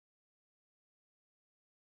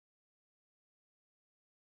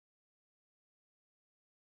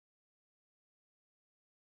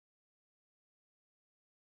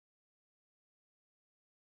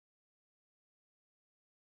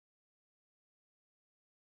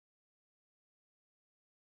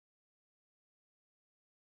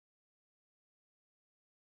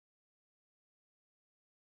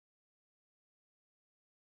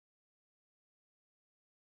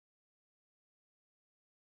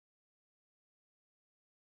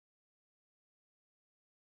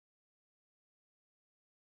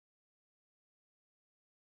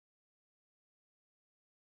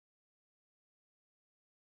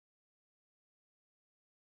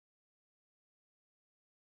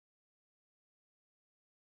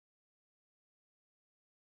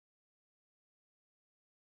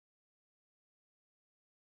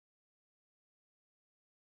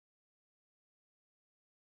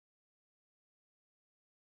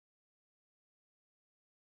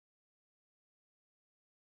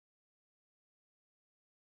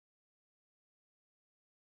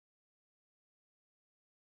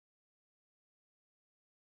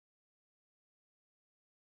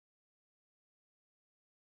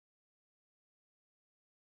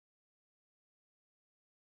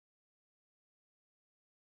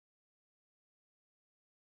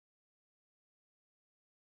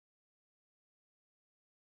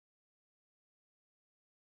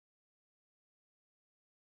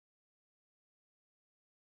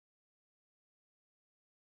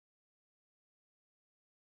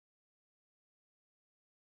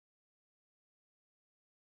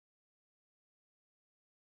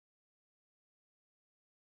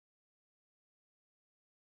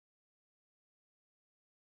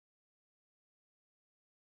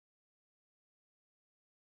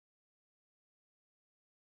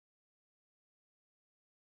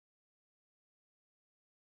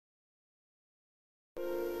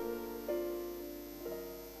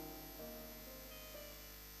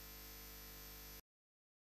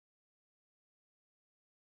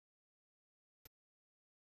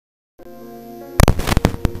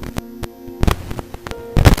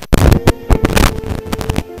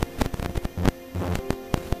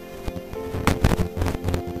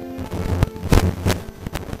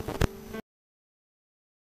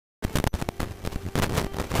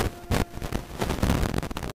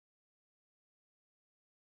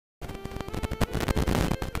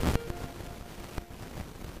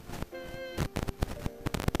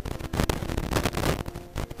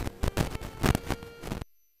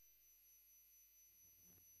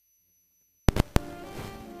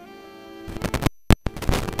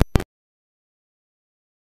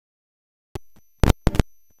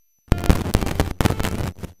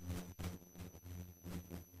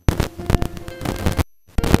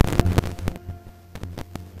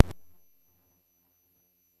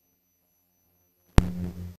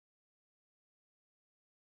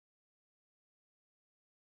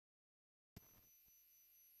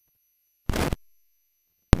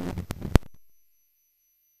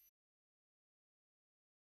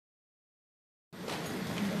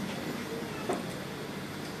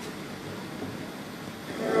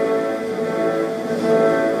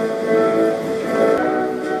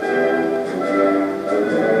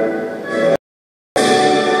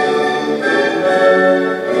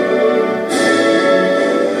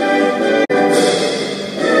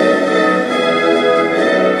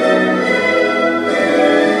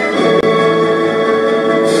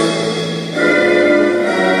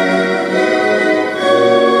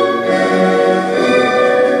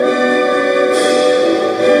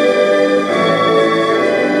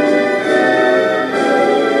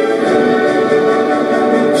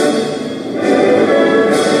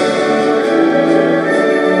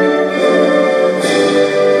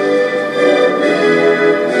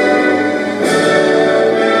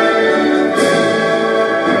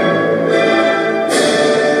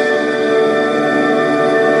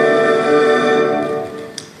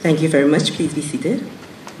Thank you very much. Please be seated.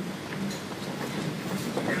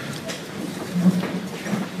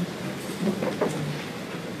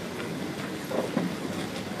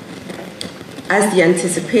 As the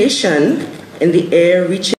anticipation in the air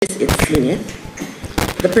reaches its zenith,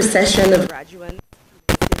 the procession of graduates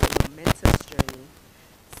begins a momentous journey,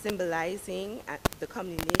 symbolizing the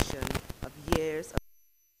culmination of years of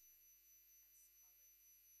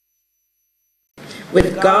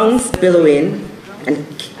with gongs billowing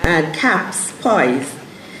and caps poised.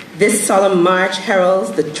 This solemn march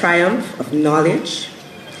heralds the triumph of knowledge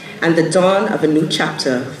and the dawn of a new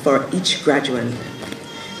chapter for each graduate.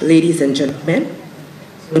 Ladies and gentlemen,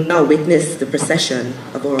 we will now witness the procession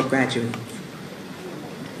of our graduates.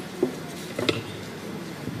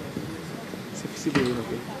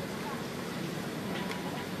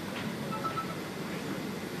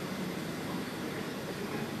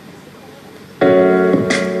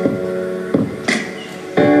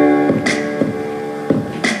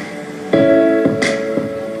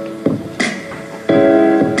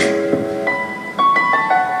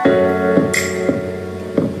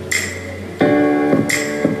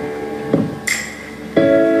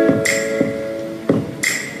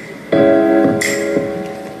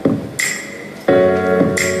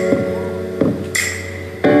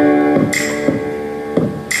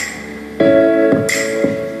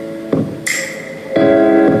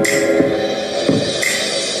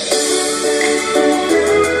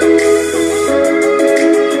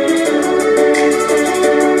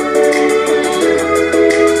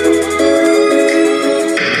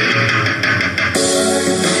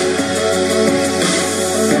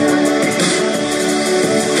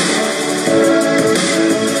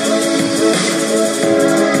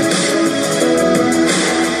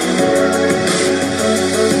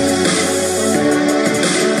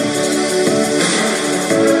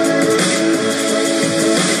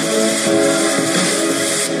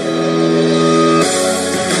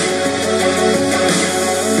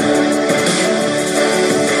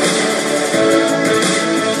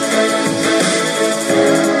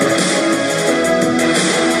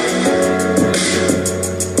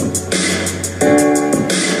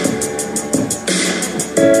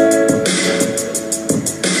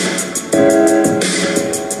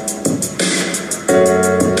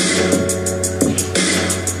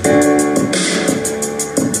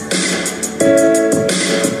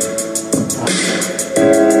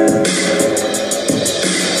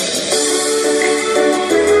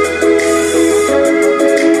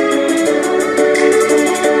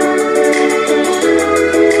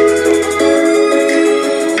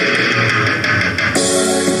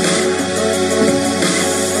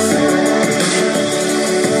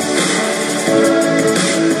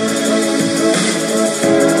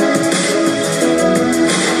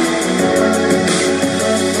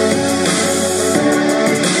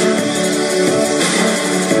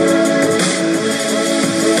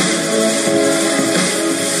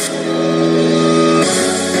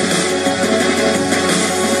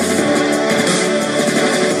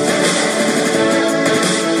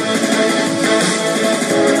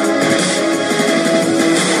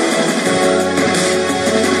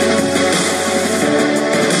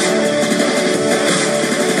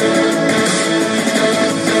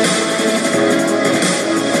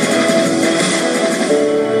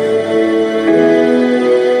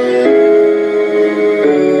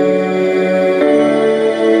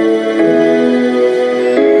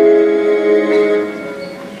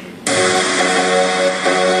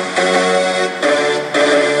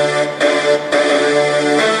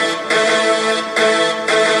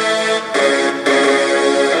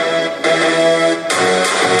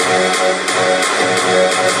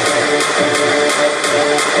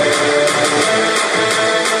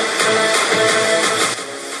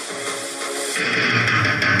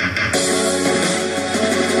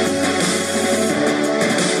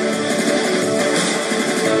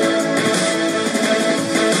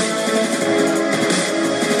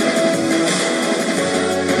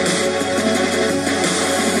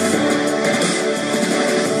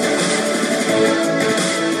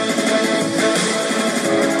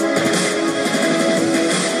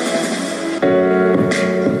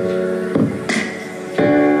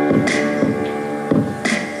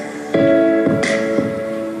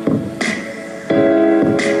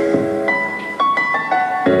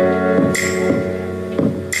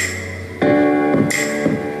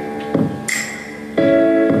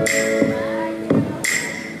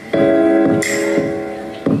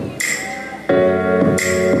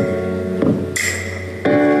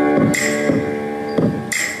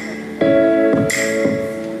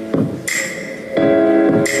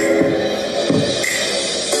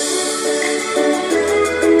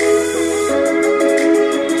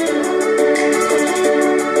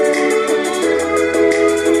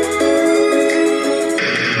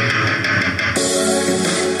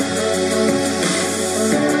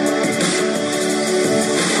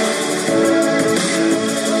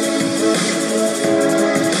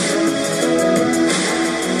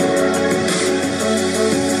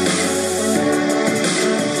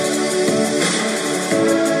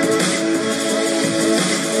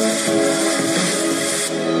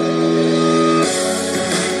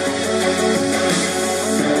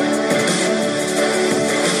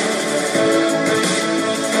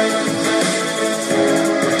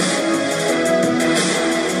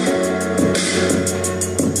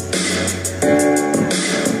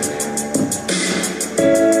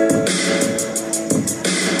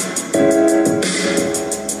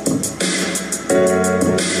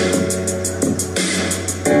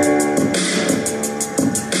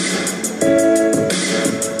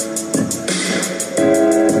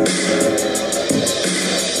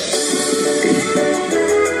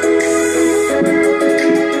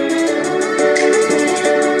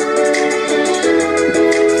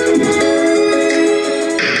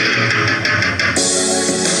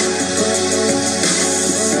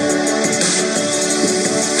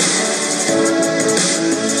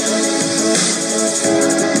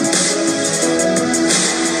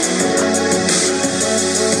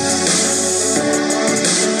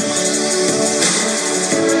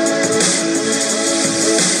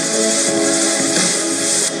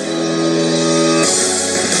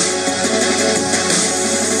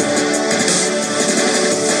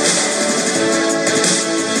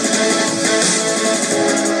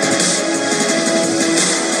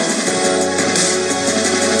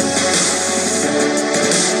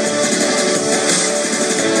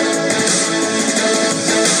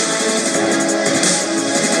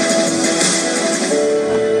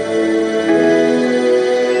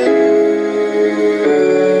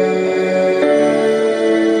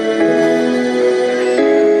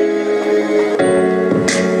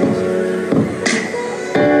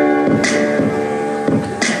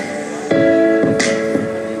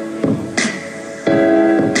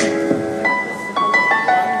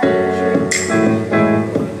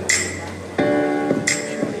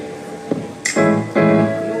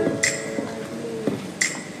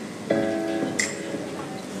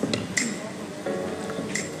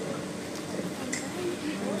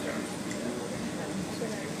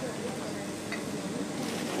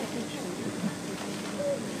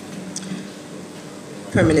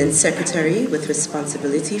 Permanent Secretary with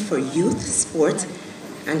responsibility for youth, sport,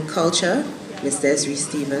 and culture, Ms. Desiree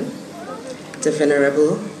Stephen, the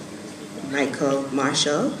Venerable Michael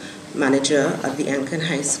Marshall, Manager of the Anglican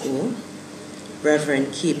High School, Reverend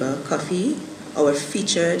Kiba Coffey, our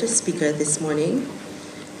featured speaker this morning,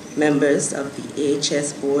 members of the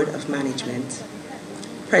AHS Board of Management,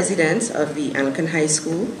 President of the Anglican High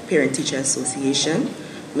School Parent-Teacher Association,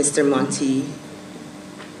 Mr. Monty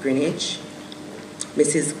Greenwich,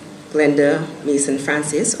 Mrs. Glenda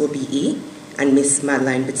Mason-Francis, OBE, and Ms.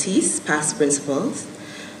 Madeline Batiste, past principals,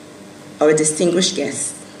 our distinguished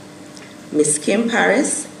guests, Ms. Kim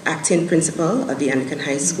Paris, acting principal of the Anglican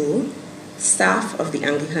High School, staff of the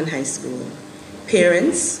Anglican High School,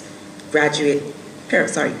 parents, guardians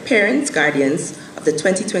of the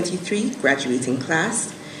 2023 graduating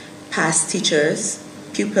class, past teachers,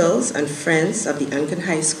 pupils, and friends of the Anglican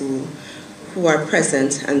High School who are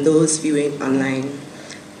present and those viewing online.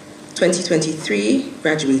 2023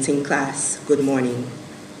 graduating class, good morning.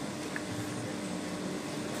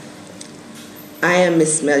 I am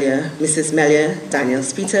Mrs. Melia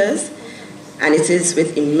Daniels-Peters, and it is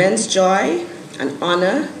with immense joy and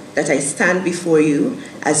honor that I stand before you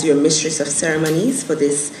as your Mistress of Ceremonies for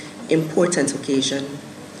this important occasion,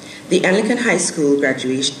 the Anglican High School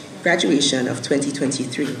graduation of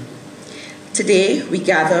 2023. Today, we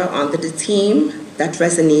gather under the theme that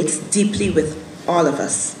resonates deeply with all of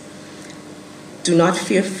us. Do not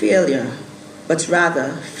fear failure, but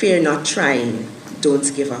rather fear not trying,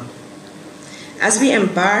 don't give up. As we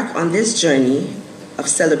embark on this journey of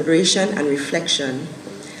celebration and reflection,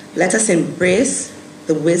 let us embrace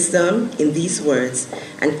the wisdom in these words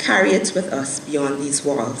and carry it with us beyond these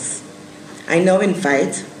walls. I now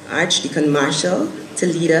invite Archdeacon Marshall to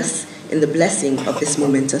lead us in the blessing of this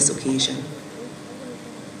momentous occasion.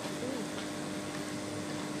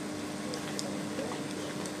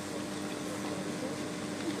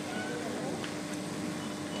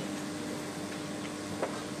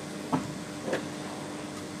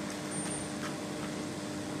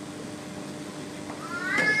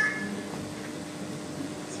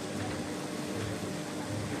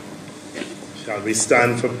 Shall we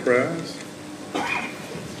stand for prayers?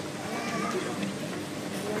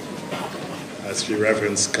 As we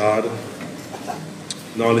reverence God,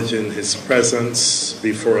 acknowledging His presence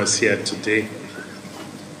before us here today.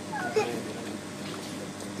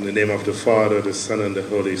 In the name of the Father, the Son, and the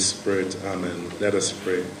Holy Spirit, amen. Let us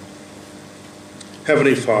pray.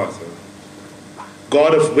 Heavenly Father,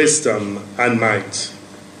 God of wisdom and might,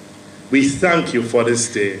 we thank you for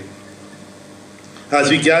this day. As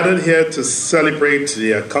we gathered here to celebrate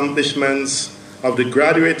the accomplishments of the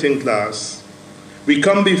graduating class, we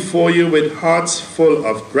come before you with hearts full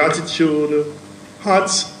of gratitude,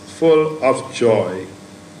 hearts full of joy.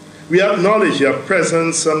 We acknowledge your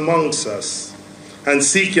presence amongst us and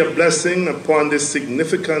seek your blessing upon this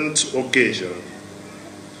significant occasion.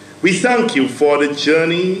 We thank you for the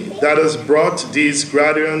journey that has brought these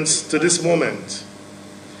graduates to this moment,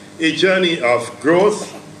 a journey of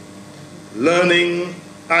growth, learning,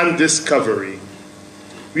 and discovery.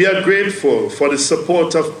 We are grateful for the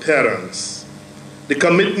support of parents, the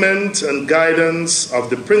commitment and guidance of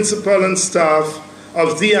the principal and staff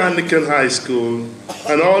of the Anglican High School,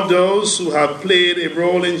 and all those who have played a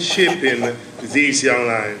role in shaping these young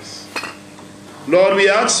lives. Lord, we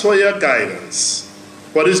ask for your guidance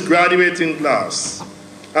for this graduating class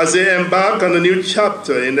as they embark on a new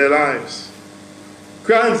chapter in their lives.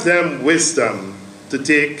 Grant them wisdom to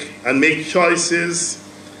take and make choices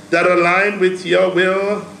that align with your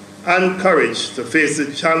will and courage to face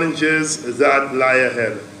the challenges that lie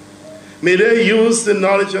ahead. May they use the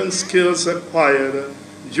knowledge and skills acquired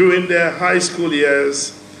during their high school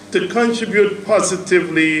years to contribute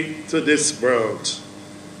positively to this world.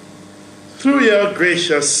 Through your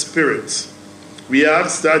gracious Spirit, we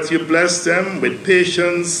ask that you bless them with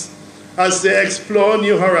patience as they explore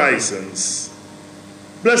new horizons.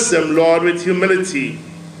 Bless them, Lord, with humility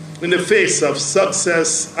in the face of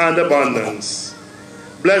success and abundance.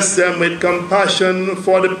 Bless them with compassion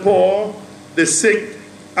for the poor, the sick,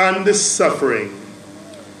 and the suffering.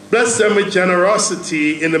 Bless them with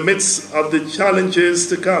generosity in the midst of the challenges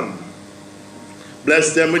to come.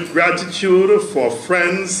 Bless them with gratitude for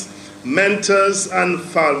friends, mentors, and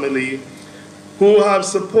family who have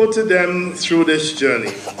supported them through this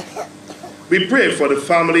journey. We pray for the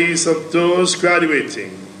families of those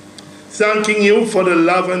graduating, thanking you for the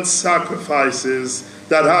love and sacrifices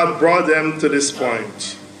that have brought them to this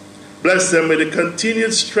point. Bless them with the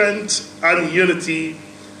continued strength and unity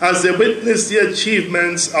as they witness the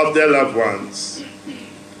achievements of their loved ones.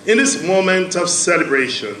 In this moment of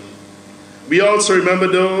celebration, We also remember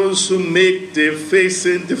those who make their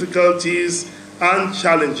facing difficulties and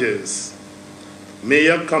challenges. May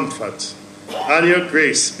your comfort and your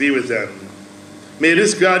grace be with them. May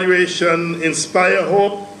this graduation inspire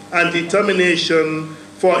hope and determination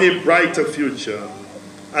for a brighter future.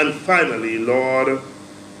 And finally, Lord,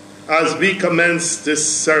 as we commence this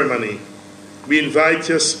ceremony, we invite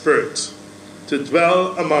your Spirit to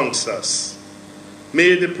dwell amongst us.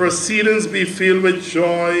 May the proceedings be filled with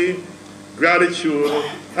joy, gratitude,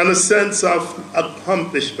 and a sense of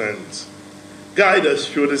accomplishment. Guide us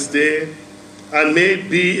through this day, and may it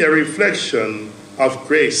be a reflection of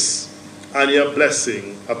grace and your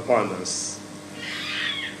blessing upon us.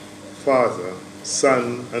 Father,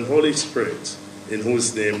 Son, and Holy Spirit, in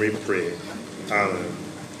whose name we pray. Amen.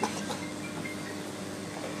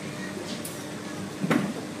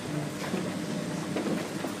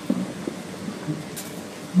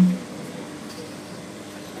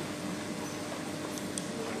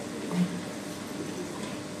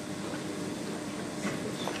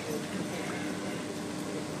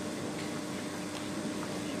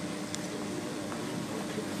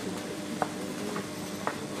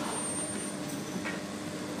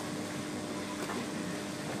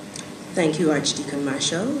 Thank you, Archdeacon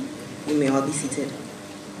Marshall. You may all be seated.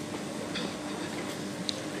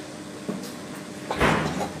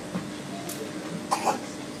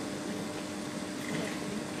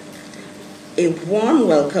 A warm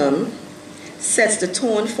welcome sets the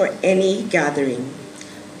tone for any gathering.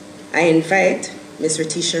 I invite Ms.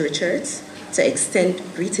 Ratisha Richards to extend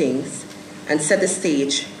greetings and set the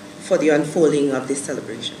stage for the unfolding of this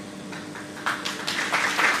celebration.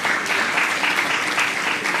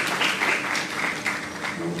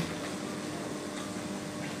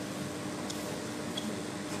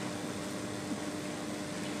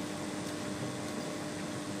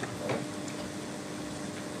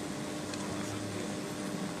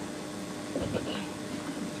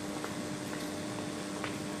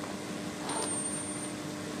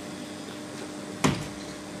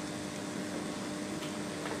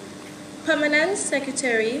 Permanent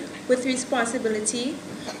Secretary with responsibility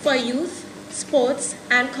for youth, sports,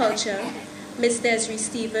 and culture, Ms. Desiree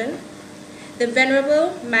Stephen, the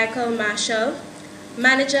Venerable Michael Marshall,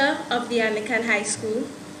 Manager of the Anglican High School,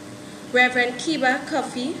 Reverend Kiba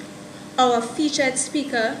Coffey, our featured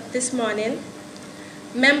speaker this morning,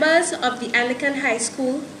 members of the Anglican High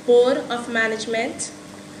School Board of Management,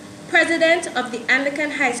 President of the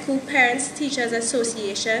Anglican High School Parents Teachers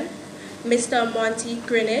Association, Mr. Monty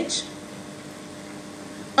Greenidge,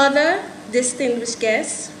 other distinguished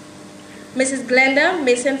guests, Mrs. Glenda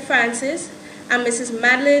Mason-Francis and Mrs.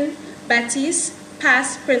 Madeline Baptiste,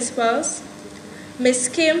 past principals, Ms.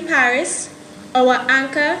 Kim Paris, our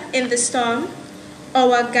anchor in the storm,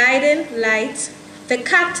 our guiding light, the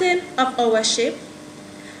captain of our ship,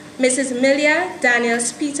 Mrs. Milia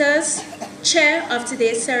Daniels-Peters, chair of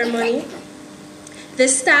today's ceremony, the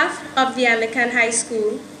staff of the Anglican High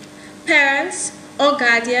School, parents or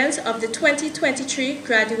guardians of the 2023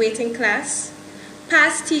 graduating class,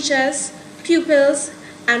 past teachers, pupils,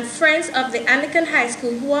 and friends of the Anglican High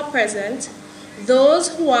School who are present, those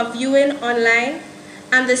who are viewing online,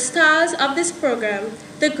 and the stars of this program,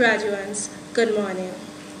 the graduates, good morning.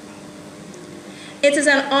 It is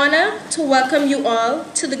an honor to welcome you all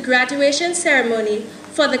to the graduation ceremony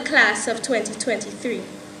for the class of 2023.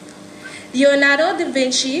 Leonardo da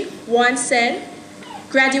Vinci once said,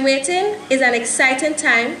 "Graduating is an exciting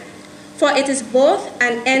time, for it is both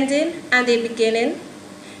an ending and a beginning.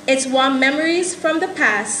 It's warm memories from the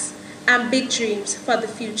past and big dreams for the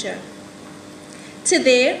future."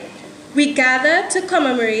 Today, we gather to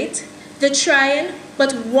commemorate the trying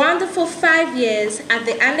but wonderful 5 years at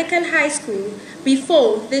the Anglican High School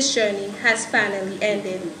before this journey has finally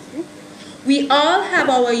ended. We all have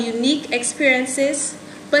our unique experiences,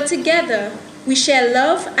 but together we share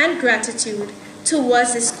love and gratitude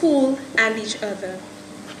towards the school and each other.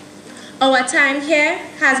 Our time here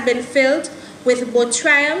has been filled with both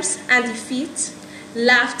triumphs and defeats,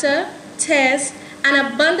 laughter, tears, and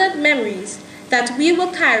abundant memories that we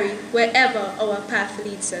will carry wherever our path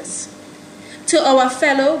leads us. To our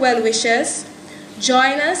fellow well-wishers,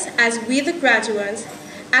 join us as we, the graduates,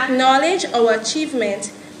 acknowledge our achievement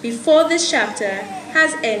before this chapter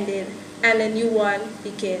has ended and a new one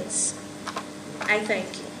begins. I thank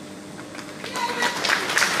you.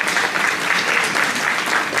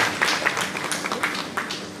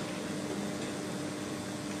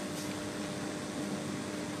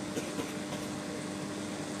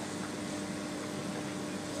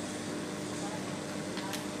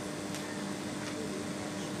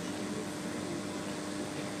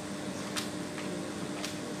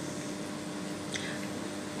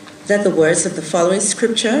 Let the words of the following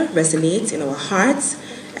scripture resonate in our hearts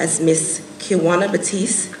as Miss Kiwana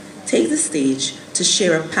Batiste takes the stage to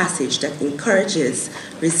share a passage that encourages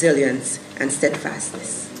resilience and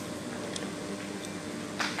steadfastness.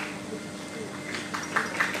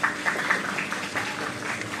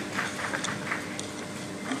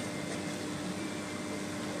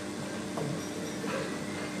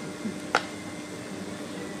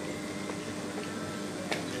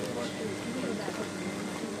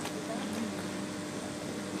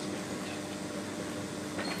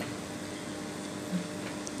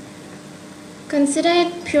 Consider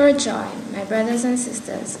it pure joy, my brothers and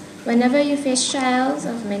sisters, whenever you face trials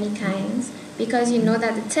of many kinds, because you know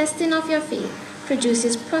that the testing of your faith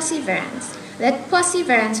produces perseverance. Let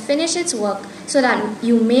perseverance finish its work so that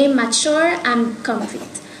you may mature and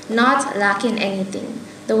complete, not lacking anything.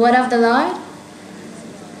 The word of the Lord.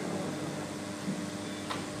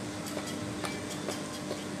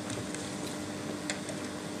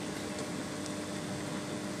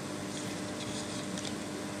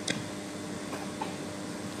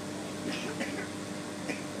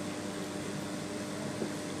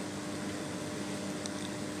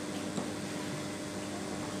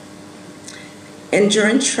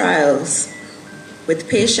 Enduring trials with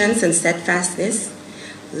patience and steadfastness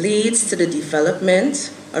leads to the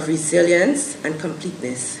development of resilience and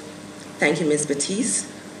completeness. Thank you, Ms. Batiste,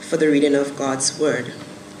 for the reading of God's Word.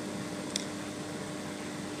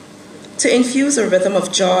 To infuse a rhythm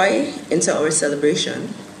of joy into our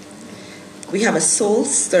celebration, we have a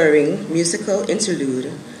soul-stirring musical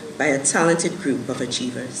interlude by a talented group of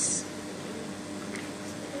achievers.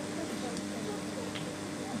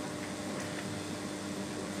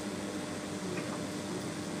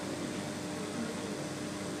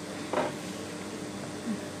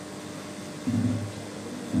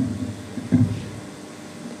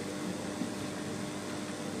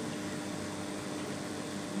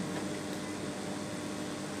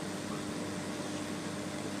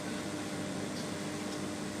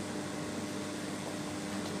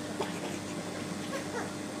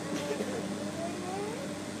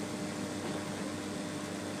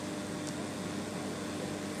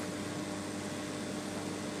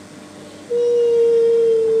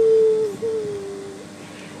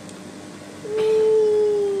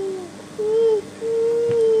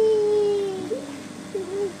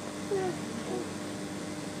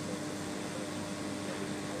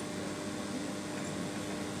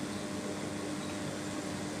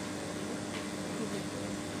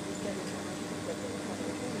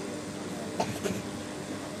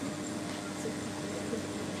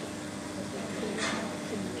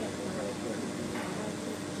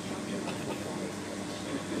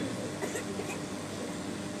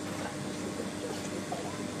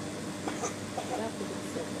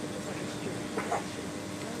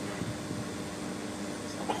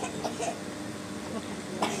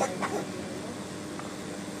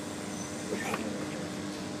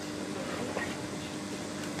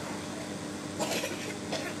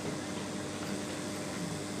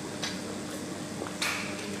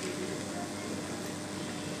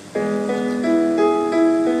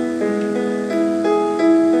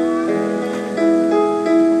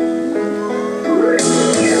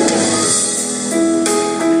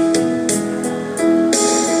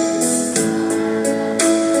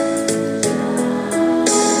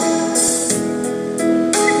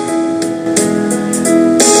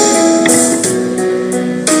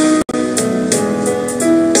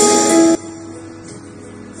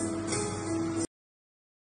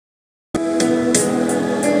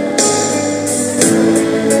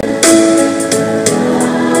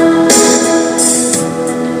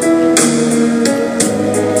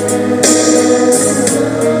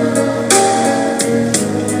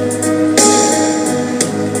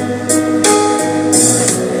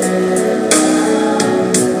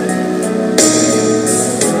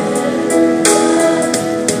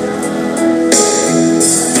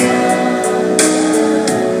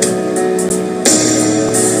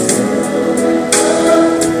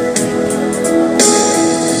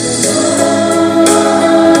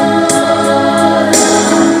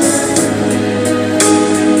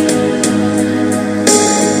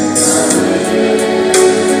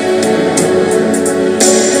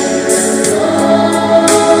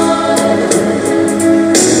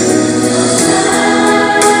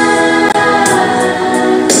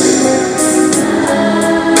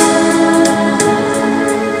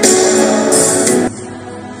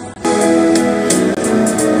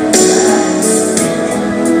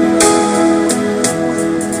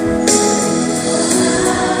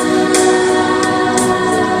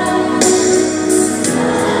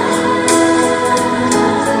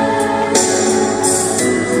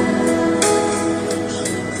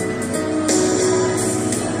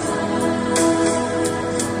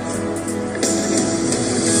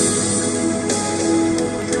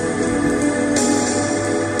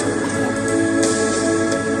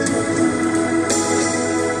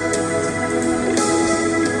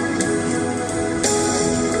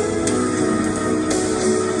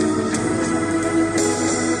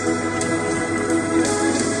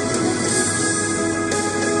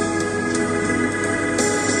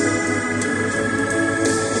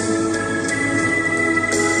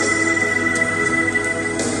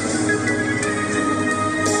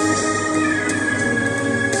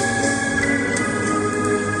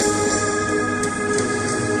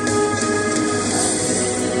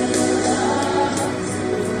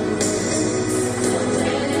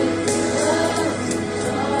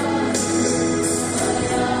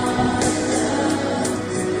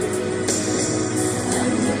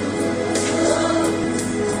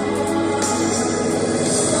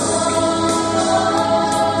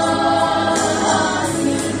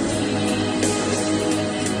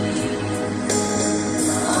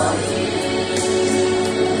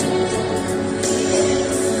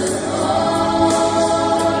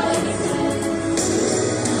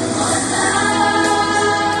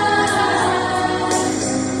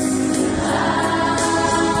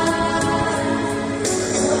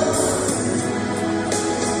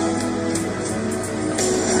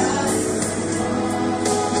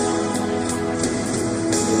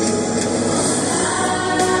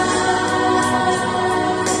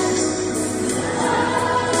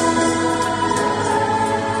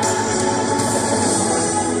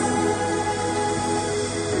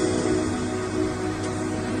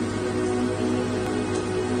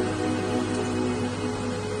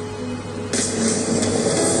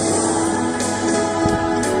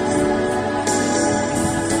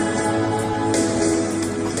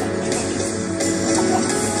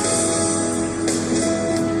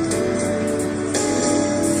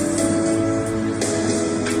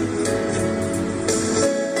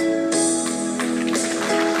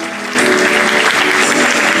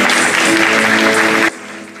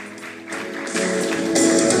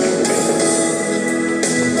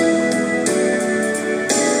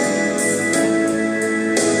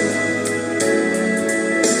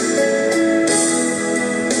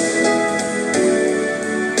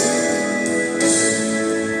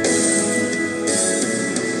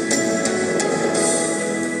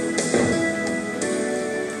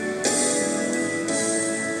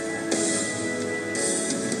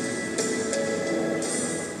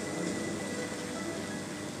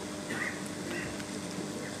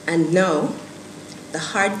 And now, the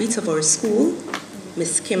heartbeat of our school,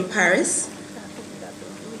 Ms. Kim Paris,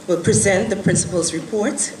 will present the principal's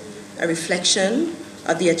report, a reflection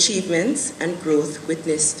of the achievements and growth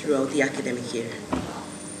witnessed throughout the academic year.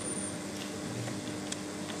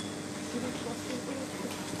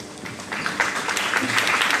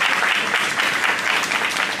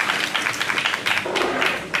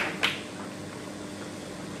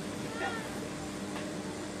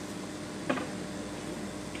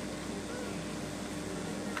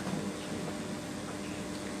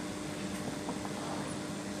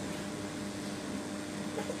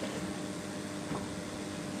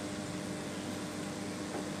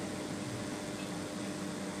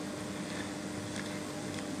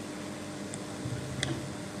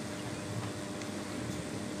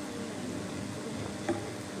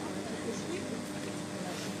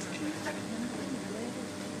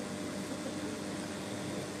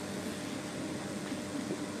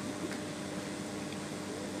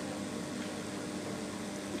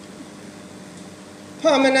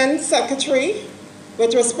 Permanent Secretary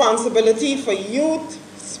with responsibility for youth,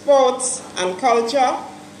 sports, and culture,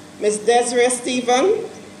 Ms. Desiree Stephen,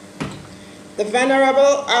 the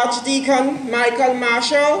Venerable Archdeacon Michael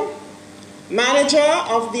Marshall, Manager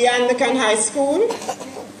of the Anglican High School,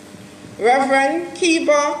 Reverend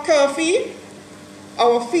Kiba Curfy,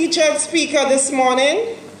 our featured speaker this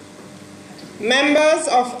morning, members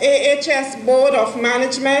of AHS Board of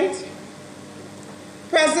Management,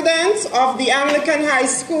 President of the Anglican High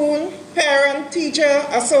School Parent-Teacher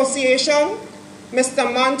Association,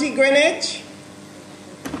 Mr. Monty Greenwich,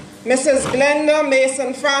 Mrs. Glenda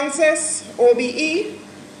Mason-Francis, OBE,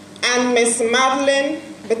 and Ms. Madeline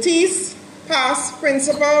Batiste, past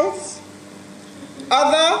principals,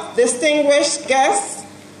 other distinguished guests,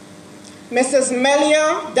 Mrs.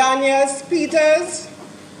 Melia Daniels-Peters,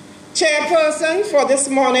 chairperson for this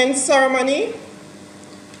morning's ceremony,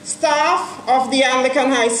 staff of the Anglican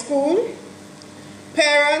High School,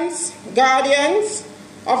 parents, guardians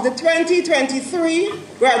of the 2023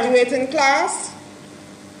 graduating class,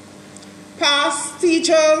 past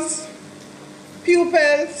teachers,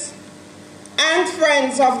 pupils, and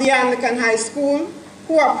friends of the Anglican High School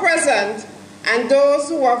who are present and those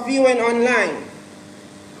who are viewing online.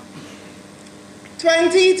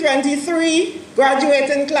 2023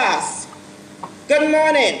 graduating class, good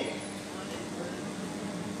morning.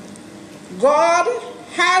 God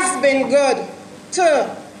has been good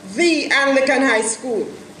to the Anglican High School.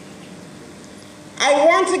 I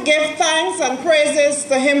want to give thanks and praises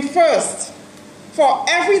to Him first for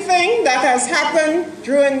everything that has happened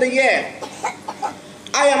during the year.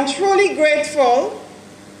 I am truly grateful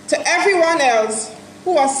to everyone else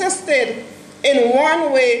who assisted in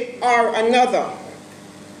one way or another.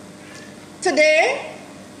 Today,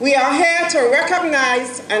 we are here to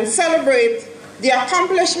recognize and celebrate the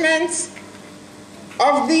accomplishments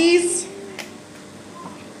of these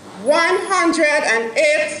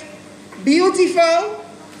 108 beautiful,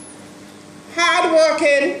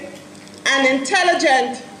 hardworking, and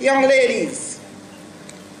intelligent young ladies.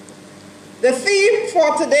 The theme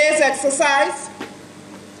for today's exercise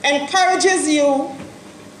encourages you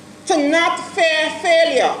to not fear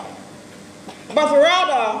failure, but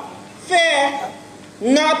rather fear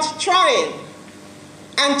not trying,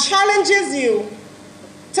 and challenges you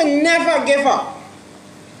to never give up.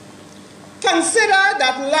 Consider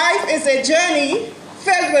that life is a journey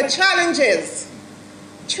filled with challenges,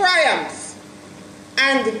 triumphs,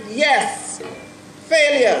 and yes,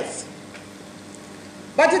 failures.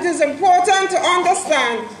 But it is important to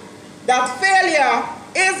understand that failure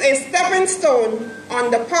is a stepping stone on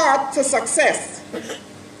the path to success.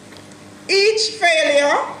 Each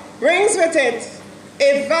failure brings with it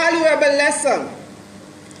a valuable lesson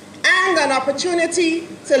and an opportunity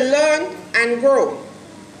to learn and grow.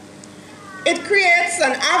 It creates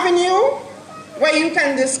an avenue where you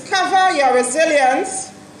can discover your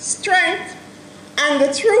resilience, strength, and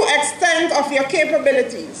the true extent of your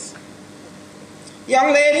capabilities.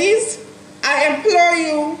 Young ladies, I implore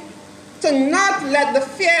you to not let the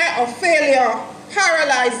fear of failure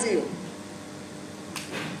paralyze you.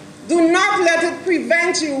 Do not let it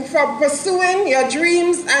prevent you from pursuing your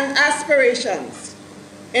dreams and aspirations.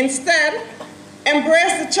 Instead,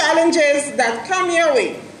 embrace the challenges that come your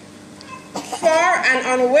way. For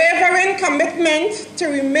an unwavering commitment to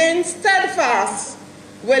remain steadfast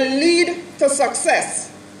will lead to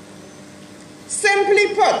success.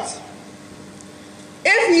 Simply put,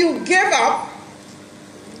 if you give up,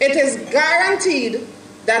 it is guaranteed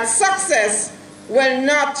that success will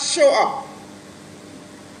not show up.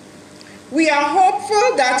 We are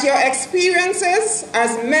hopeful that your experiences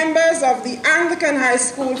as members of the Anglican High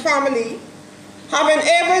School family have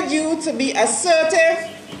enabled you to be assertive,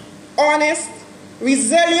 honest,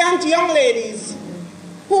 resilient young ladies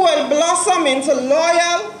who will blossom into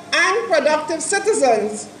loyal and productive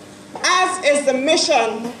citizens, as is the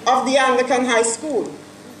mission of the Anglican High School.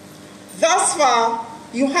 Thus far,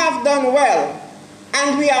 you have done well,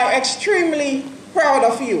 and we are extremely proud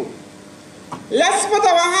of you. Let's put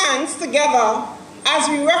our hands together as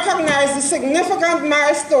we recognize the significant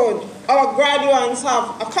milestone our graduates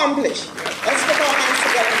have accomplished. Let's put our hands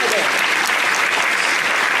together for them.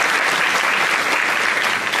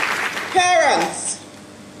 Parents,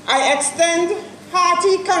 I extend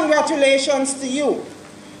hearty congratulations to you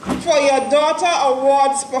for your daughter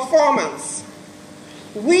awards performance.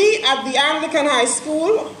 We at the Anglican High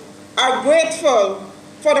School are grateful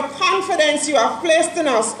for the confidence you have placed in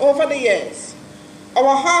us over the years.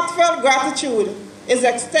 Our heartfelt gratitude is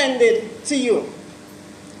extended to you.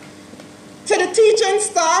 To the teaching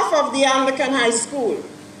staff of the Anglican High School,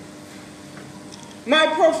 my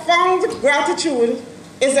profound gratitude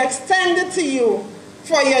is extended to you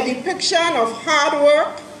for your depiction of hard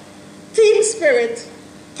work, team spirit,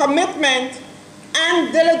 commitment,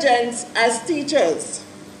 and diligence as teachers.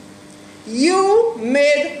 You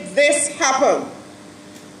made this happen.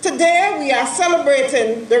 Today, we are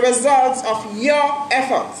celebrating the results of your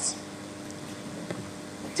efforts.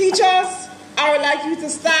 Teachers, I would like you to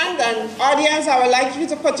stand, and audience, I would like you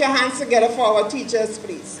to put your hands together for our teachers,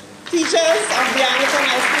 please. Teachers of the Anglican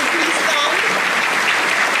High School, please stand.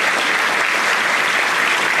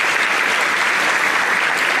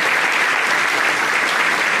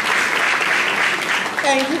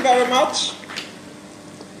 Thank you very much.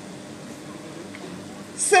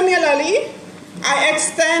 Similarly, I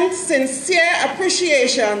extend sincere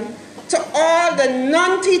appreciation to all the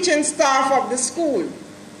non-teaching staff of the school.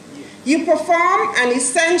 You perform an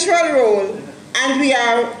essential role, and we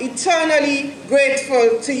are eternally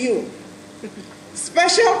grateful to you.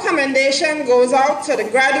 Special commendation goes out to the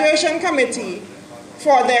graduation committee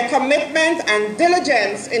for their commitment and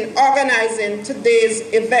diligence in organizing today's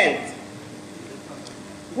event.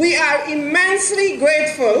 We are immensely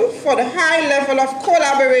grateful for the high level of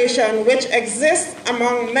collaboration which exists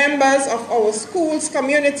among members of our school's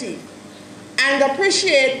community, and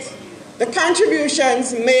appreciate the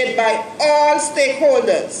contributions made by all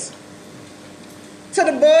stakeholders. To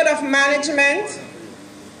the Board of Management,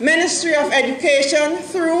 Ministry of Education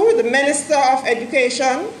through the Minister of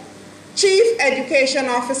Education, Chief Education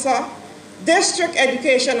Officer, District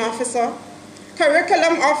Education Officer,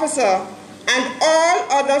 Curriculum Officer, and all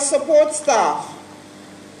other support staff,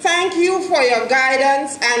 thank you for your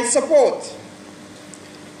guidance and support.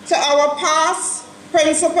 To our past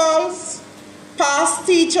principals, past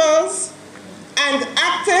teachers, and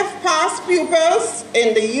active past pupils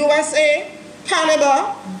in the USA,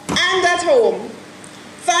 Canada, and at home,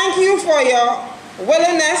 thank you for your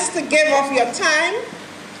willingness to give of your time,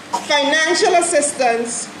 financial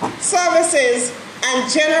assistance, services, and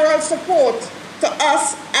general support to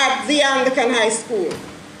us at the Anglican High School.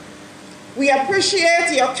 We appreciate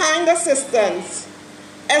your kind assistance,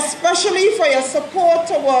 especially for your support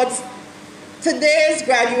towards today's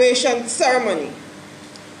graduation ceremony.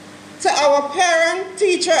 To our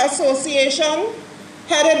Parent-Teacher Association,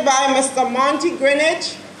 headed by Mr. Monty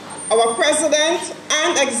Greenwich, our President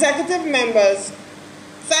and Executive members,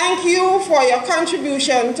 thank you for your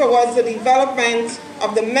contribution towards the development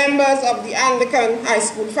of the members of the Anglican High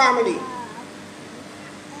School family.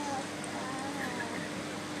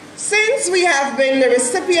 Since we have been the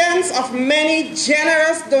recipients of many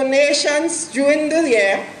generous donations during the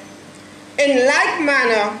year, in like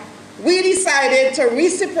manner, we decided to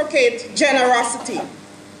reciprocate generosity.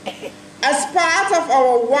 As part of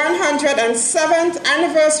our 107th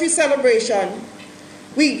anniversary celebration,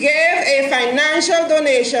 we gave a financial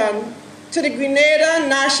donation to the Grenada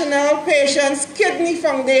National Patients Kidney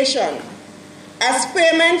Foundation as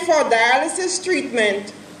payment for dialysis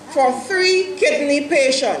treatment for 3 kidney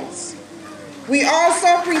patients. We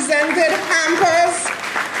also presented hampers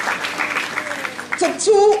to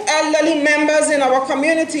 2 elderly members in our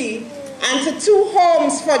community and to 2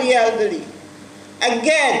 homes for the elderly.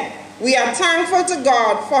 Again, we are thankful to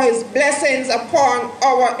God for his blessings upon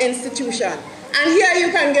our institution. And here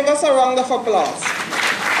you can give us a round of applause.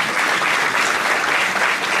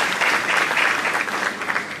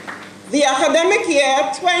 The academic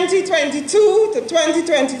year 2022 to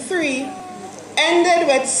 2023 ended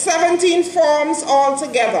with 17 forms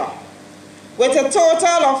altogether, with a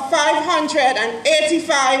total of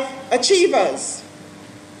 585 achievers.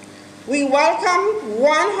 We welcomed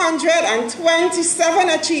 127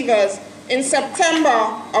 achievers in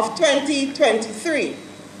September of 2023.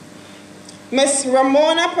 Ms.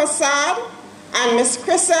 Ramona Prasad and Ms.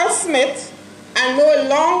 Crystal Smith are no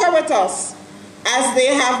longer with us as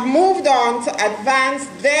they have moved on to advance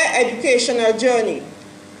their educational journey.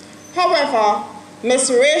 However, Ms.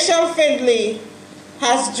 Rachel Findley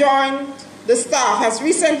has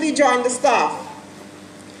recently joined the staff.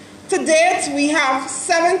 To date, we have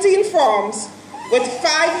 17 forms with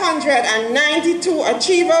 592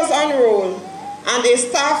 achievers enrolled and a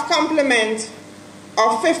staff complement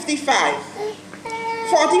of 55,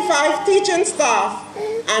 45 teaching staff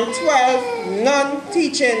and 12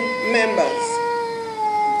 non-teaching members.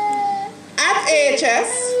 At AHS,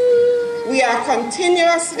 we are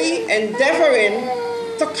continuously endeavoring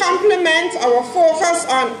to complement our focus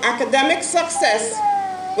on academic success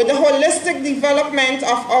with the holistic development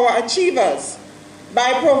of our achievers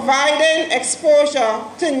by providing exposure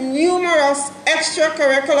to numerous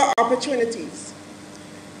extracurricular opportunities.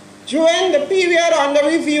 During the period under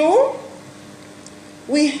review,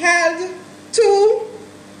 we held 2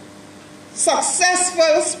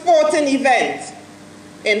 successful sporting events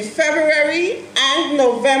in February and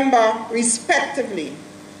November, respectively.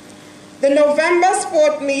 The November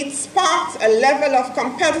sport meet sparked a level of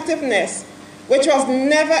competitiveness which was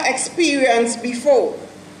never experienced before.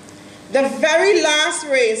 The very last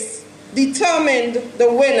race determined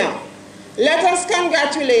the winner. Let us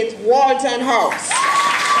congratulate Walton House.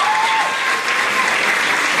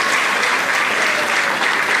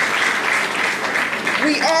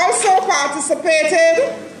 We also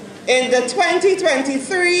participated in the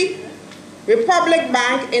 2023 Republic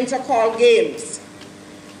Bank Intercall Games.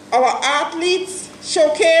 Our athletes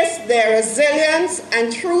showcased their resilience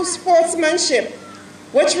and true sportsmanship,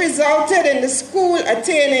 which resulted in the school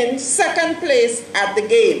attaining 2nd place at the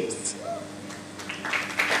Games.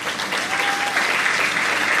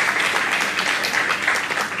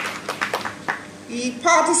 We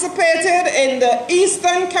participated in the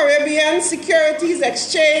Eastern Caribbean Securities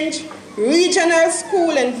Exchange Regional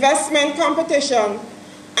School Investment Competition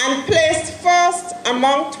and placed first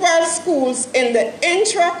among 12 schools in the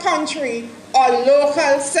intra-country or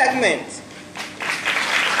local segment.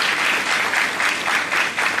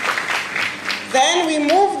 Then we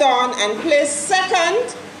moved on and placed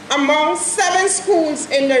second among 7 schools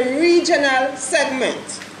in the regional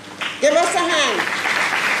segment. Give us a hand.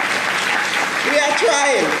 We are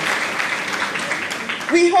trying.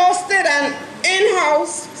 We hosted an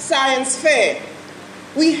in-house science fair.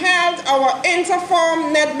 We held our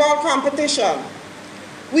interform netball competition.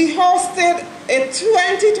 We hosted a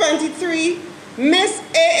 2023 Miss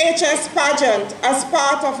AHS pageant as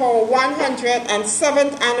part of our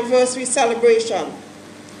 107th anniversary celebration.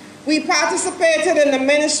 We participated in the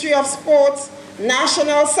Ministry of Sports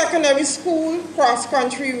National Secondary School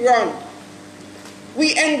cross-country run.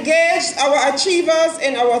 We engaged our achievers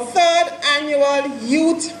in our 3rd annual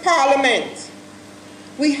Youth Parliament.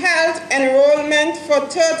 We held enrollment for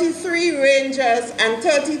 33 Rangers and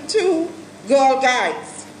 32 Girl Guides.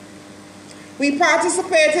 We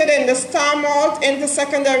participated in the Star Malt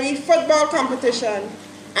Intersecondary Football Competition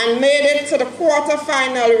and made it to the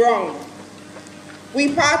quarter-final round.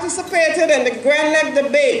 We participated in the Grenlec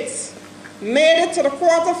Debates, made it to the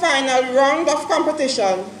quarter-final round of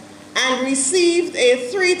competition, and received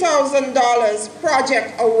a $3,000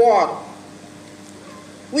 project award.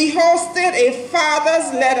 We hosted a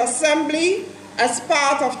fathers-led assembly as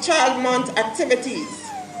part of Child Month activities.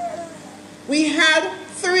 We had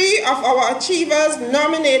 3 of our achievers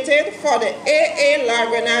nominated for the A.A.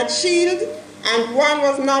 Lagranad Shield, and 1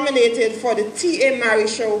 was nominated for the T.A.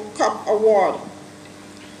 Marichaud Cup Award.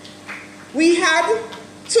 We had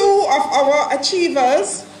 2 of our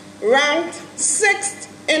achievers ranked 6th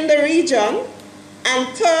in the region and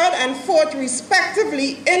 3rd and 4th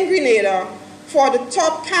respectively in Grenada for the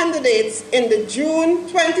top candidates in the June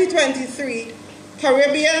 2023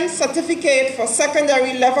 Caribbean Certificate for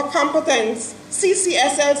Secondary Level Competence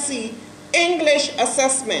CCSLC English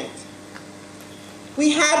Assessment.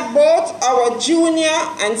 We had both our junior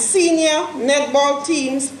and senior netball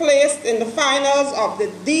teams placed in the finals of the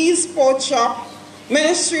D Sports Shop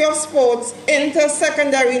Ministry of Sports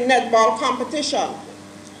Inter-Secondary Netball Competition.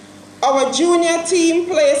 Our junior team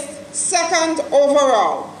placed 2nd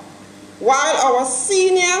overall, while our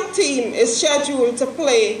senior team is scheduled to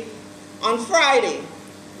play on Friday.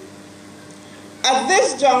 At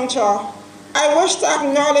this juncture, I wish to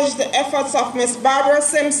acknowledge the efforts of Ms. Barbara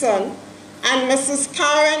Simpson and Mrs.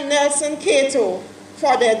 Karen Nelson Cato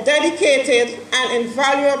for their dedicated and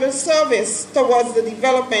invaluable service towards the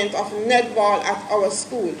development of netball at our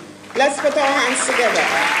school. Let's put our hands together.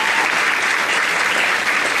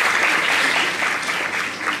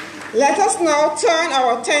 Let us now turn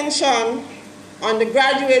our attention on the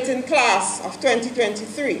graduating class of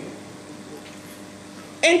 2023.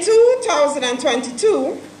 In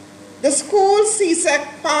 2022, the school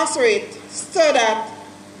CSEC pass rate stood at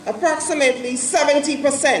approximately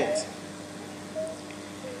 70%.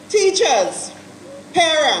 Teachers,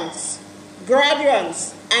 parents,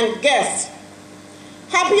 graduates, and guests,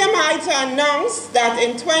 happy am I to announce that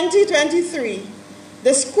in 2023,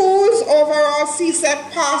 the school's overall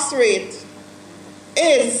CSEC pass rate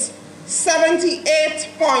is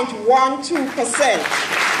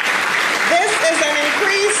 78.12%. This is an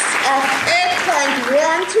increase of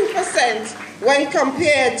 8.12% when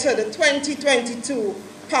compared to the 2022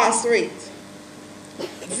 pass rate.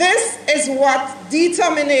 This is what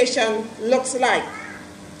determination looks like.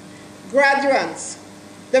 Graduates,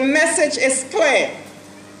 the message is clear.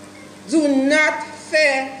 Do not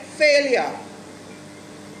fear failure,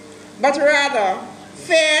 but rather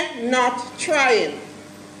fear not trying.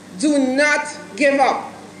 Do not give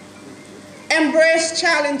up. Embrace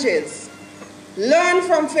challenges. Learn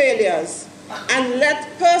from failures, and let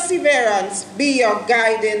perseverance be your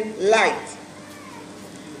guiding light.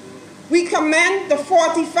 We commend the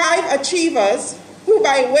 45 achievers who,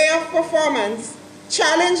 by way of performance,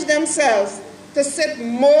 challenged themselves to sit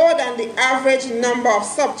more than the average number of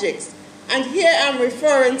subjects, and here I'm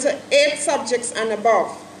referring to 8 subjects and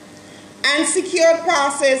above, and secured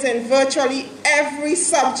passes in virtually every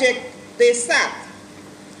subject they sat.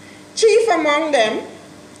 Chief among them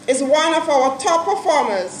is one of our top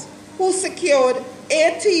performers who secured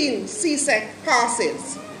 18 CSEC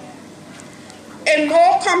passes. A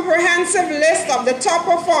more comprehensive list of the top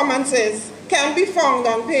performances can be found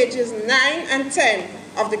on pages 9 and 10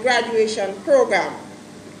 of the graduation program.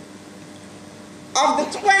 Of the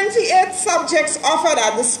 28 subjects offered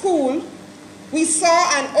at the school, we saw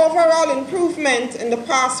an overall improvement in the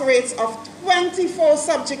pass rates of 24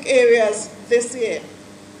 subject areas this year.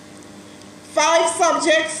 5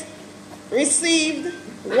 subjects received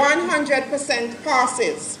 100%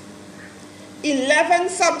 passes. 11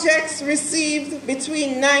 subjects received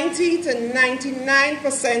between 90 to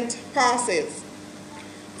 99% passes.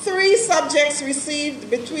 3 subjects received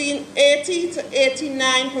between 80 to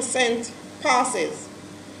 89% passes.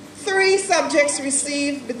 3 subjects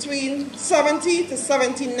received between 70 to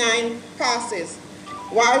 79 passes,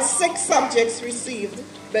 while 6 subjects received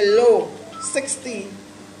below 60%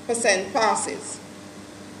 passes.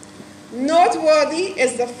 Noteworthy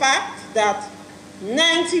is the fact that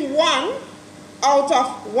 91 out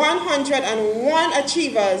of 101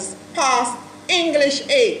 achievers passed English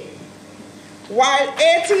A, while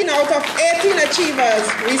 18 out of 18 achievers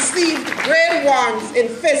received grade 1s in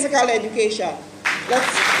physical education.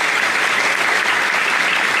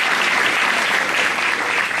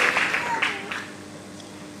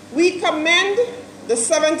 We commend the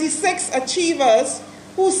 76 achievers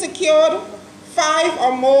who secured 5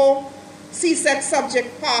 or more CSEC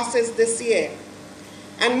subject passes this year.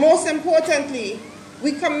 And most importantly,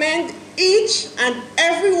 we commend each and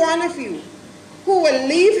every one of you who will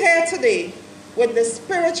leave here today with the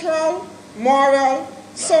spiritual, moral,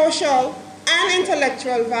 social, and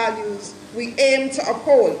intellectual values we aim to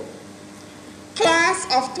uphold. Class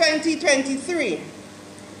of 2023,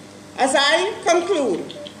 as I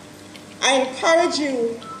conclude, I encourage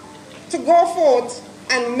you to go forth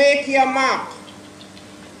and make your mark,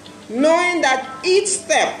 knowing that each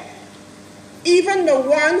step, even the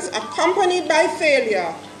ones accompanied by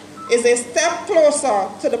failure, is a step closer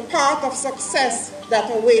to the path of success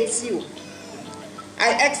that awaits you.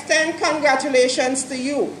 I extend congratulations to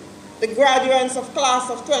you, the graduates of class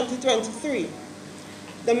of 2023,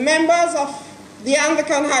 the members of the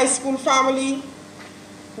Anglican High School family.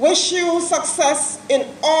 Wish you success in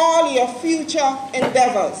all your future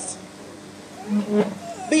endeavors.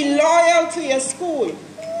 Be loyal to your school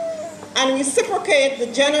and reciprocate the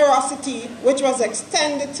generosity which was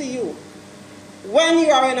extended to you when you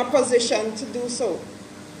are in a position to do so.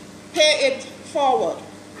 Pay it forward.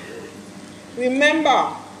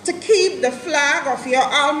 Remember to keep the flag of your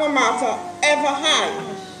alma mater ever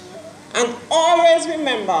high, and always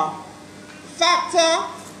remember, facta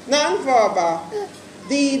non verba,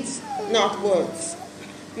 deeds not words.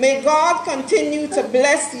 May God continue to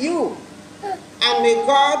bless you, and may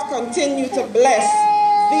God continue to bless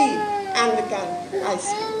the Anglican High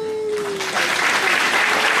School.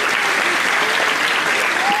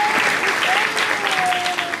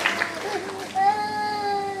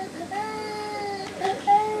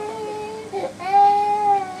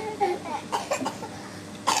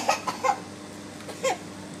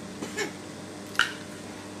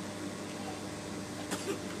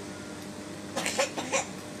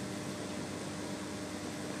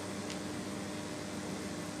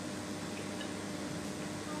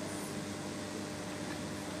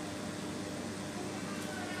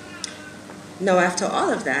 Now, after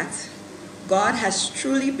all of that, God has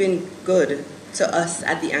truly been good to us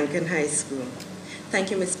at the Anglican High School.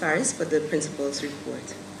 Thank you, Ms. Paris, for the principal's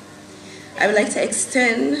report. I would like to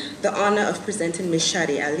extend the honor of presenting Ms.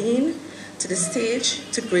 Shadi Aline to the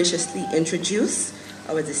stage to graciously introduce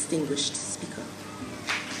our distinguished speaker.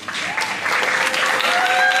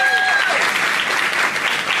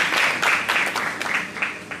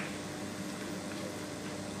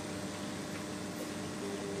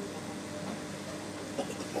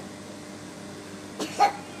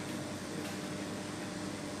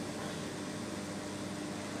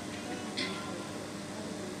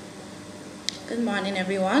 Good morning,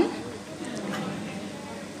 everyone.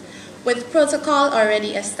 With protocol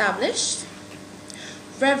already established,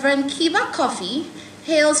 Reverend Kiba Coffey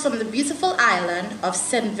hails from the beautiful island of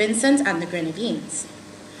St. Vincent and the Grenadines.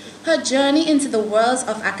 Her journey into the worlds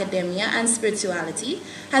of academia and spirituality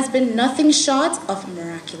has been nothing short of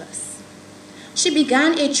miraculous. She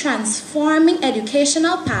began a transforming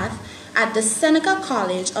educational path at the Seneca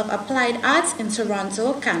College of Applied Arts in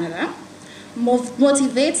Toronto, Canada,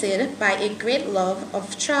 motivated by a great love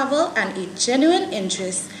of travel and a genuine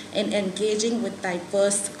interest in engaging with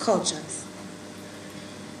diverse cultures.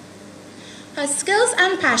 Her skills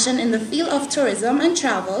and passion in the field of tourism and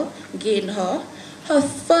travel gained her her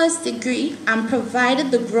first degree and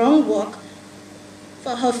provided the groundwork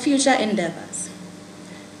for her future endeavors.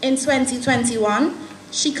 In 2021,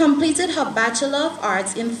 she completed her Bachelor of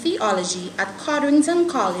Arts in Theology at Codrington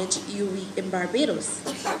College, UWI in Barbados,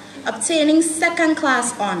 obtaining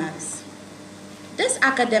second-class honors. This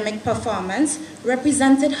academic performance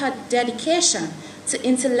represented her dedication to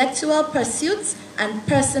intellectual pursuits and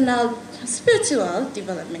personal spiritual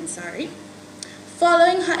development.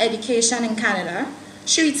 Following her education in Canada,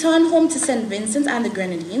 she returned home to St. Vincent and the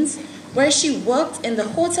Grenadines, where she worked in the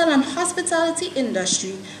hotel and hospitality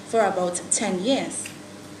industry for about 10 years.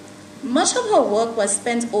 Much of her work was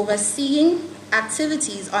spent overseeing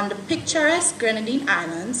activities on the picturesque Grenadine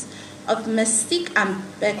islands of Mystique and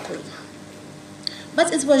Bequia.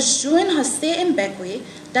 But it was during her stay in Bequia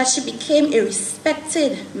that she became a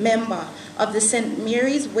respected member of the St.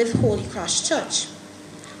 Mary's with Holy Cross Church,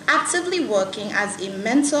 actively working as a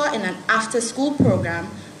mentor in an after-school program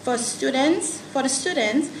for the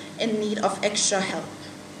students in need of extra help.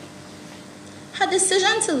 Her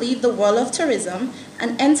decision to leave the world of tourism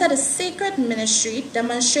and enter the sacred ministry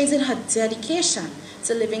demonstrated her dedication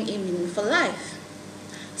to living a meaningful life.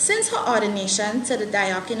 Since her ordination to the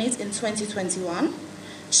diaconate in 2021,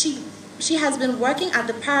 she has been working at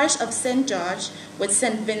the parish of St. George with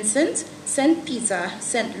St. Vincent, St. Peter,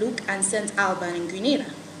 St. Luke, and St. Alban in Grenada.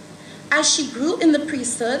 As she grew in the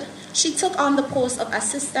priesthood, she took on the post of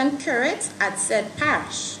assistant curate at said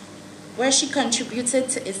parish, where she contributed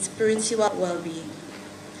to its spiritual well-being.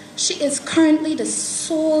 She is currently the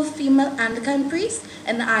sole female Anglican priest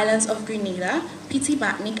in the islands of Grenada, Petit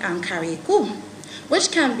Martinique, and Carriacou,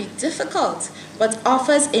 which can be difficult but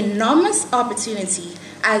offers enormous opportunity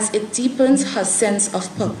as it deepens her sense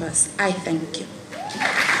of purpose. I thank you.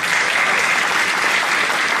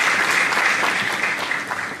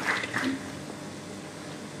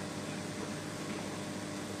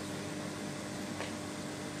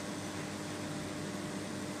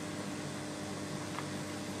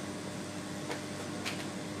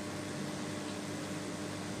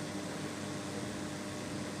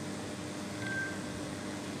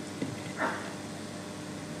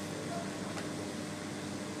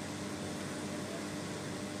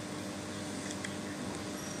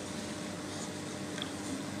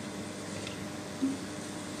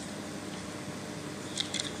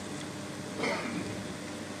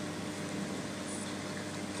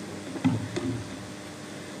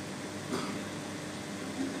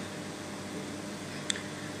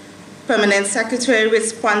 Permanent Secretary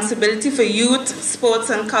Responsibility for Youth, Sports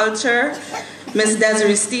and Culture, Ms.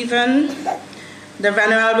 Desiree Stephen, the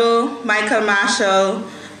Venerable Michael Marshall,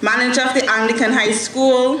 Manager of the Anglican High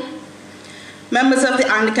School, members of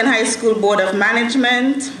the Anglican High School Board of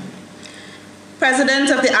Management, President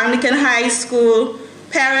of the Anglican High School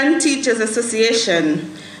Parent Teachers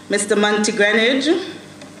Association, Mr. Monty Greenwich,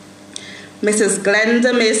 Mrs.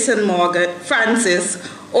 Glenda Mason Morgan, Francis,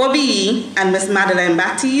 OBE, and Ms. Madeleine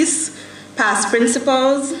Baptiste, past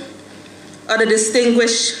principals, other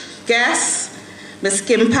distinguished guests, Ms.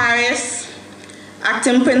 Kim Paris,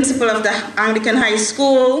 acting principal of the Anglican High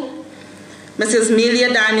School, Mrs.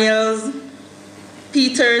 Melia Daniels,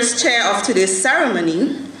 Peters, chair of today's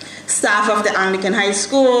ceremony, staff of the Anglican High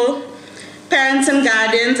School, parents and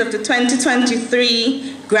guardians of the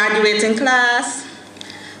 2023 graduating class,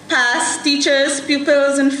 past teachers,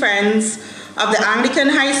 pupils, and friends of the Anglican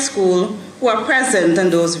High School who are present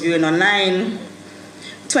and those viewing online,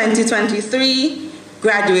 2023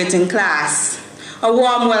 graduating class. A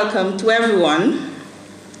warm welcome to everyone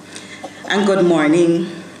and good morning.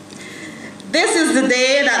 This is the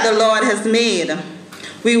day that the Lord has made.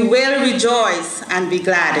 We will rejoice and be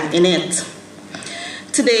glad in it.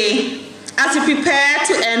 Today, as we prepare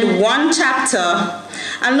to end one chapter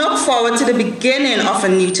and look forward to the beginning of a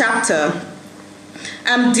new chapter,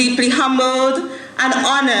 I'm deeply humbled and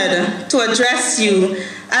honored to address you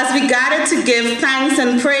as we gather to give thanks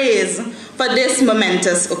and praise for this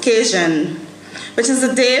momentous occasion, which is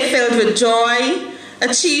a day filled with joy,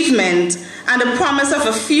 achievement, and the promise of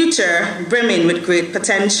a future brimming with great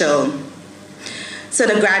potential. So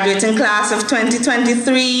the graduating class of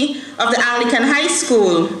 2023 of the Anglican High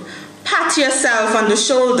School, pat yourself on the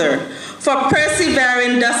shoulder for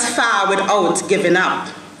persevering thus far without giving up.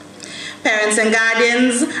 Parents and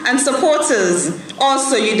guardians and supporters,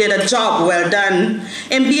 also you did a job well done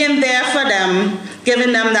in being there for them,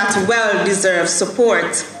 giving them that well-deserved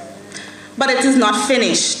support. But it is not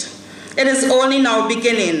finished. It is only now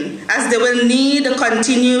beginning, as they will need the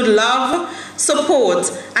continued love,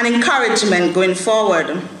 support, and encouragement going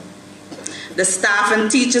forward. The staff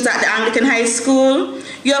and teachers at the Anglican High School,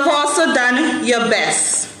 you have also done your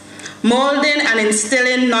best, molding and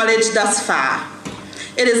instilling knowledge thus far.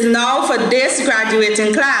 It is now for this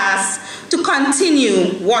graduating class to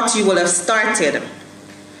continue what you will have started.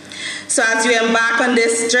 So as you embark on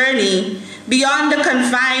this journey beyond the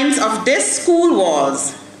confines of this school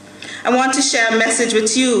walls, I want to share a message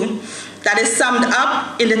with you that is summed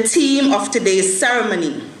up in the theme of today's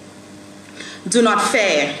ceremony. Do not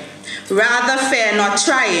fear. Rather fear not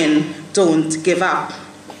trying. Don't give up.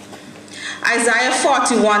 Isaiah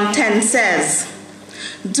 41:10 says,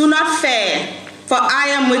 do not fear, for I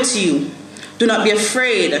am with you. Do not be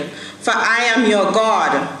afraid, for I am your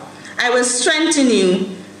God. I will strengthen you.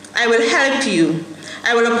 I will help you.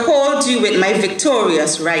 I will uphold you with my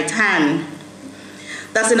victorious right hand.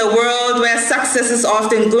 Thus, in a world where success is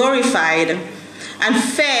often glorified and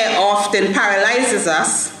fear often paralyzes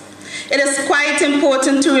us, it is quite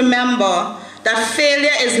important to remember that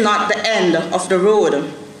failure is not the end of the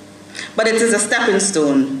road, but it is a stepping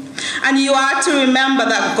stone. And you are to remember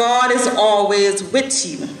that God is always with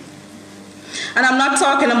you. And I'm not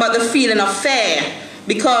talking about the feeling of fear,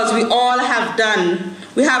 because we all have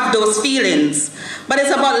those feelings, but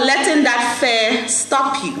it's about letting that fear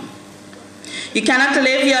stop you. You cannot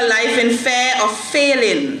live your life in fear of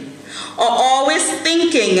failing or always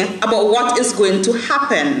thinking about what is going to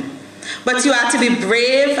happen, but you are to be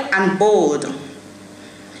brave and bold.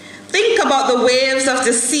 Think about the waves of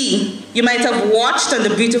the sea you might have watched on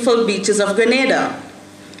the beautiful beaches of Grenada.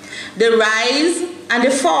 They rise and they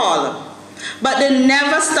fall, but they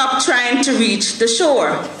never stop trying to reach the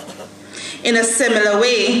shore. In a similar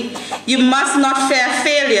way, you must not fear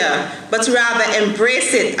failure, but rather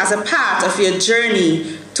embrace it as a part of your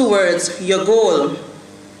journey towards your goal.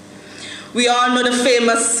 We all know the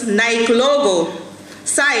famous Nike logo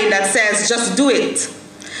sign that says, just do it.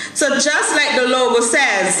 So just like the logo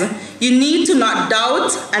says, you need to not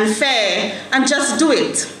doubt and fear and just do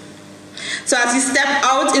it. So as you step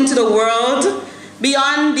out into the world,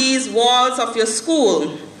 beyond these walls of your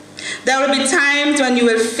school, there will be times when you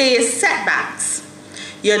will face setbacks.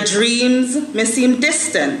 Your dreams may seem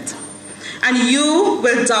distant, and you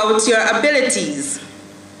will doubt your abilities.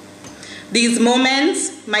 These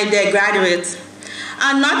moments, my dear graduates,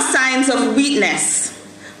 are not signs of weakness,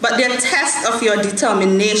 but they're tests of your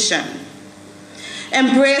determination.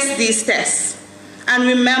 Embrace these tests, and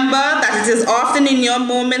remember that it is often in your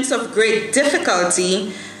moments of great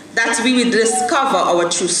difficulty that we will discover our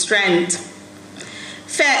true strength.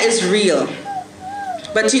 Fear is real,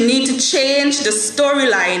 but you need to change the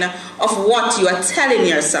storyline of what you are telling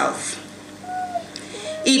yourself.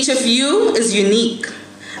 Each of you is unique,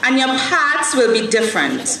 and your paths will be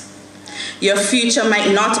different. Your future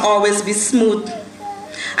might not always be smooth,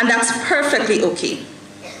 and that's perfectly okay.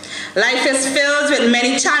 Life is filled with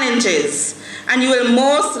many challenges, and you will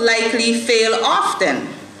most likely fail often.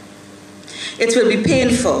 It will be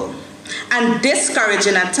painful and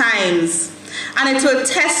discouraging at times, and it will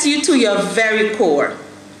test you to your very core.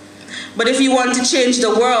 But if you want to change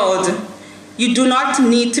the world, you do not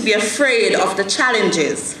need to be afraid of the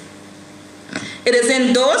challenges. It is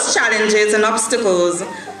in those challenges and obstacles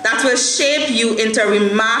that will shape you into a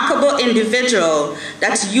remarkable individual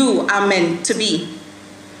that you are meant to be.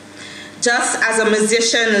 Just as a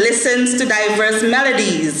musician listens to diverse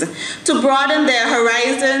melodies to broaden their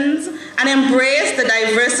horizons and embrace the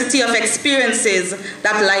diversity of experiences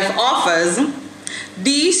that life offers,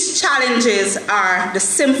 These challenges are the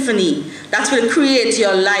symphony that will create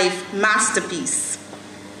your life masterpiece.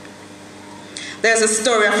 There's a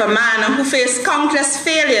story of a man who faced countless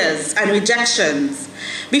failures and rejections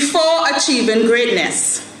before achieving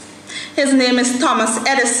greatness. His name is Thomas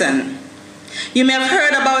Edison. You may have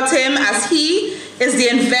heard about him as he is the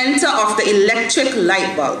inventor of the electric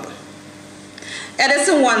light bulb.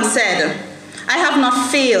 Edison once said, "I have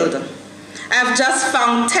not failed. I have just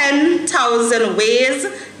found 10,000 ways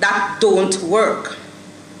that don't work."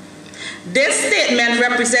 This statement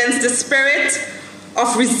represents the spirit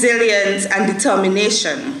of resilience and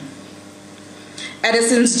determination.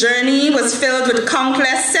 Edison's journey was filled with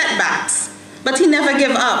countless setbacks, but he never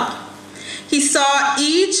gave up. He saw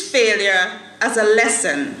each failure as a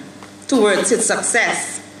lesson towards his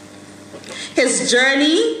success. His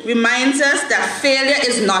journey reminds us that failure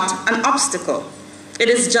is not an obstacle. It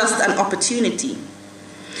is just an opportunity.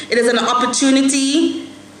 It is an opportunity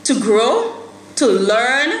to grow, to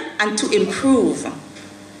learn, and to improve.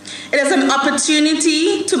 It is an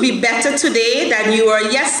opportunity to be better today than you were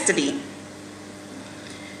yesterday.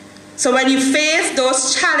 So when you face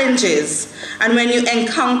those challenges and when you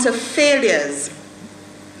encounter failures,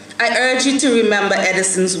 I urge you to remember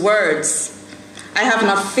Edison's words. "I have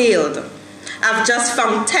not failed. I've just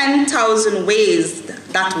found 10,000 ways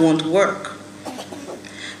that won't work."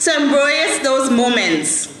 So embrace those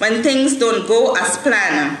moments when things don't go as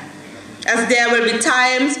planned, as there will be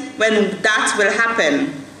times when that will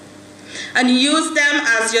happen. And use them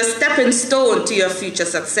as your stepping stone to your future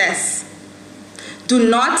success. Do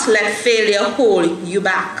not let failure hold you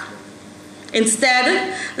back.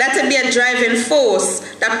 Instead, let it be a driving force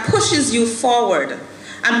that pushes you forward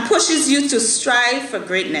and pushes you to strive for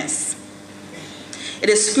greatness. It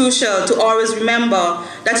is crucial to always remember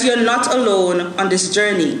that you're not alone on this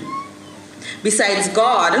journey. Besides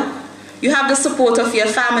God, you have the support of your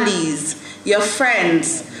families, your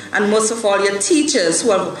friends, and most of all, your teachers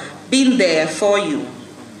who have been there for you.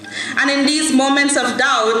 And in these moments of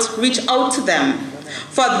doubt, reach out to them,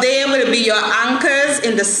 for they will be your anchors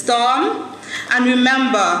in the storm. And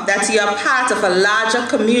remember that you are part of a larger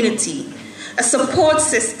community, a support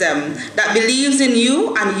system that believes in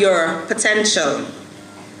you and your potential.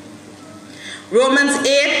 Romans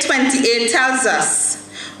 8:28 tells us,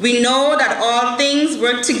 "We know that all things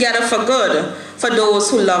work together for good for those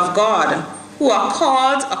who love God, who are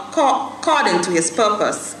called according to his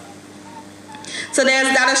purpose." So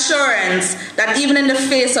there's that assurance that even in the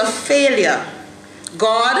face of failure,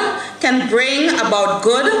 God can bring about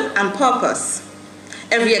good and purpose.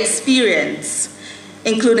 Every experience,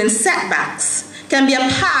 including setbacks, can be a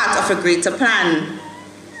part of a greater plan.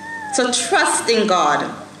 So trust in God,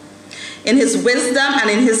 in his wisdom and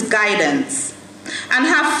in his guidance, and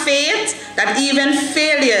have faith that even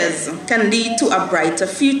failures can lead to a brighter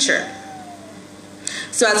future.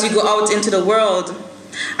 So as you go out into the world,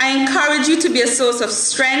 I encourage you to be a source of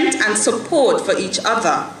strength and support for each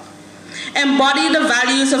other. Embody the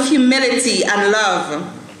values of humility and love.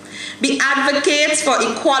 Be advocates for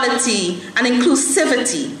equality and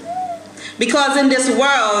inclusivity, because in this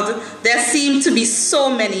world there seem to be so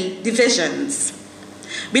many divisions.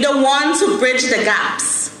 Be the ones who bridge the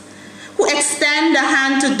gaps, who extend a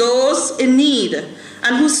hand to those in need,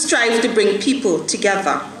 and who strive to bring people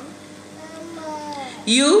together.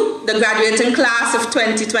 You, the graduating class of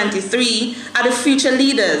 2023, are the future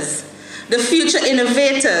leaders, the future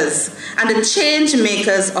innovators, and the change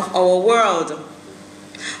makers of our world.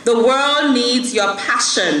 The world needs your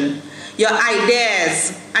passion, your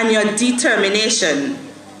ideas, and your determination.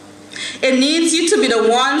 It needs you to be the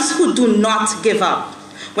ones who do not give up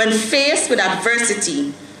when faced with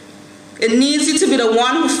adversity. It needs you to be the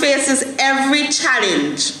one who faces every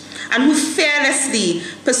challenge and who fearlessly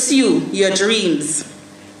pursue your dreams.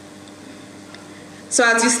 So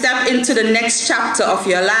as you step into the next chapter of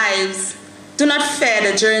your lives, do not fear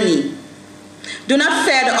the journey. Do not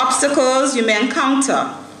fear the obstacles you may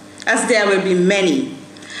encounter, as there will be many.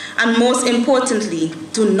 And most importantly,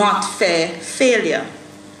 do not fear failure.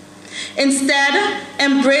 Instead,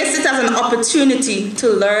 embrace it as an opportunity to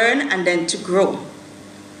learn and then to grow.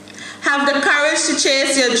 Have the courage to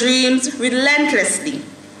chase your dreams relentlessly,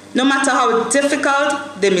 no matter how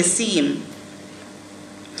difficult they may seem.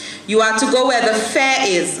 You are to go where the fear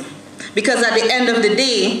is, because at the end of the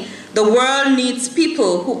day, the world needs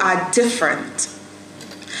people who are different.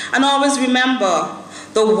 And always remember,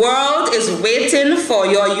 the world is waiting for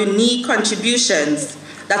your unique contributions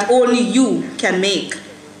that only you can make.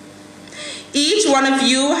 Each one of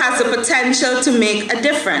you has the potential to make a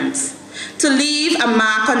difference, to leave a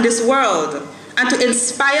mark on this world, and to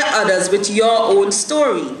inspire others with your own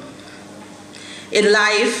story. In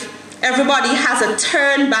life, everybody has a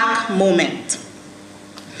turn back moment.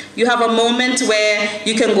 You have a moment where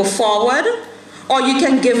you can go forward or you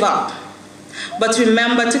can give up. But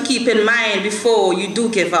remember to keep in mind before you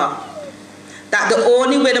do give up that the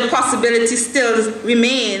only way the possibility still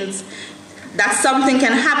remains that something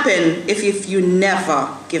can happen if you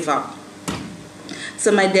never give up.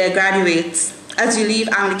 So my dear graduates, as you leave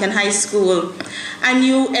Anglican High School and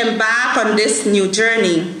you embark on this new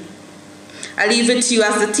journey, I leave it to you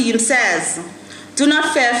as the team says, do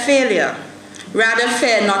not fear failure, rather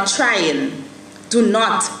fear not trying. Do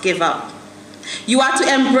not give up. You are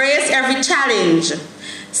to embrace every challenge,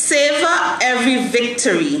 savor every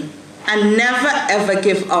victory, and never ever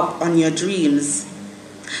give up on your dreams.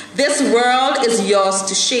 This world is yours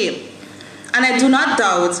to shape, and I do not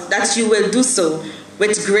doubt that you will do so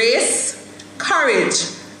with grace, courage,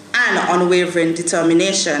 and unwavering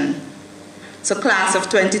determination. So class of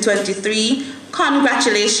 2023,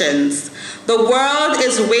 congratulations. The world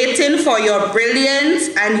is waiting for your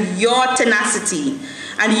brilliance and your tenacity,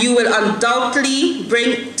 and you will undoubtedly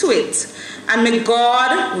bring to it. And may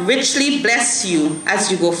God richly bless you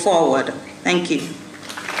as you go forward. Thank you.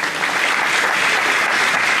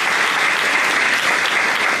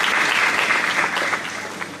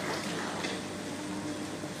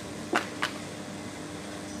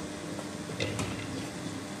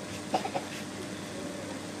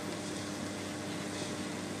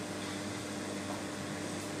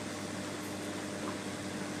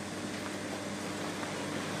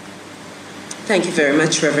 Thank you very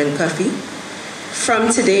much, Reverend Coffey. From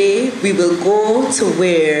today, we will go to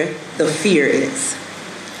where the fear is.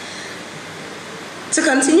 To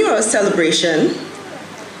continue our celebration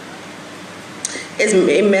is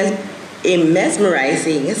a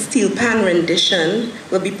mesmerizing steel pan rendition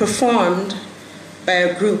will be performed by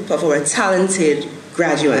a group of our talented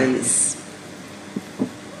graduates.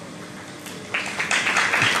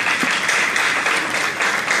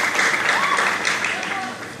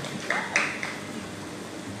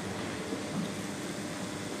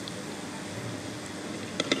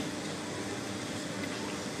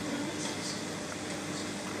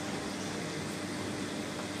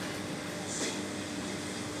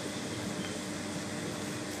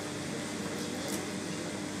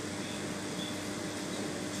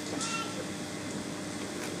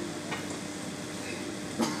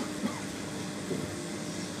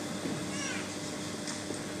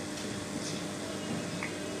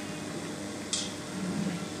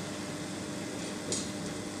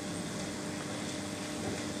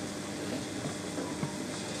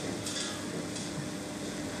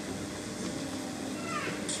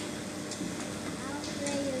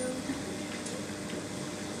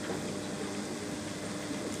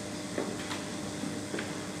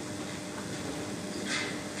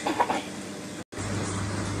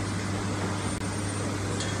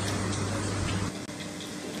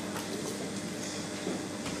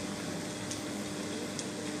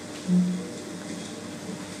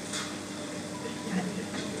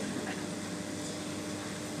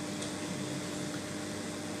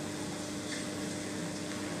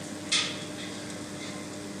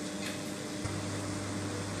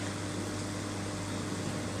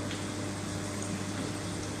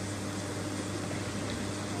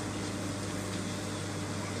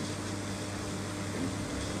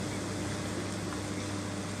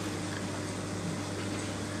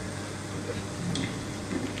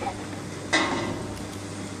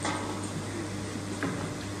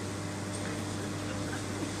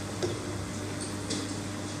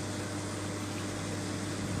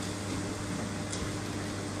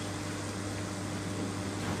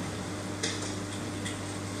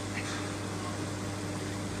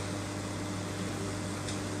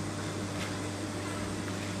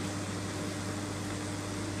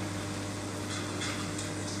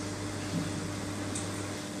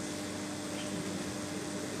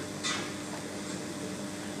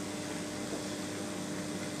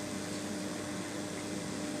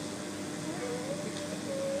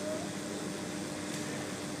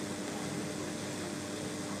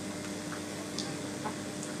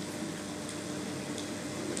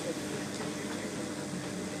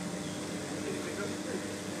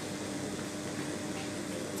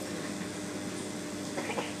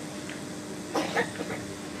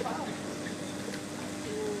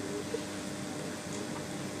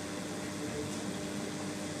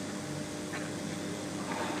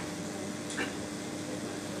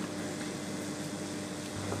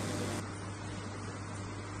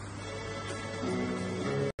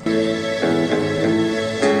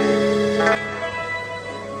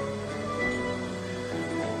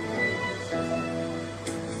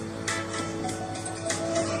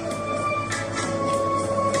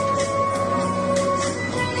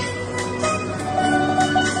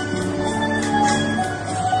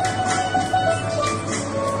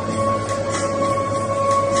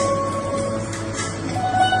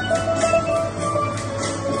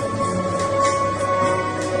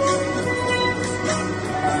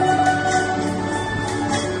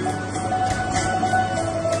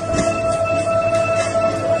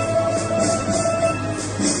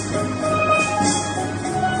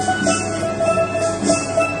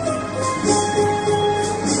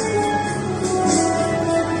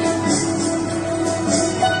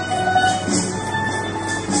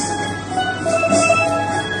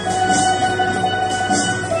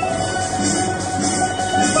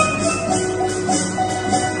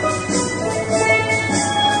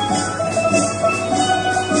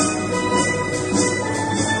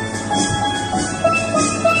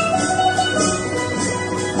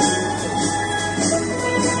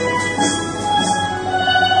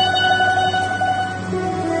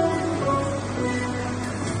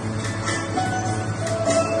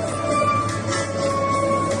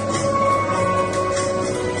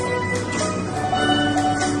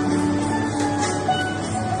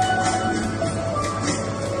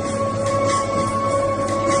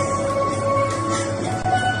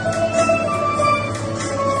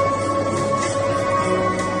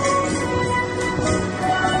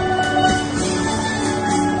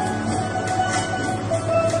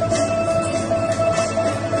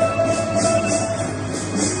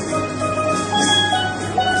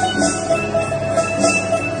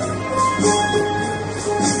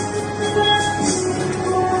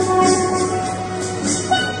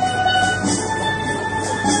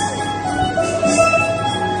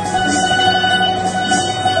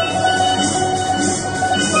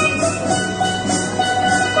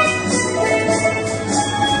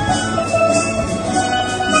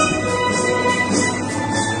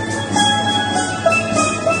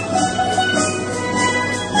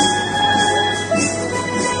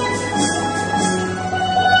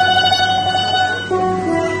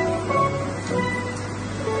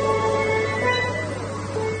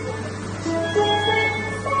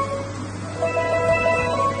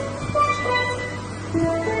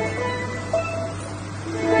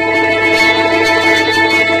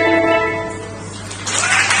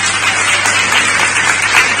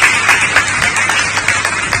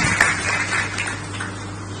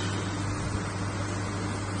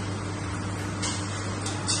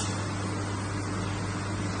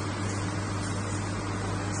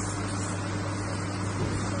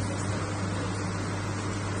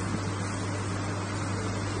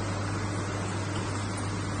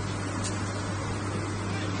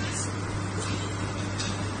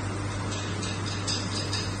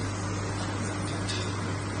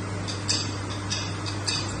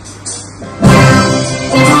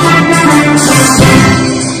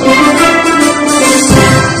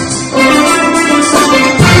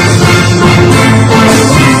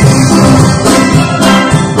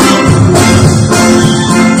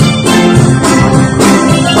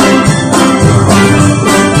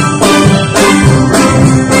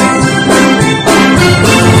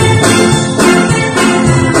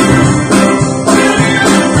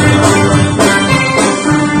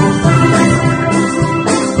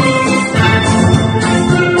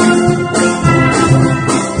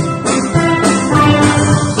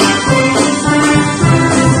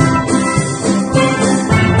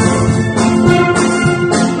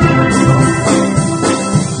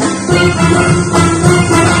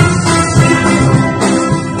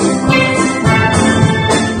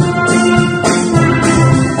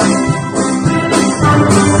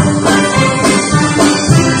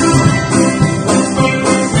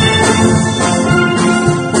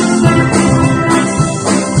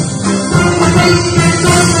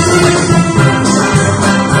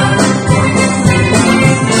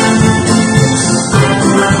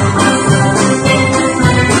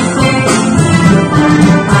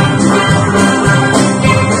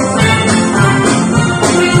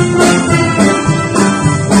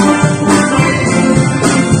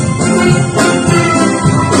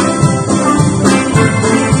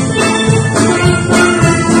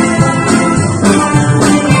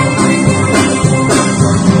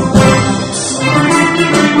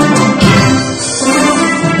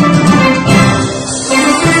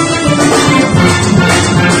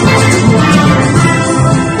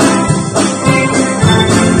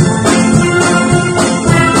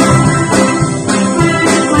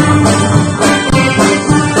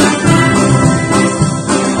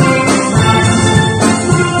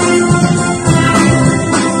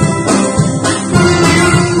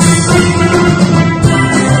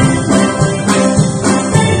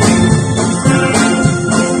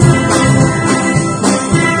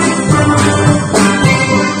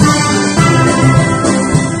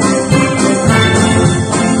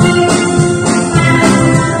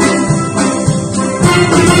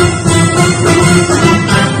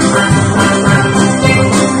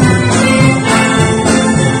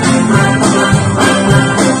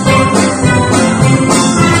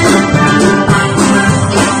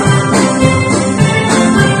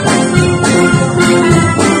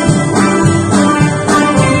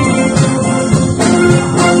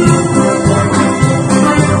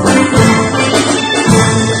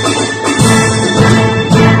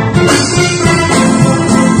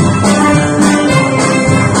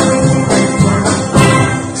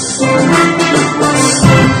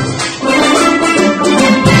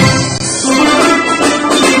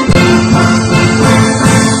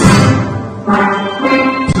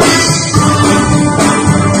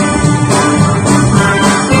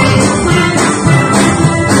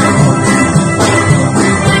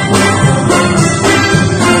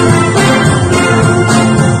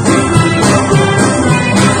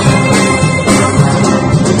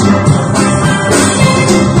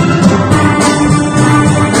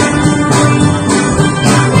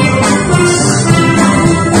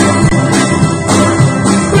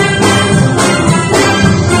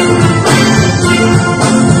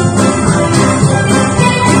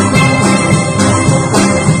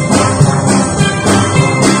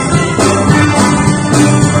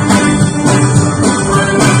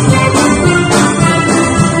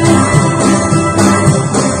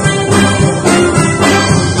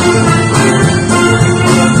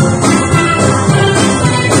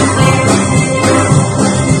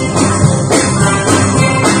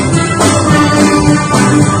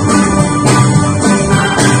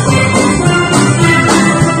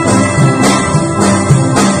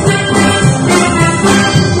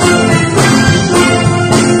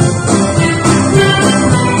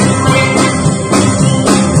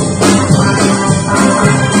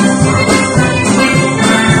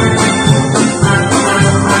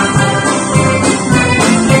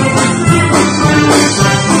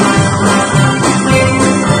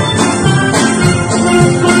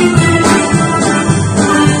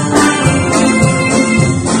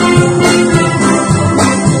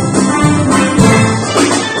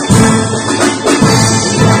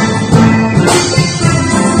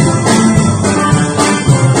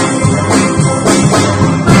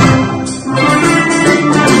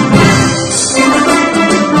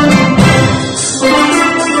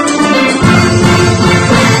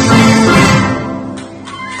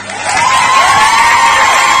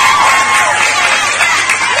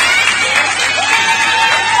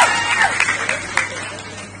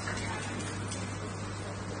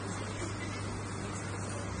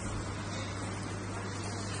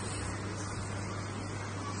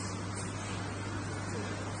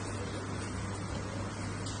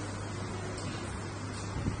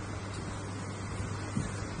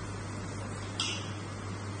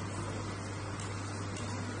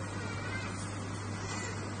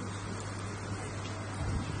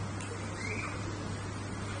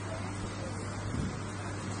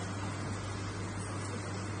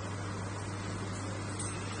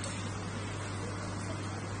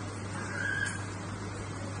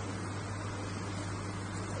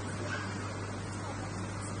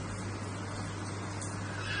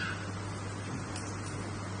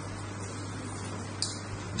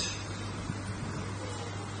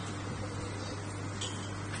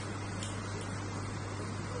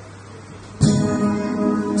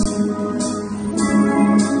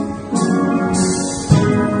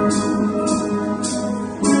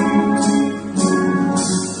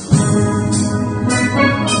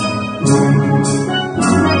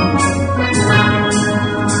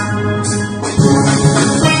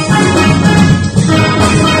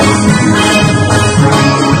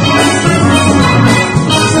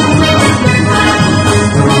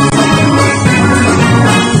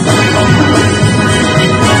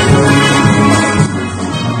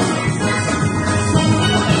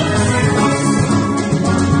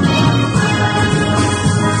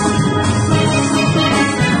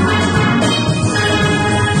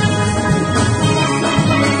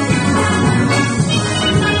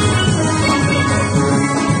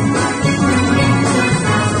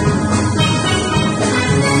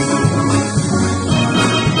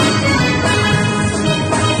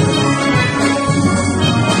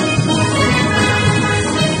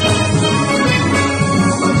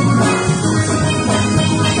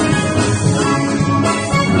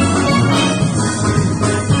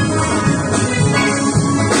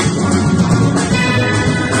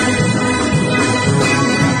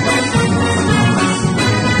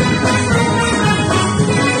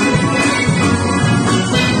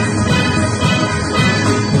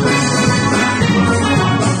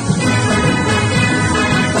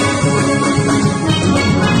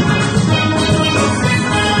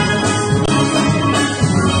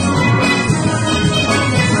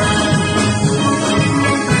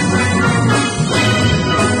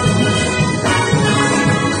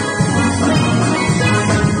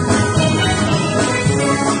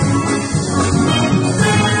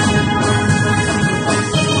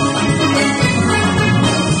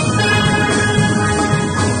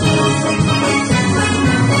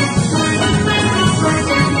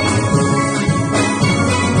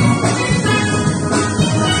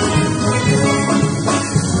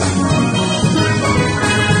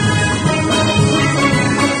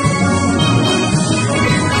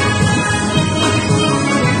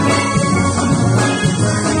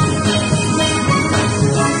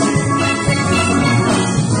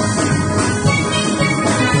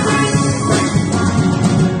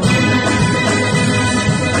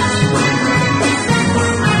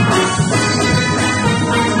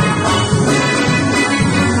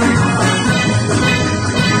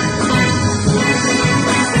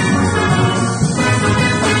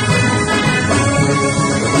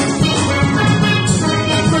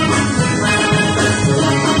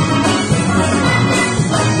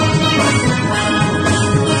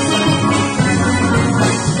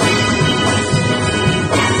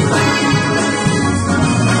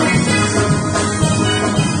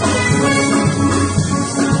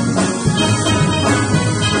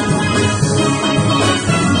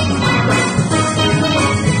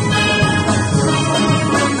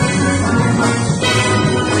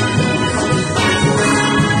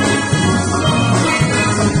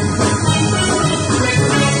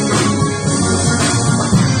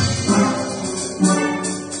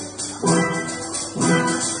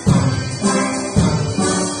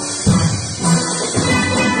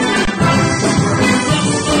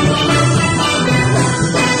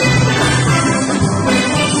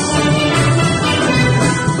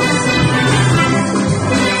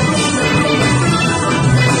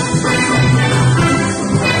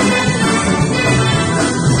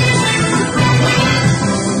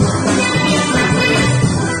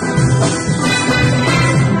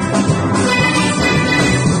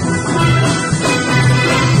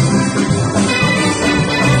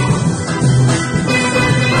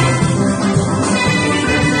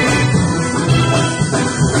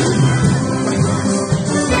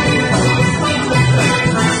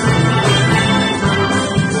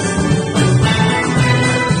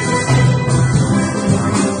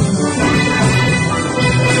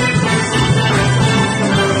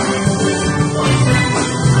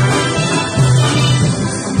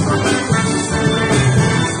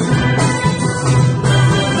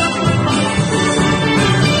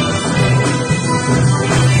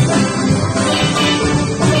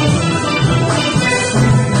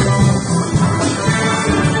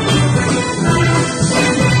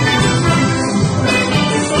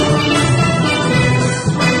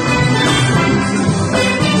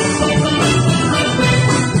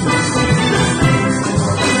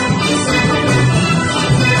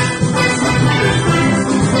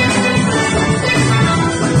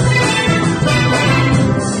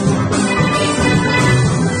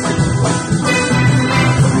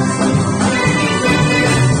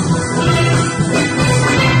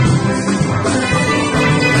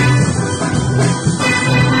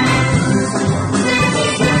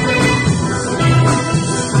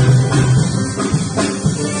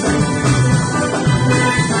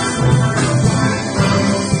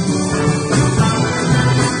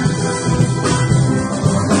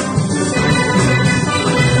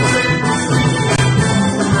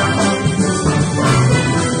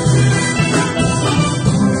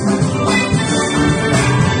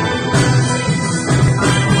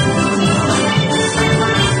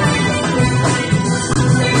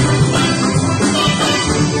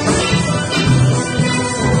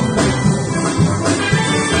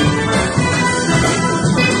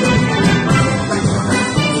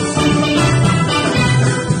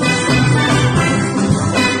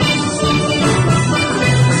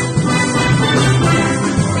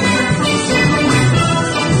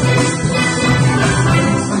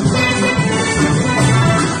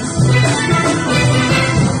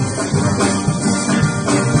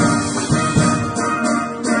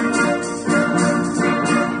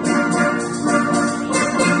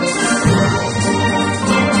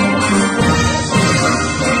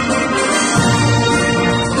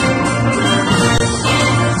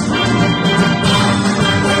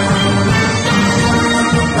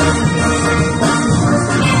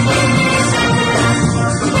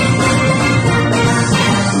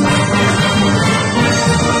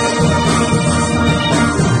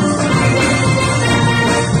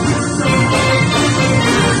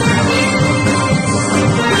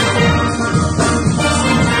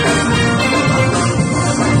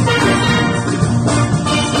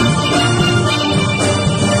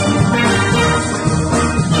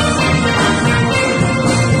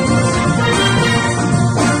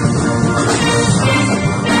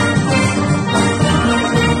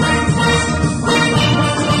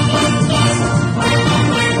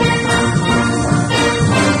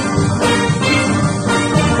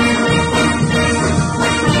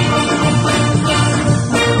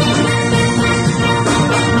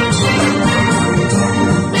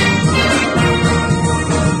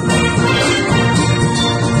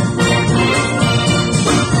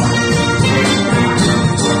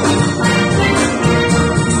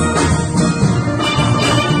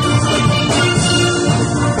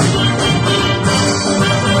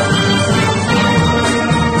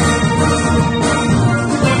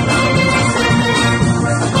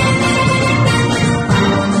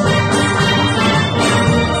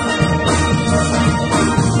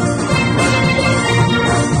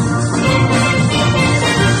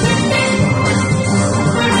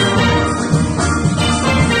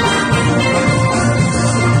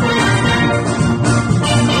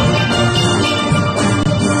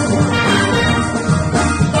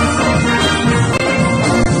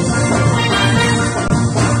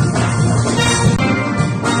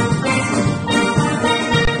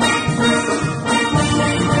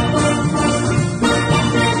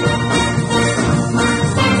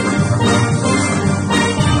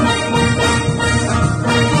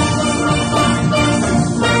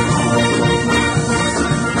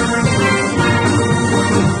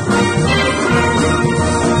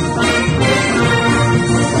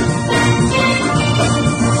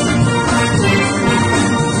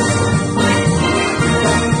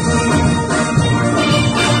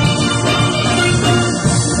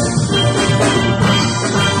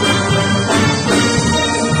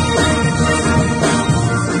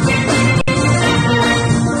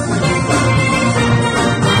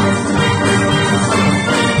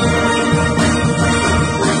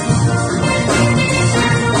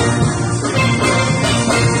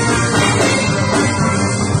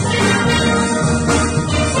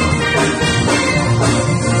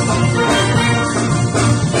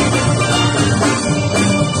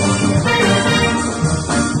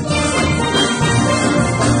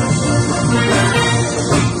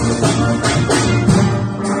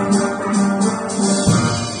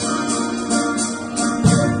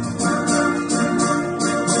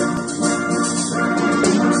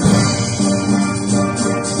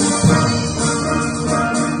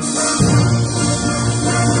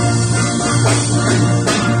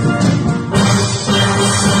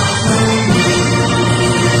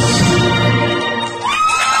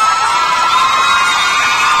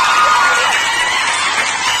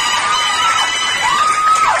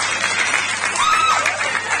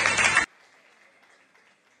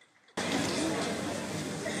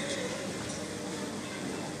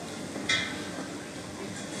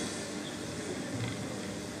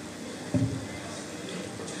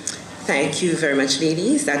 Thank you very much,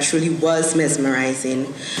 ladies. That truly was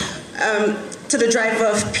mesmerizing. To the driver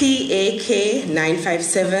of PAK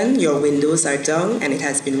 957, your windows are down and it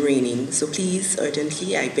has been raining. So please,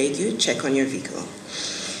 urgently, I beg you, check on your vehicle.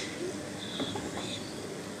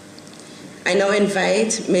 I now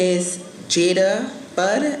invite Ms. Jada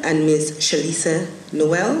Budd and Ms. Shalisa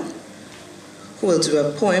Noel, who will do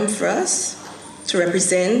a poem for us to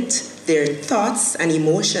represent their thoughts and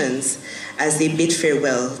emotions as they bid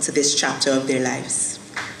farewell to this chapter of their lives.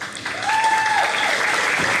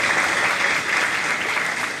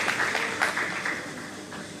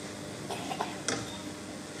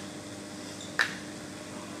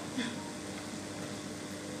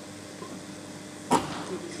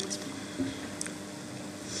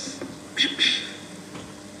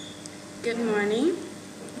 Good morning.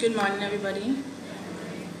 Good morning, everybody.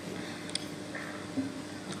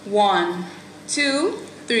 1, 2,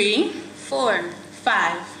 3, 4.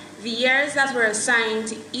 5. The years that were assigned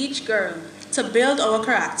to each girl To build our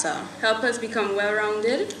character help us become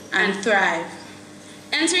well-rounded and thrive.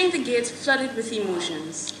 Entering the gates flooded with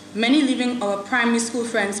emotions. Many leaving our primary school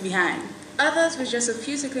friends behind. Others with just a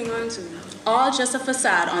few to cling on to. All just a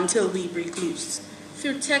facade until we break loose.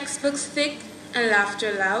 Through textbooks thick and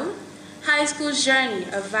laughter loud, high school's journey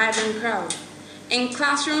a vibrant crowd. In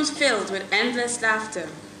classrooms filled with endless laughter,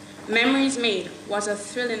 memories made was a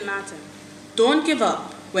thrilling matter. Don't give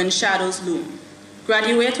up when shadows loom.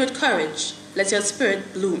 Graduate with courage, let your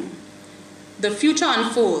spirit bloom. The future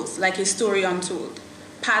unfolds like a story untold.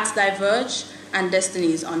 Paths diverge and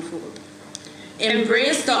destinies unfold.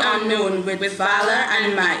 Embrace the unknown with valor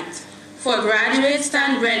and might, for graduates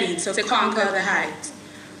stand ready to conquer the height.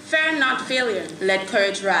 Fear not failure, Let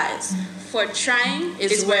courage rise, for trying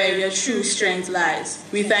is where your true strength lies.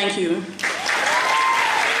 We thank you.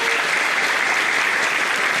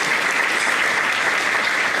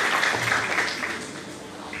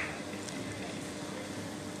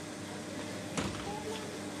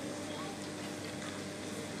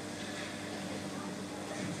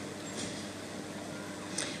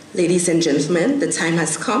 Ladies and gentlemen, the time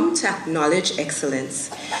has come to acknowledge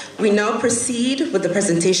excellence. We now proceed with the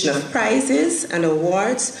presentation of prizes and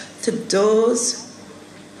awards to those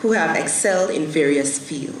who have excelled in various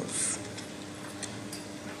fields.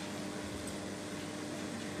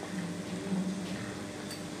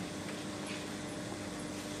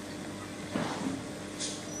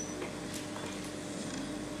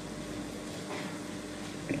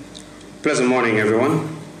 Pleasant morning,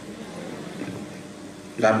 everyone.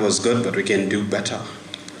 That was good, but we can do better.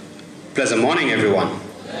 Pleasant morning, everyone.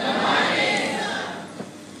 Good morning.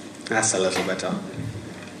 That's a little better.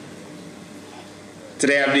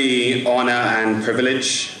 Today I have the honor and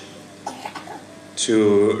privilege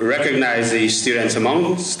to recognize the students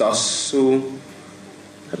amongst us who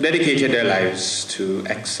have dedicated their lives to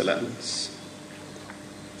excellence.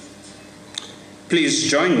 Please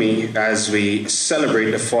join me as we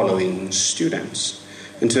celebrate the following students.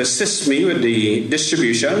 And to assist me with the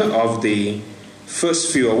distribution of the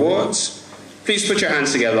first few awards, please put your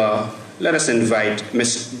hands together. Let us invite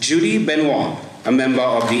Miss Judy Benoit, a member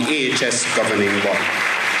of the AHS governing body.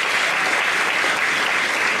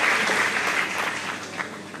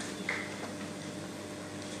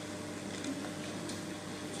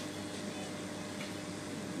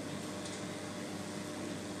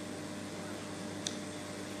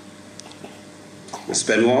 Ms.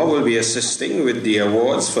 Benoit will be assisting with the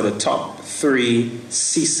awards for the top 3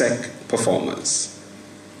 CSEC performers.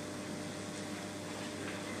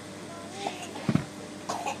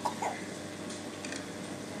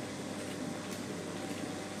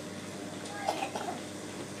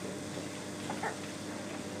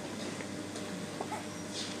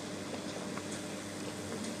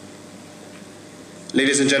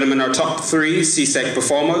 Ladies and gentlemen, our top 3 CSEC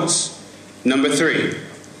performers. Number 3,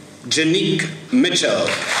 Janique Mitchell.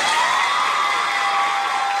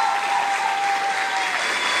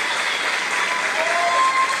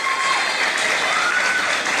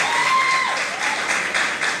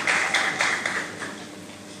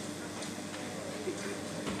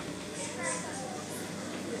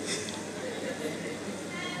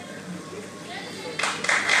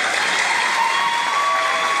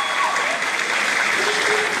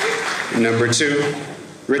 Number 2,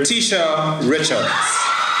 Ratisha Richards.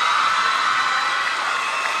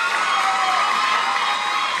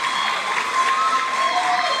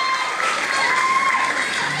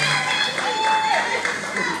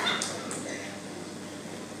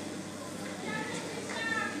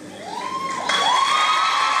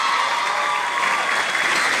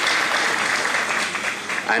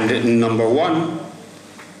 And number 1,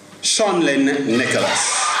 Seanlyn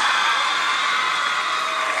Nicholas.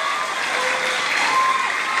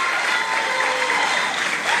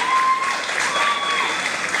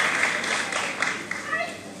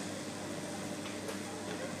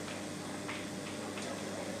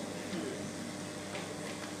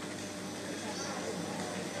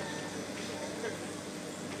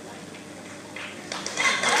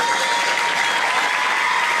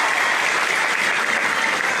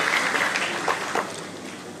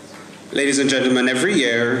 Ladies and gentlemen, every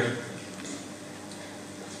year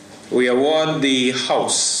we award the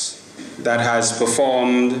house that has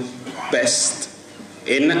performed best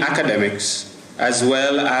in academics as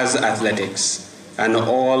well as athletics and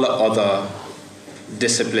all other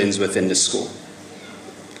disciplines within the school.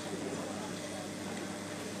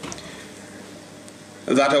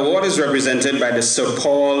 That award is represented by the Sir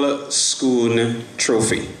Paul Schoon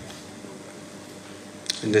Trophy.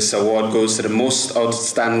 And this award goes to the most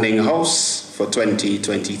outstanding house for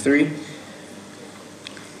 2023.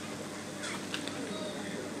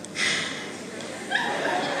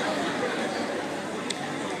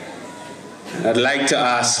 I'd like to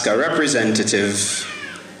ask a representative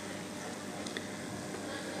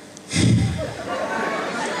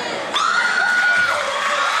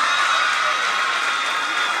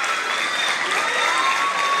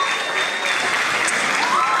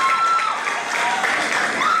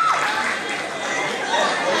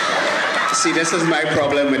see, this is my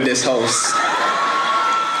problem with this house.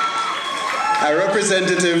 A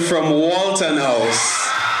representative from Walton House.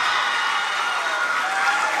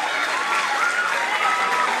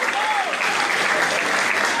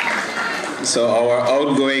 So our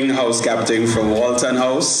outgoing house captain from Walton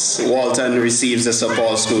House. Walton receives the Sir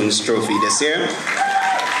Paul Schoon's Trophy this year.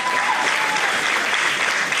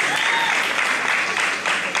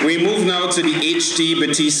 We move now to the H.T.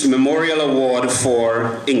 Batiste Memorial Award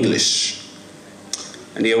for English.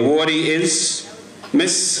 And the awardee is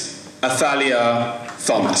Miss Athalia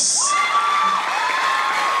Thomas.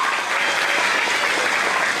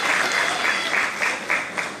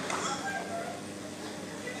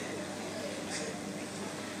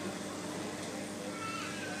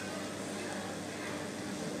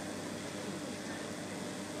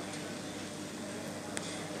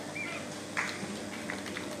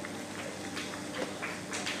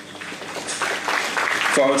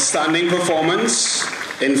 For outstanding performance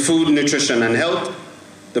in food, nutrition, and health,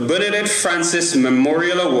 the Bernadette Francis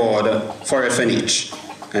Memorial Award for FNH,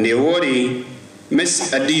 and the awardee,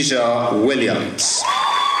 Miss Adija Williams.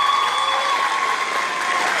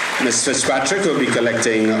 Ms. Fitzpatrick will be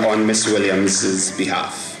collecting on Miss Williams'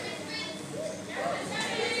 behalf.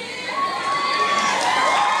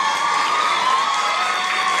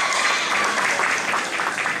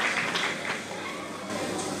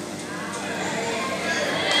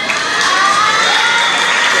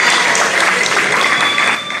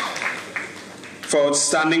 For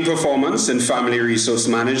outstanding performance in family resource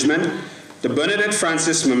management, the Bernadette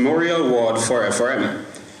Francis Memorial Award for FRM,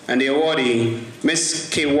 and the awardee, Miss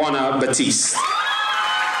Kewana Batiste.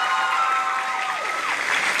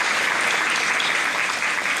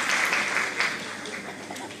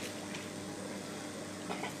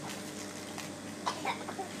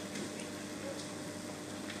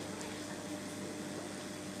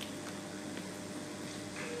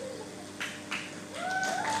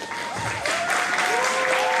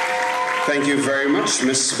 Thank you very much,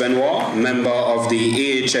 Ms. Benoit, member of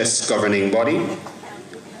the AHS governing body.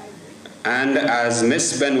 And as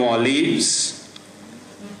Ms. Benoit leaves,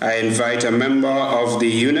 I invite a member of the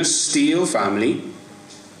Eunice Steele family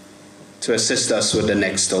to assist us with the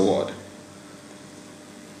next award.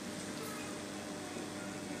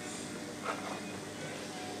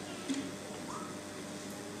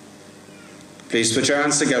 Please put your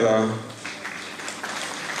hands together.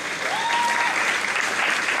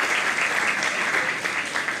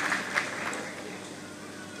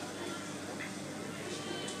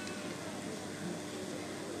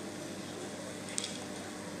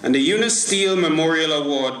 And the Eunice Steele Memorial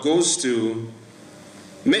Award goes to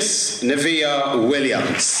Miss Nevea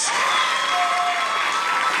Williams.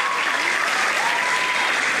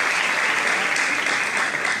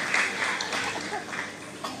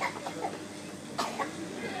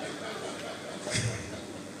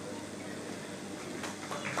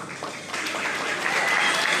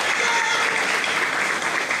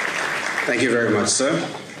 Thank you very much, sir.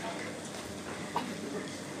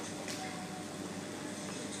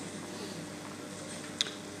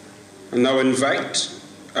 I now invite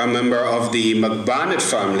a member of the McBarnett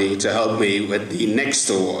family to help me with the next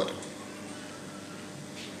award.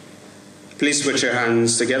 Please put your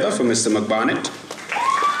hands together for Mr. McBarnett.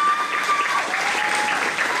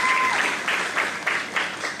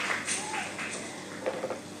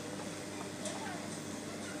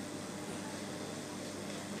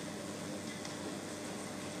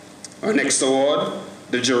 Our next award,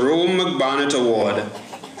 the Jerome McBarnett Award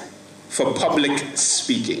for Public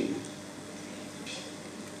Speaking.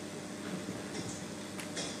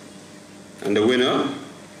 And the winner,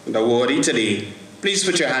 the awardee today, please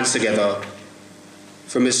put your hands together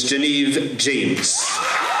for Miss Genevieve James.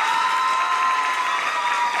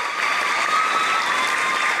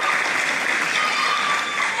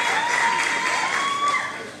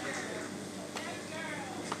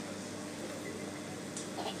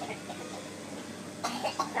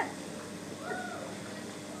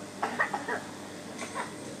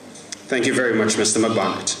 Thank you very much, Mr.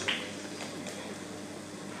 McBarnett.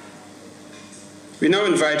 We now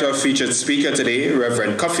invite our featured speaker today,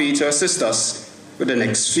 Reverend Coffey, to assist us with the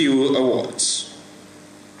next few awards.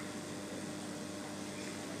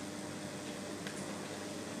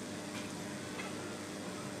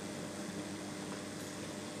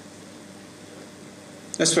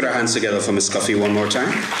 Let's put our hands together for Ms. Coffey one more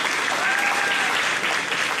time.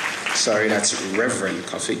 Sorry, that's Reverend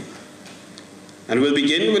Coffey. And we'll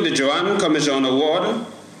begin with the Joanne Commission Award.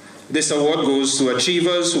 This award goes to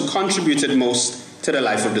achievers who contributed most to the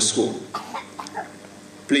life of the school.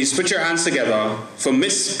 Please put your hands together for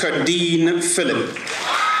Miss Cardine Phillip.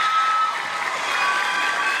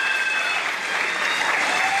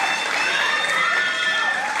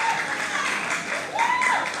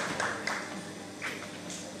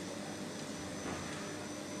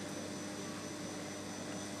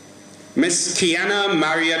 Miss Kiana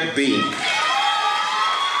Marriott Bean.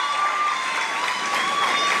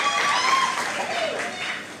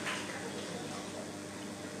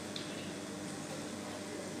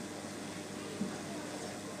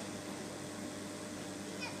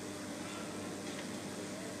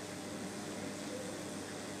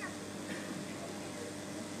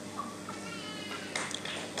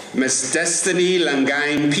 Miss Destiny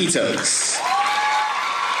Langine Peters.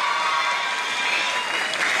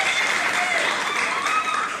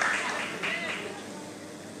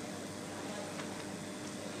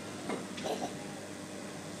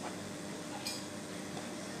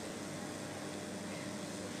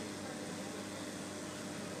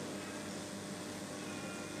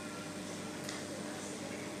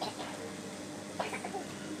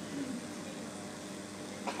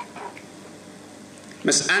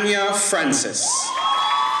 Miss Anya Francis.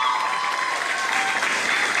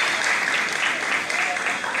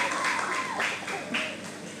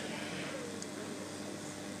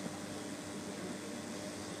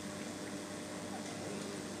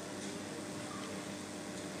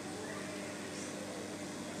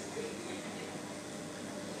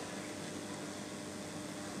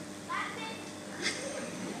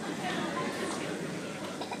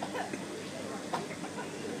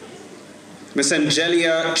 Miss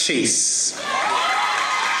Angelia Chase.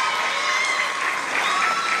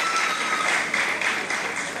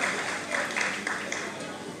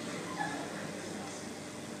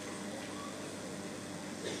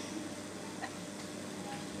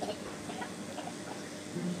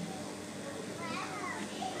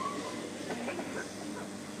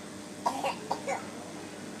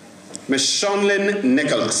 Miss Shonlyn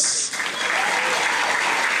Nicholas.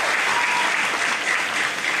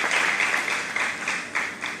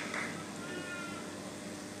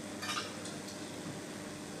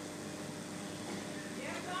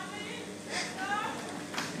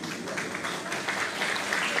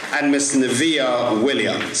 And Miss Nevia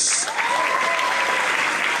Williams.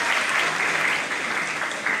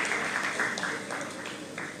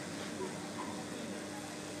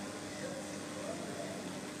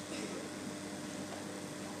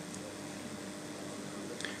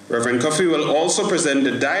 Reverend Coffey will also present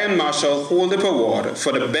the Diane Marshall Holdip Award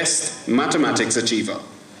for the Best Mathematics Achiever.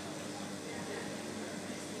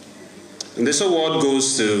 And this award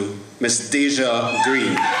goes to Miss Deja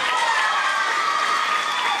Green.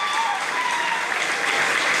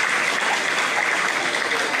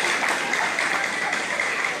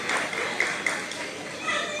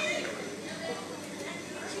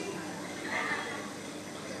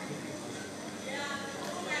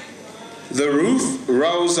 The Ruth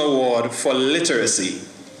Rouse Award for Literacy.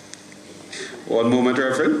 One moment,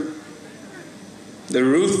 Reverend. The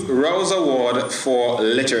Ruth Rouse Award for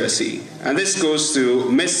Literacy. And this goes to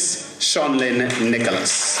Miss Shonlyn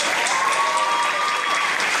Nicholas.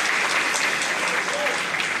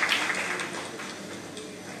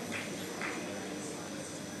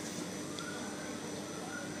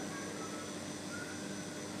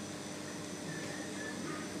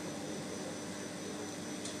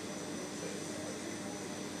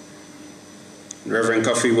 Reverend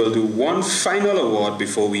Coffey will do one final award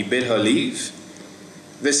before we bid her leave.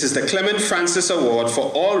 This is the Clement Francis Award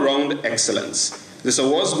for All-Round Excellence. This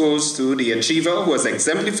award goes to the achiever who has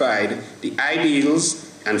exemplified the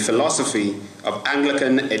ideals and philosophy of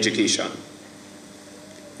Anglican education.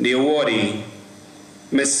 The awardee,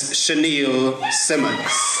 Miss Chanel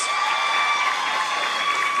Simmons.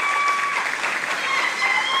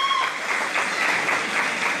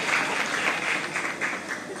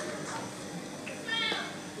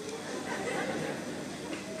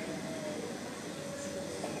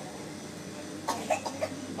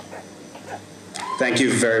 Thank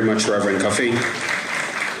you very much, Reverend Coffey.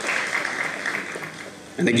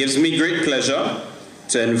 And it gives me great pleasure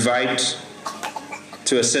to invite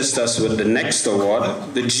to assist us with the next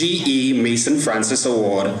award, the G.E. Mason Francis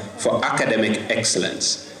Award for Academic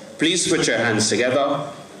Excellence. Please put your hands together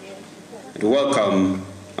and welcome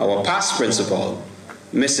our past principal,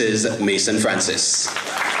 Mrs. Mason Francis.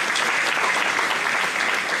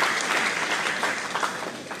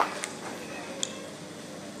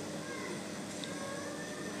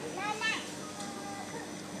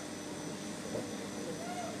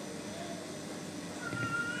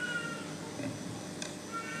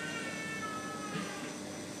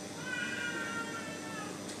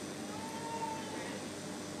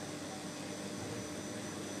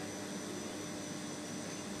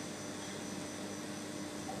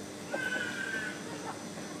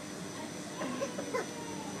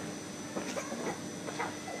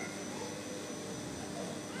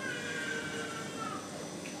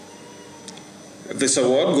 This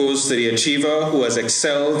award goes to the achiever who has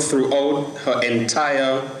excelled throughout her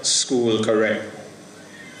entire school career.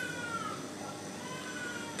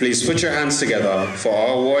 Please put your hands together for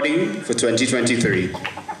our awardee for 2023,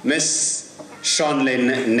 Miss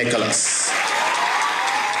Shawnlyn Nicholas.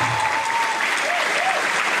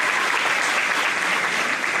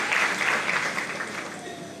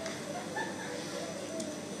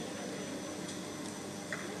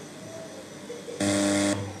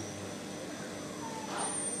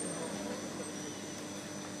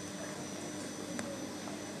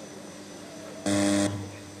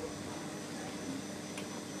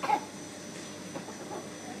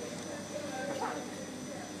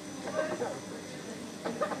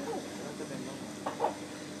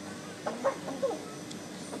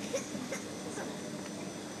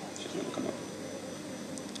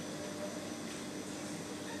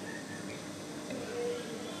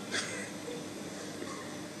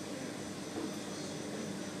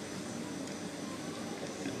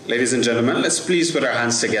 Ladies and gentlemen, let's please put our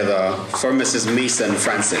hands together for Mrs. Mason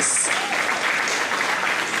Francis.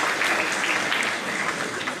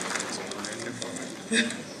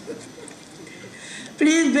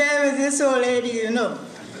 Please bear with this old lady, you know.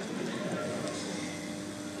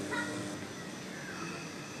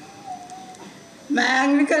 My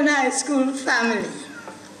Anglican high school family.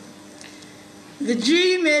 The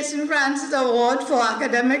G. Mason Francis Award for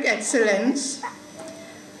Academic Excellence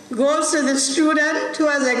goes to the student who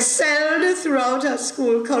has excelled throughout her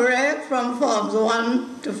school career from Forms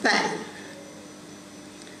 1 to 5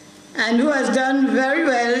 and who has done very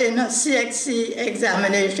well in her CXC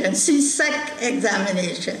examinations, CSEC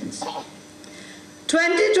examinations.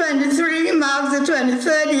 2023 marks the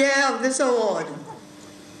 23rd year of this award.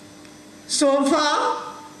 So far,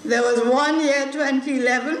 there was 1 year,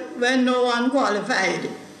 2011, when no one qualified.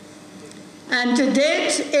 And to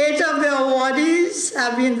date, 8 of the awardees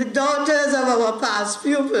have been the daughters of our past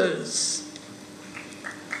pupils.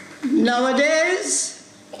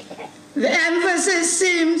 Nowadays, the emphasis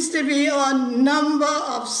seems to be on number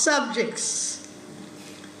of subjects.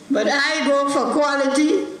 But I go for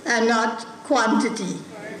quality and not quantity.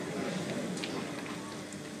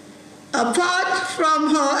 Apart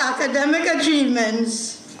from her academic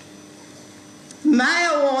achievements, my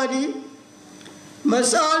awardee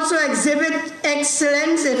must also exhibit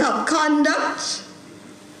excellence in her conduct,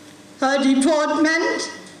 her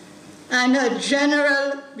deportment, and her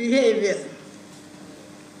general behavior.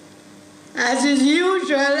 As is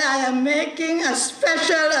usual, I am making a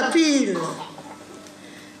special appeal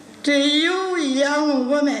to you young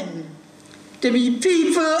women to be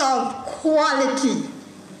people of quality.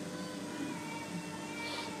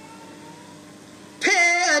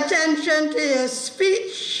 Pay attention to your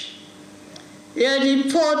speech, your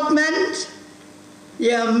deportment,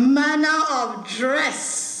 your manner of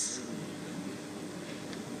dress.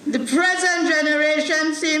 The present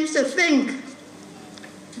generation seems to think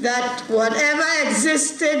that whatever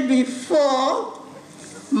existed before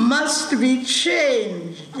must be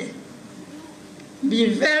changed.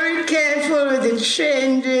 Be very careful with the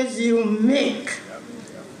changes you make.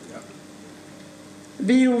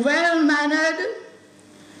 Be well-mannered,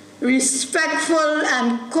 respectful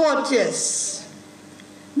and courteous.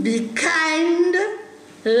 Be kind,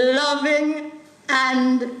 loving,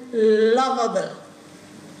 and lovable.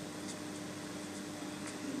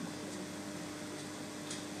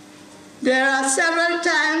 There are several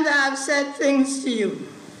times I have said things to you.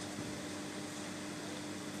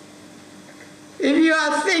 If you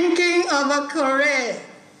are thinking of a career,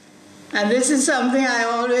 and this is something I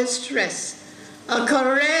always stress, a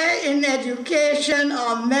career in education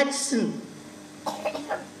or medicine,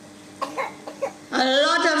 a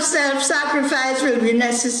lot of self-sacrifice will be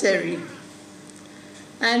necessary.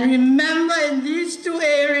 And remember, in these two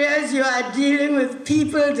areas, you are dealing with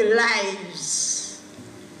people's lives.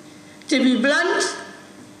 To be blunt,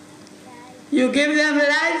 you give them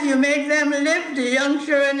life, you make them live, the young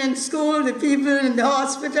children in school, the people in the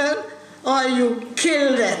hospital, or you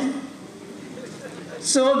kill them.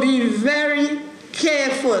 So be very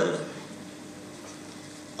careful.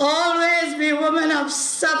 Always be women of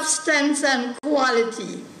substance and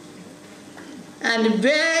quality. And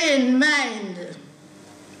bear in mind,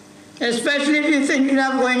 especially if you're thinking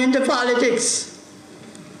of going into politics,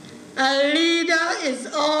 a leader is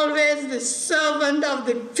always the servant of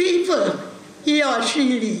the people he or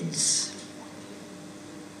she leads.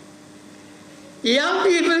 Young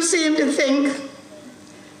people seem to think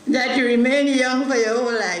that you remain young for your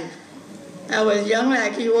whole life. I was young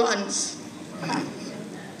like you once.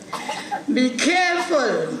 Be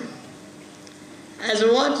careful, as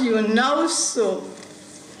what you now sow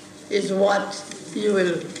is what you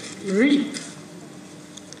will reap.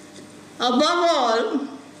 Above all,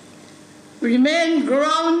 remain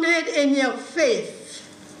grounded in your faith.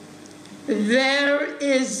 There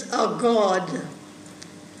is a God,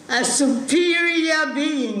 a superior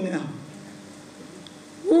being,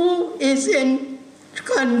 who is in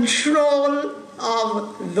control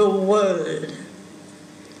of the world.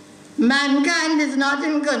 Mankind is not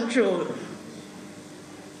in control.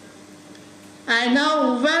 I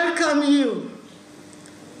now welcome you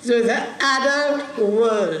to the adult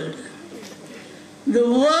world. The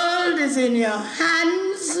world is in your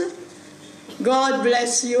hands. God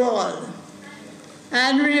bless you all.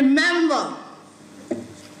 And remember,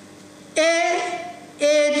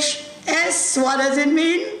 AHS, what does it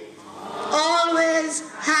mean? Always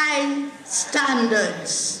high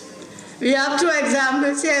standards. We have two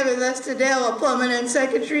examples here with us today, our permanent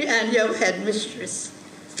secretary and your headmistress,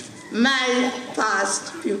 my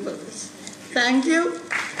past pupils. Thank you.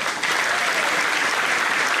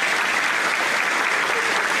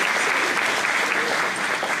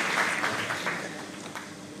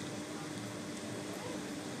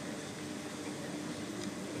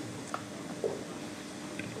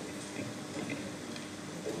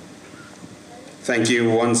 Thank you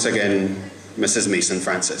once again, Mrs. Mason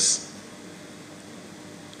Francis.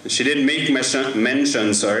 She did make mention,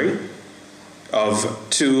 of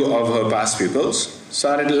two of her past pupils.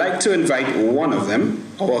 So I'd like to invite one of them,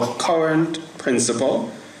 our current principal.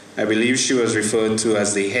 I believe she was referred to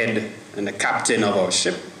as the head and the captain of our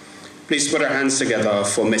ship. Please put our hands together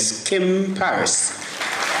for Miss Kim Paris.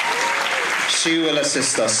 She will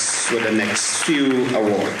assist us with the next few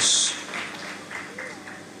awards.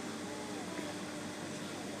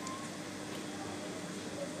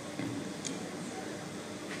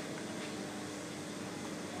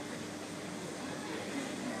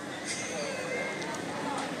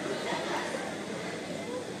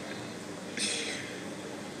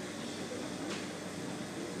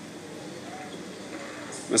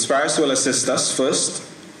 Ms. Paris will assist us first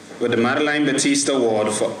with the Madeline Batista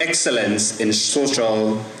Award for Excellence in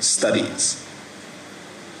Social Studies.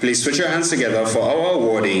 Please put your hands together for our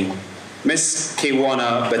awardee, Ms.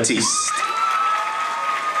 Kewana Batiste.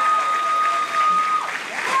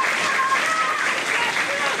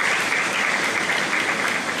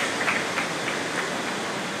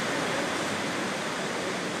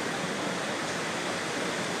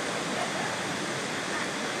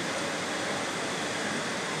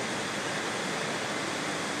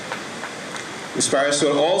 Ms. Paris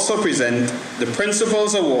will also present the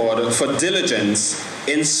Principal's Award for Diligence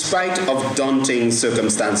in spite of daunting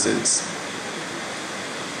circumstances.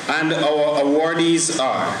 And our awardees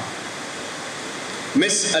are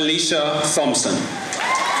Miss Alicia Thompson,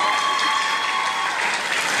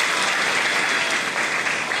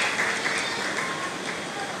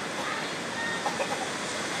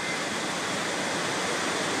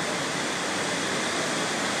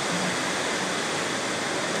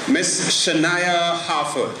 Miss Shania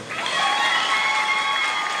Harford,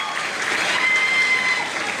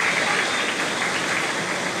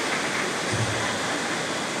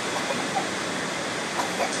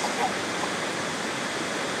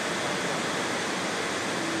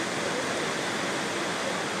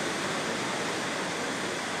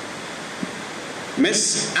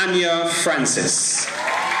 Miss Anya Francis,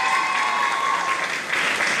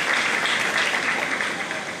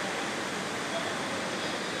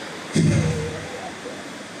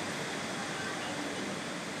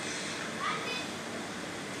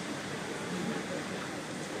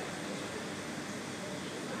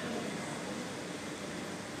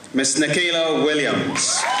 Miss Nikayla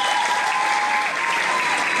Williams,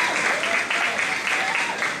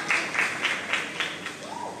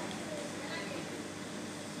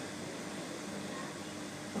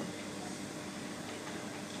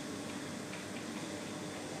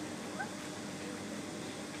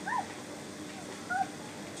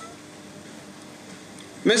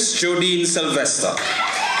 Miss Jodine Sylvester.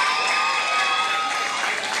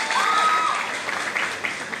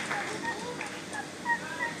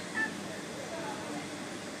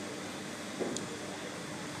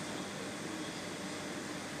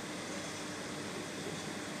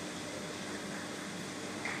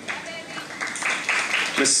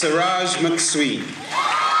 Miss Siraj McSween.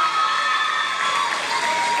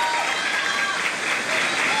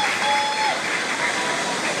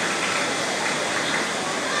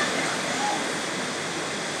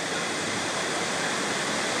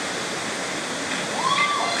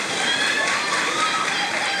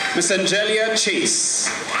 Miss Angelia Chase.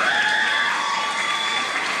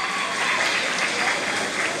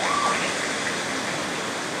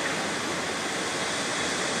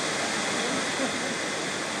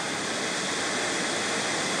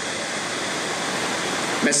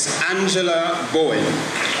 Miss Angela Bowen.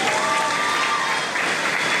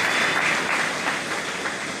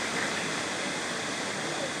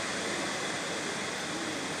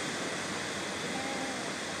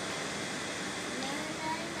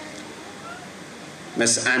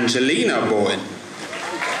 Miss Angelina Bowen.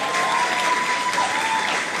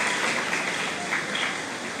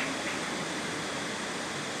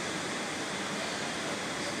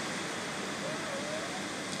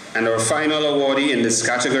 And our final awardee in this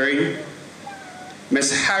category,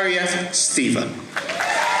 Miss Harriet Stephen.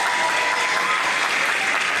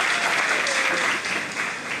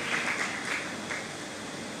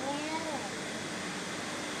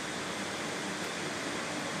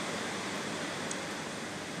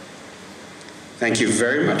 Thank you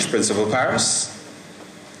very much, Principal Paris,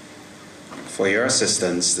 for your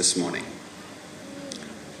assistance this morning.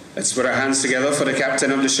 Let's put our hands together for the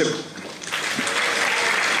captain of the ship.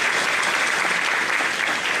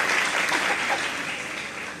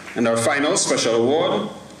 And our final special award,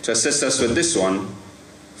 to assist us with this one,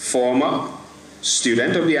 former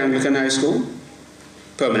student of the Anglican High School,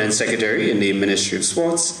 permanent secretary in the Ministry of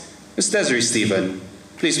Sports, Ms. Desiree Stephen.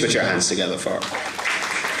 Please put your hands together for her.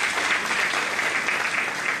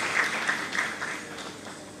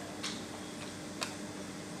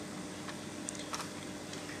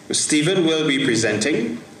 Ms. Stephen will be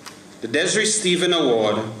presenting the Desiree Stephen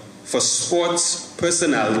Award for Sports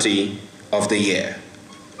Personality of the Year.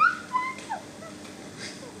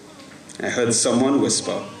 I heard someone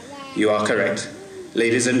whisper. You are correct.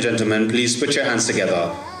 Ladies and gentlemen, please put your hands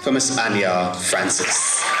together for Miss Anya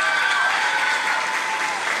Francis.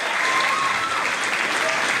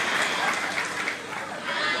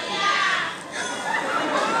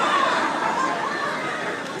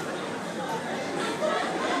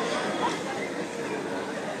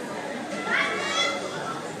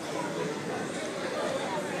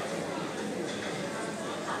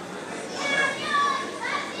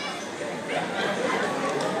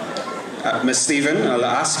 Ms. Stephen, I'll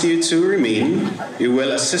ask you to remain. You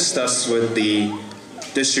will assist us with the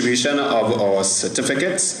distribution of our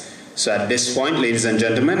certificates. So at this point, ladies and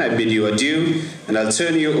gentlemen, I bid you adieu, and I'll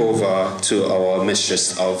turn you over to our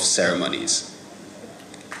Mistress of Ceremonies.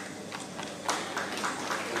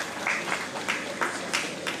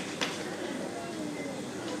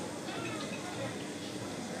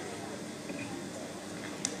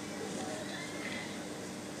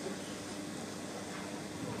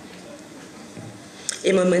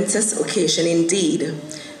 A momentous occasion indeed.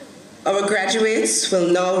 Our graduates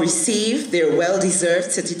will now receive their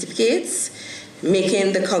well-deserved certificates,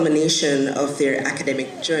 making the culmination of their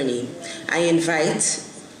academic journey. I invite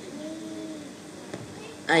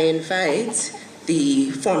the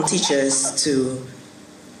form teachers to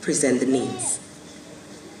present the names.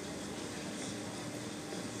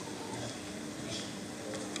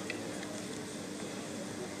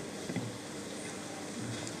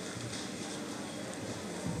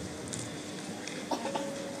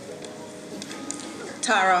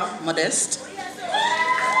 Tara Modest.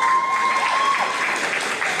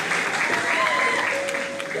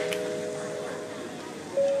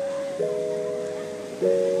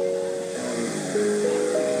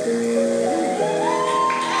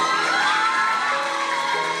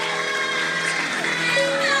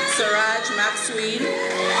 Siraj Maxwell.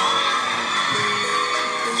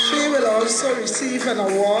 She will also receive an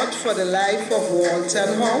award for the life of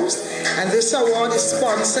Walton House, and this award is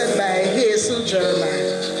sponsored by Hazel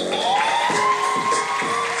Jeremiah.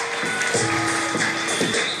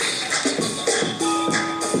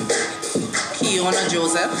 Kiona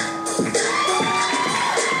Joseph.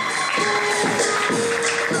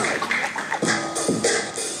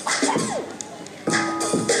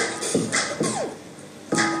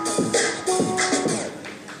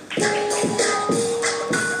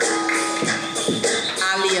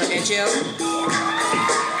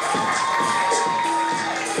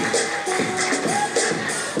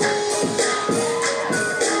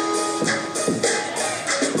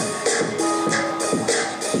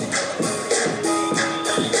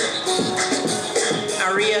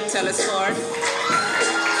 Sellisford.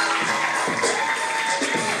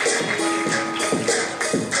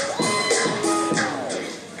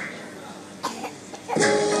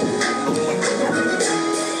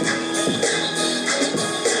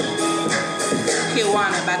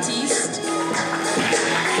 Kewana Baptiste.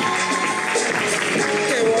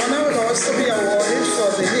 Kewana will also be awarded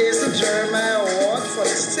for the Hazel Jeremiah Award for the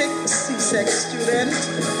 6th CSEC student,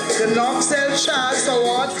 the Knoxell Charles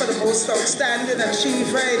Award for the most outstanding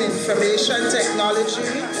achiever in information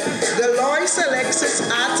technology, the Lois Alexis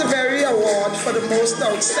Atterbury Award for the most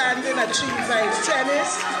outstanding achiever in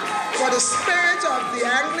tennis, for the spirit of the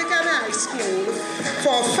Anglican High School,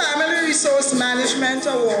 for Family Resource Management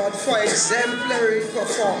Award for exemplary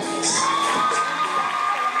performance.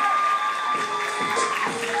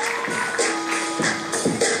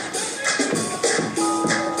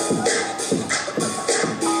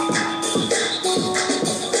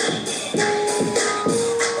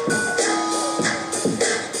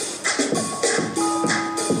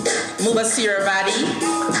 Mubasir Badi.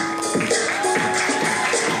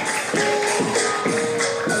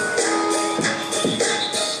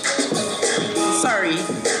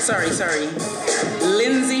 Sorry.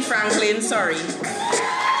 Lindsay Franklin, sorry.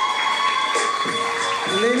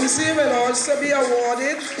 Lindsay will also be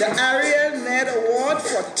awarded the Ariel Ned Award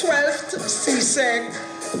for 12th CSEC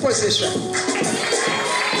position.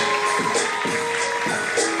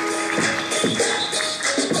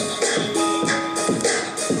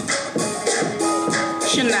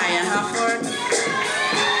 Shania Hafford.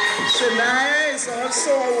 Shania is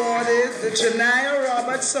also awarded the Janiyah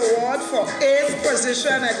Roberts Award for 8th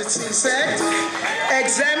position at the CSEC,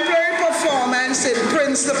 exemplary performance in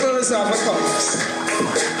principles of accounts.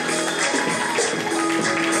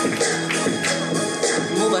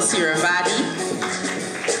 Mubasir Vadi.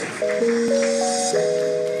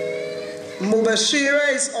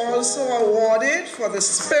 Mubashira is also awarded for the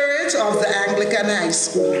spirit of the Anglican High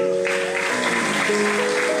School.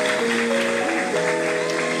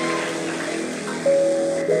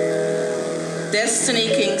 Destiny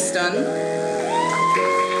Kingston.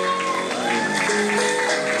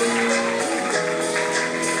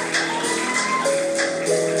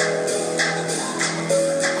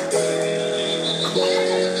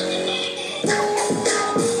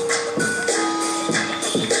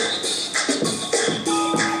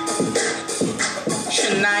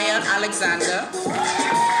 Shania Alexander.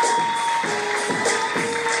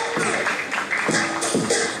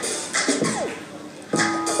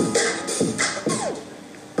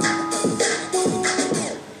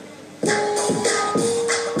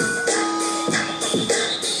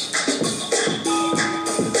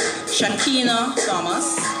 Shakina Thomas.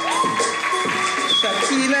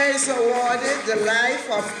 Shakina is awarded the Life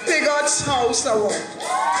of Pigot's House Award.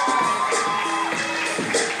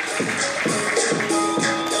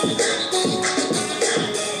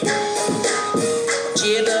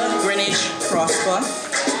 Jada Greenwich Prosper.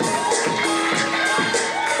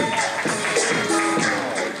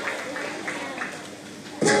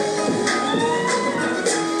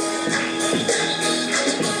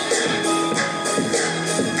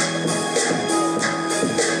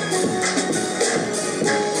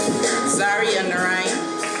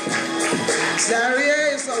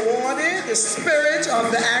 Zaria is awarded the Spirit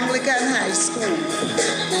of the Anglican High School.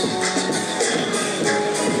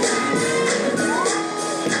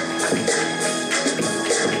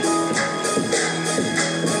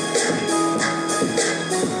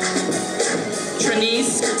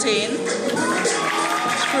 Trinice Coutain.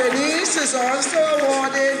 Trinice is also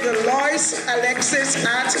awarded the Lois Alexis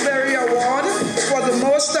Atterbury Award for the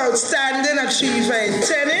most outstanding achiever in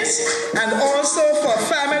tennis and also for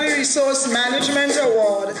Family Resource Management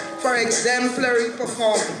Award for exemplary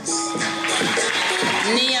performance.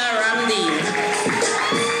 Nia Ramdi.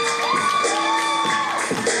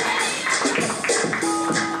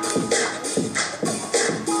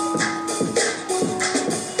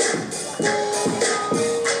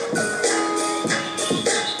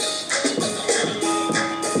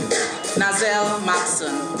 Nazel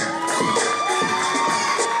Maxson.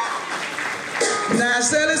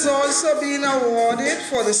 Nazel is also being awarded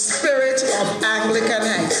for the Spirit of Anglican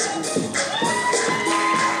High School.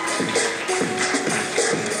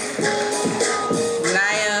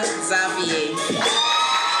 Naya Xavier.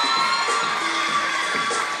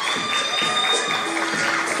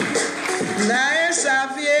 Naya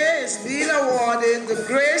Xavier is being awarded the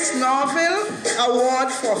Grace Norville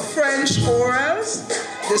Award for French Orals,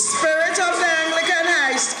 the Spirit of the Anglican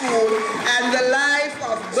High School, and the Life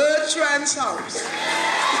of Bertrand's House.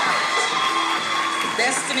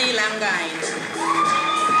 Destiny Langine.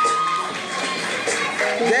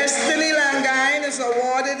 Destiny Langine is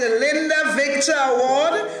awarded the Linda Victor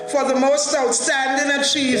Award for the most outstanding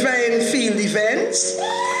achiever in field events.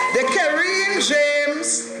 The Karine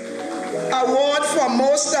James Award for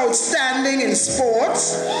most outstanding in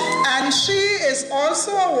sports. And she is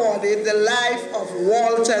also awarded the Life of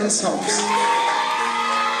Walton's House.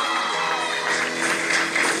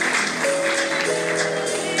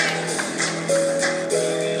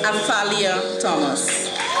 Athalia Thomas.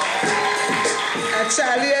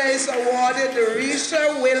 Atalia is awarded the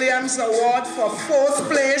Risha Williams Award for 4th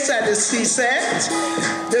place at the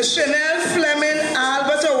CSET, the Chanel Fleming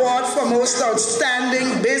Albert Award for Most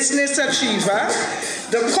Outstanding Business Achiever,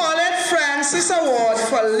 the Colette Francis Award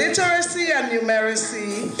for Literacy and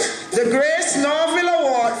Numeracy, the Grace Norville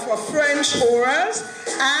Award for French Orals,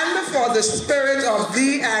 and for the Spirit of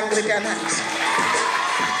the Anglican House.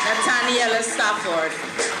 Nathaniela Stafford.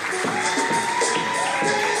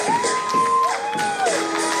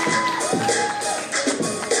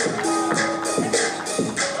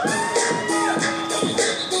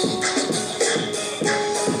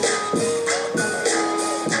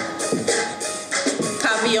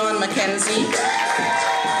 Tavion Mackenzie.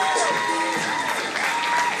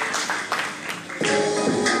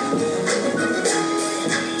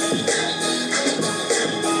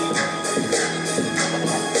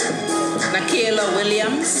 Nakayla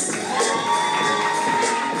Williams.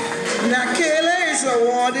 Nakayla is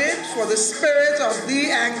awarded for the Spirit of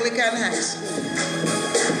the Anglican High School.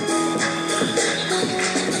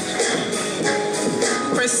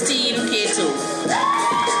 Christine Cato.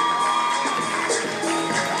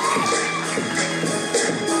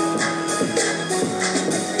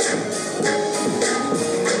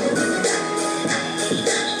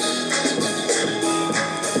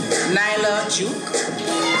 Nyla Juke.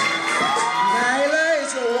 Nyla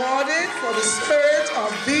is awarded for the Spirit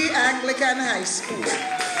of the Anglican High School.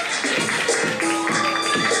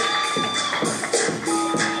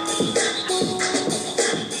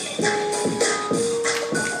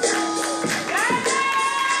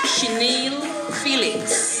 Chanel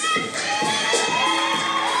Felix.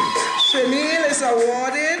 Chanel is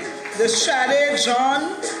awarded the Shade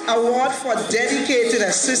John Award for Dedicated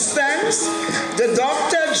Assistance, the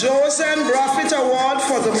Dr. Josan Brofitt Award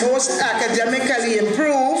for the Most Academically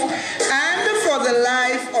Improved, and for the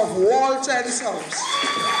Life of Walton's House.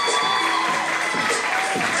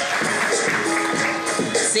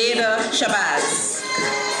 Zeda Shabazz.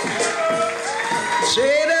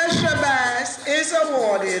 Jada Shabazz is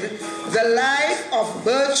awarded the Life of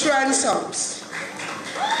Bertrand's House.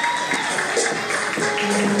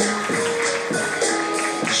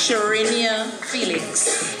 Sharinia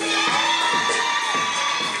Felix.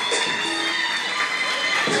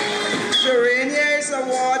 Sharinia is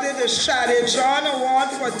awarded the Shade John Award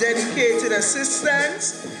for Dedicated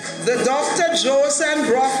Assistance, the Dr. Josan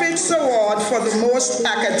Brofitt's Award for the Most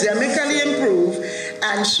Academically Improved,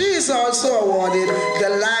 and she is also awarded the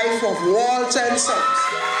Life of Walton's House.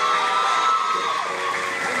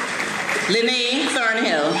 Linnea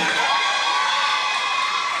Thornhill.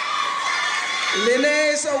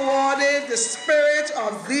 Linnea is awarded the Spirit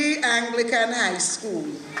of the Anglican High School.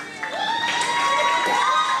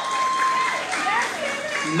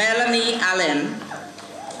 Melanie Allen.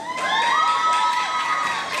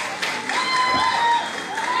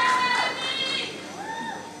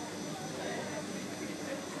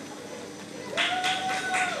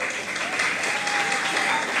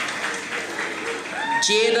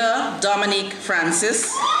 Jada Dominique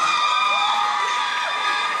Francis.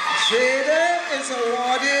 Jada is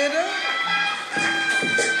awarded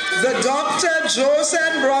the Dr.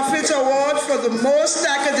 Josan Brofitt Award for the Most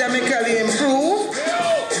Academically Improved,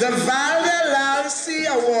 the Valda Lalsi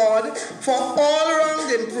Award for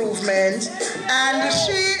All-Round Improvement, and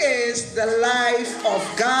she is the Life of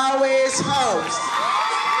Galway's House.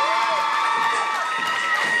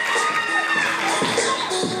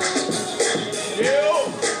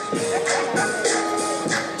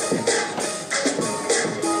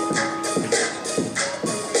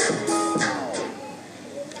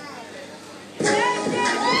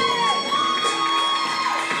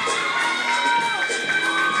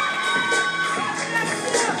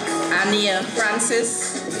 Ania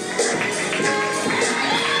Francis.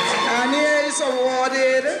 Ania is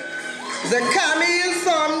awarded the Camille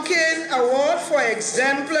Thumbkin Award for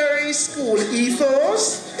Exemplary School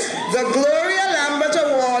Ethos, the Gloria Lambert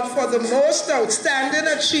Award for the Most Outstanding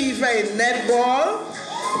Achiever in Netball,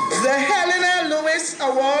 the Helena Lewis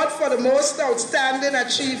Award for the Most Outstanding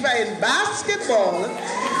Achiever in Basketball,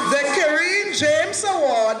 the Karine James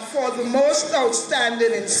Award for the Most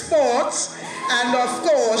Outstanding in Sports, And of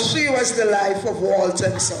course, she was the life of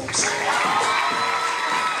Walton's house.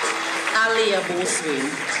 Aliyah Boswin.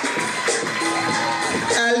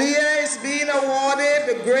 Aliyah is being awarded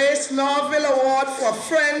the Grace Norville Award for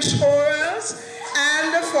French orals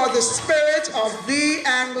and for the spirit of the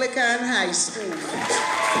Anglican High School.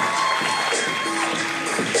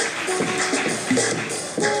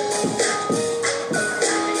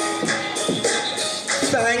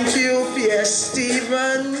 Thank you, P.S.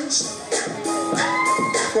 Stevens,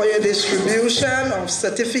 for your distribution of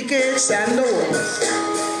certificates and awards.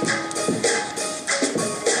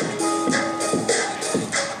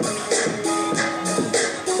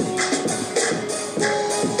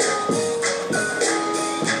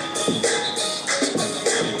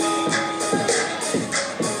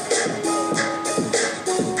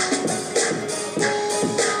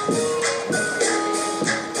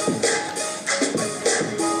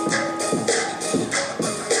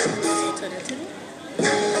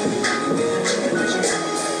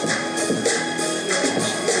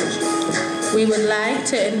 We would like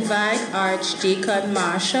to invite Archdeacon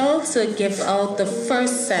Marshall to give out the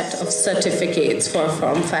first set of certificates for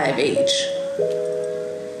Form 5H.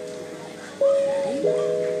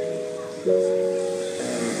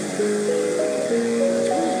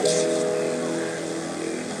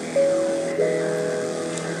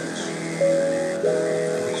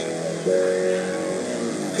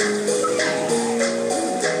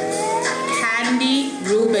 Candy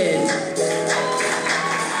Rubin.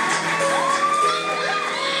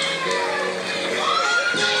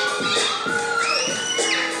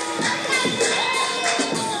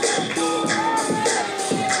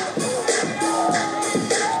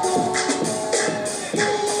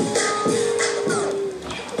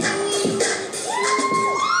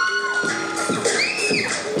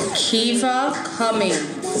 Kiva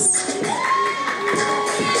Cummings.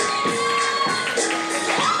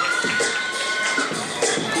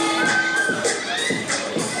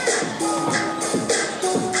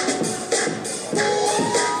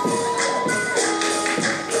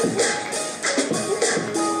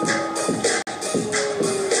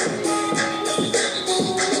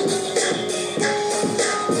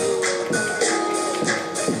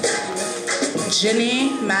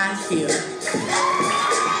 Jenny Matthew.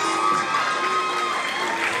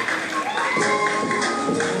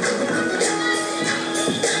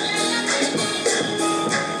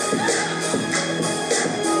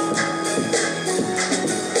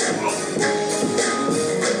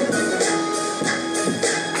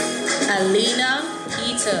 Alina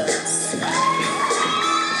Peters.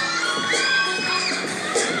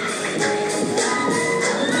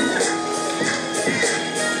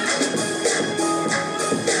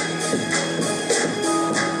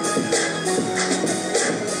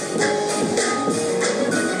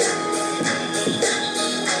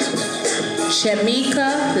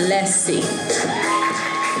 Shamika Lessie.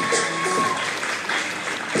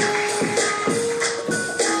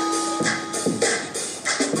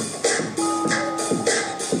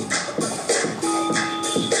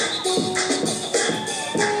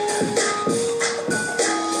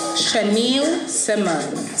 Chanel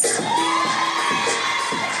Simmons.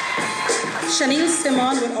 Chanel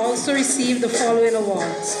Simmons will also receive the following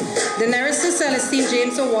awards: the Nerissa Celestine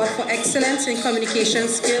James Award for Excellence in Communication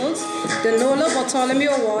Skills, the Nola Bartholomew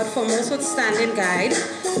Award for Most Outstanding Guide,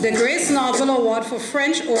 the Grace Novel Award for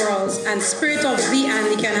French Orals, and Spirit of the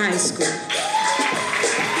Anglican High School.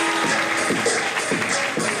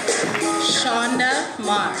 Shonda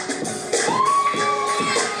Mark.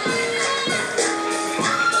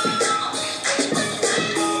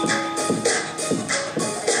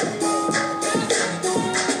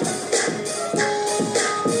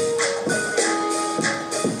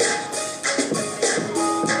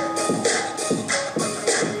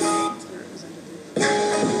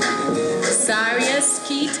 Sarius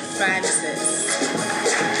Keith Francis.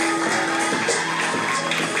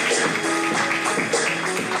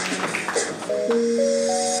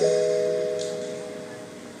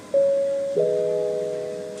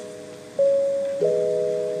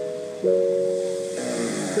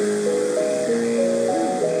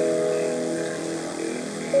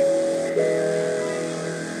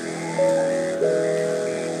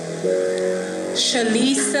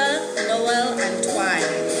 Shalisa Noel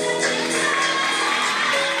Antoine.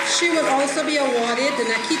 She will also be awarded the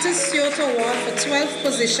Nakita Stewart Award for 12th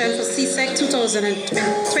position for CSEC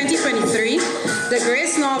 2023, the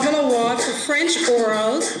Grace Novel Award for French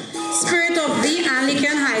Orals, Spirit of the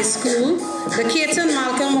Anglican High School, the Caton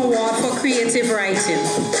Malcolm Award for Creative Writing.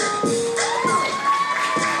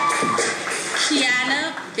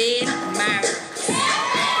 Kiana Bain Marriott.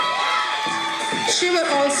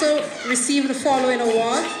 receive the following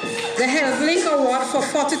awards: the Health Link Award for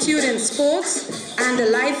Fortitude in Sports and the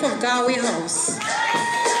Life of Galway House.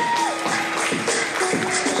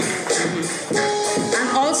 And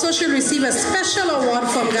also should receive a special award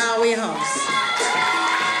from Galway House.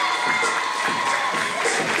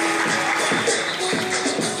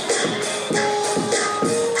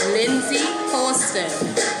 Lindsay Poston.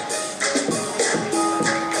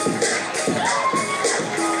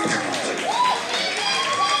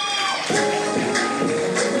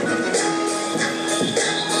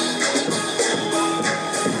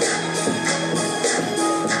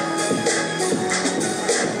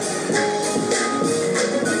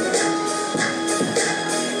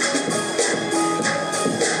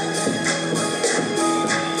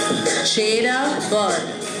 Jada Budd.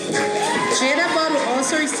 Jada Budd will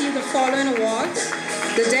also receive the following awards: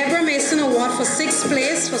 the Deborah Mason Award for 6th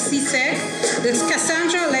place for CSEC, the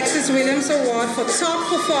Cassandra Alexis Williams Award for top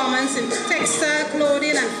performance in textile,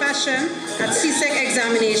 clothing, and fashion at CSEC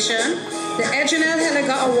examination, the Edginell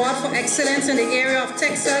Helliger Award for excellence in the area of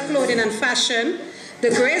textile, clothing, and fashion, the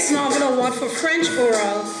Grace Novel Award for French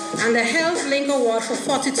Oral, and the Health Link Award for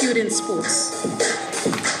Fortitude in Sports.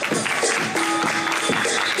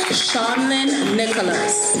 Shawnlyn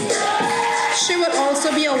Nicholas. She will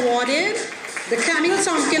also be awarded the Camille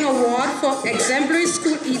Tompkin Award for Exemplary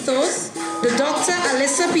School Ethos, the Dr.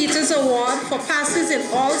 Alyssa Peters Award for Passes in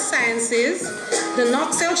All Sciences, the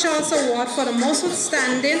Knoxell Charles Award for the Most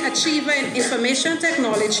Outstanding Achiever in Information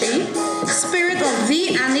Technology, Spirit of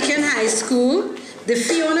the Anglican High School, the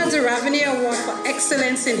Fiona de Ravenay Award for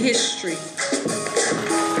Excellence in History.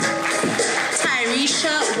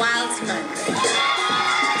 Tyresha Wildman.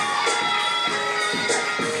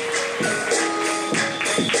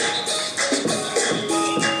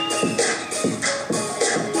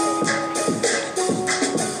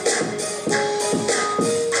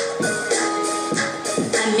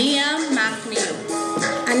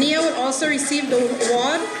 Ania will also receive the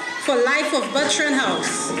award for Life of Bertrand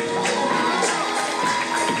House.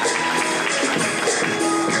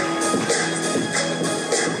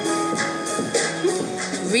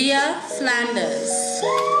 Rhea Flanders.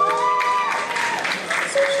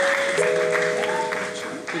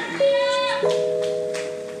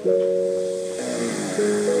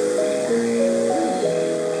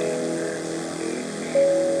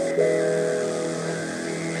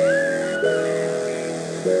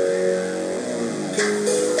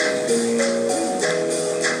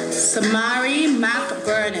 Samari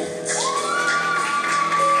McBurnett.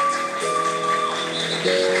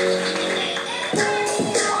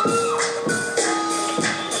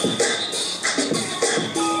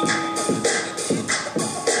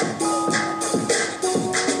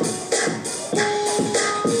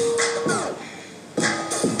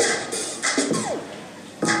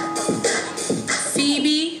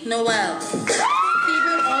 Phoebe Noel. Phoebe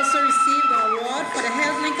will also receive the award for the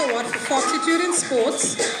Health Link Award for Fortitude in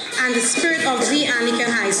Sports and the Spirit of the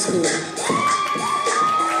Anglican High School.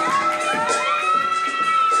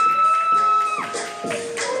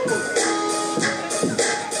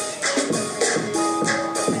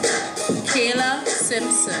 Kayla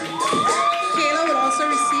Simpson. Kayla will also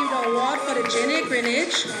receive the award for the Jenny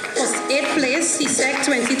Greenwich for 8th place CSEC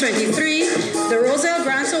 2023, the Roselle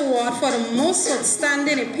Grant Award for the Most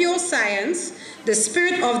Outstanding in Pure Science, the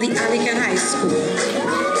Spirit of the Anglican High School.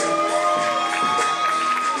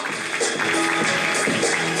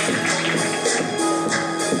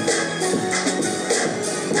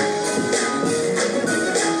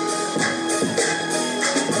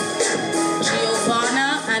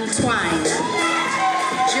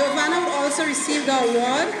 Received the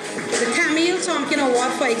award, the Camille Tompkin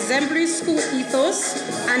Award for Exemplary School Ethos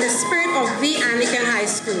and the Spirit of the Anglican High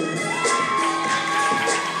School.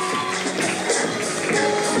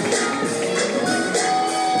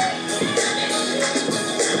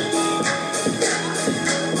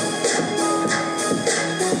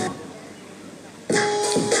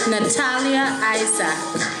 Natalia Isaac.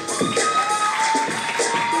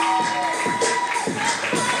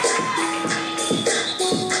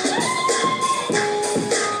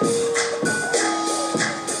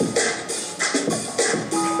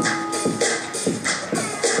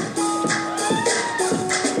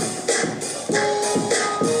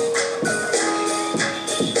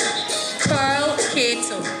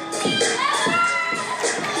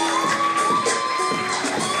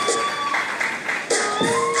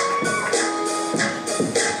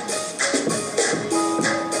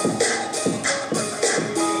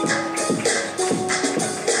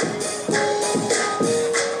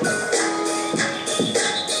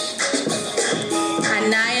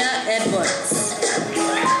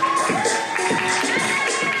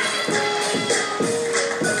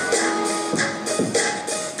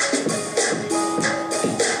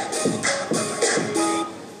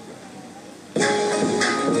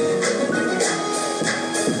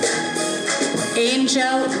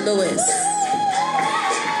 Lewis.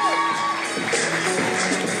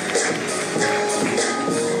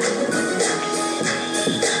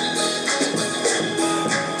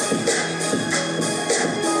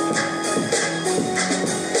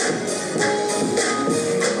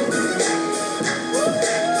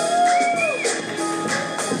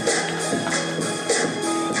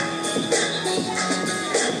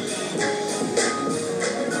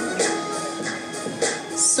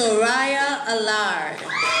 Soraya Allard.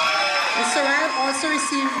 And Soraya also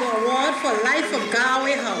received the award for Life of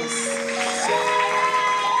Galway House.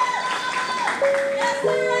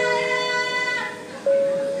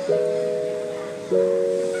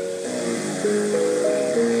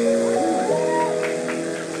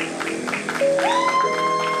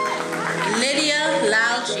 Lydia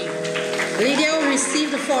Lalchi. Lydia will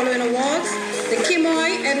receive the following awards: the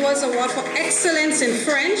Kimoy Edwards Award for Excellence in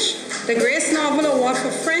French, the Grace Novel Award for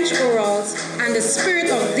French Orals, and the Spirit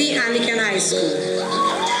of the Anglican High School.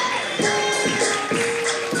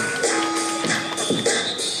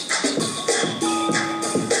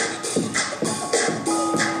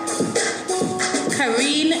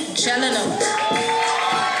 Karine Jeleno.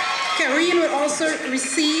 Karine will also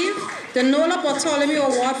receive the Nola Bartholomew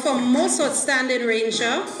Award for Most Outstanding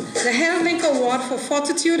Ranger, the Health Link Award for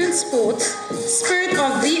Fortitude in Sports, Spirit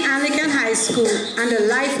of the Anglican High School, and the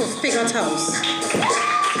Life of Pigott House.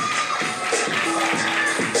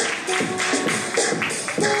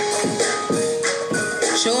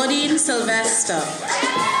 Jodine Sylvester.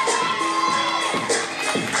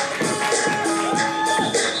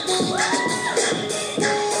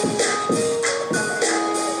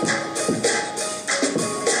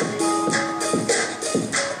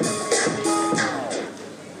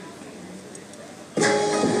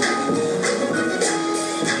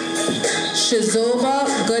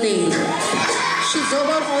 Shizoba Goody.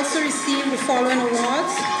 Shizoba will also received the following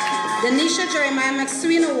awards: the Nisha Jeremiah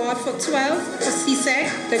McSween Award for 12 for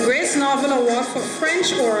CSEC, the Grace Novel Award for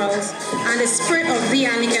French Orals, and the Spirit of the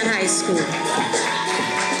Anglican High School.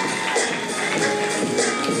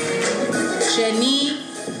 Jenny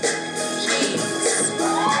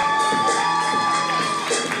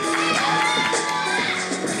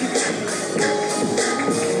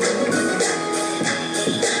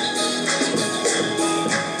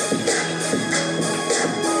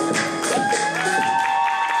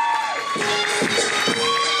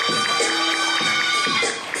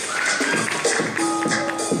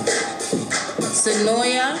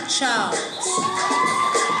Zenoya Charles.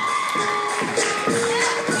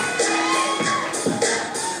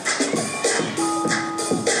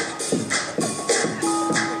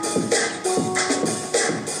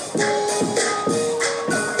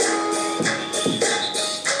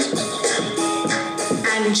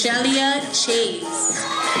 Angelia Chase.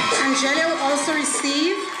 Angelia will also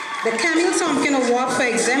receive the Camille Tompkin Award for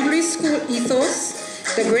Exemplary School Ethos,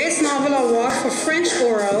 the Grace Novel Award for French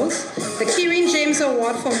Orals, the Kieran James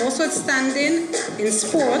Award for Most Outstanding in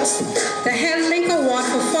Sports, the Health Link Award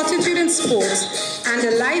for Fortitude in Sports, and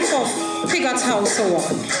the Life of Pigott House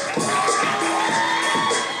Award.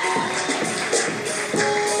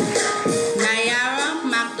 Nayara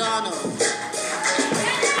McDonald.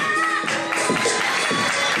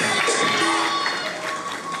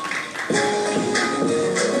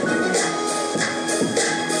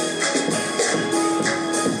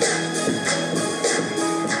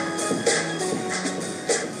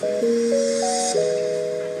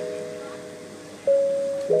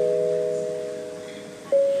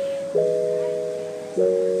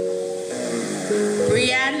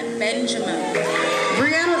 Benjamin.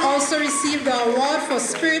 Brian will also receive the award for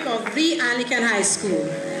Spirit of the Anglican High School.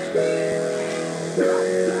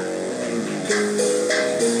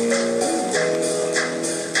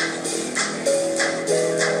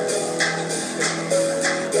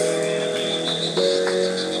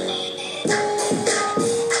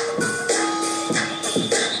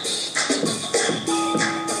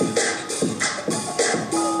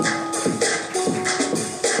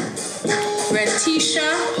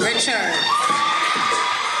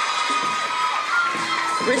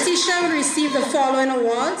 Retisha will receive the following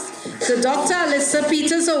awards: the Dr. Alyssa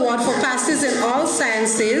Peters Award for Passes in All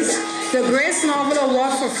Sciences, the Grace Novel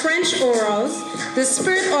Award for French Orals, the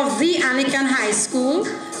Spirit of the Anglican High School,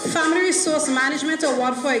 Family Resource Management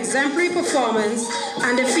Award for Exemplary Performance,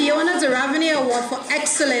 and the Fiona de Ravenay Award for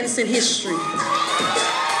Excellence in History.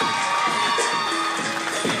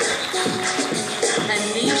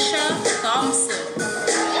 Anisha Thompson.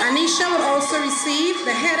 Anisha will also receive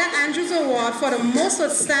the Heather Andrews Award for the Most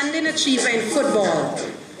Outstanding Achiever in Football.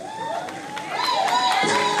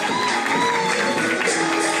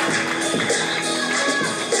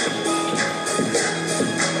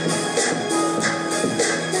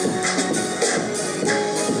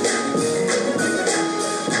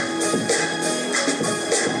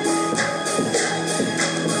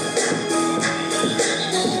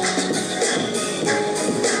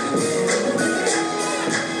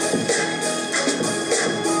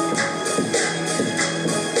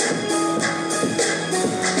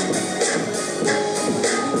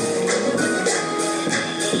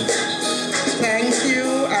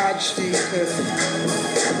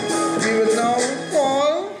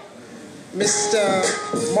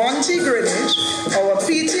 Monty Greenwich, our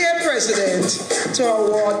PTA president, to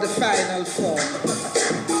award the final form.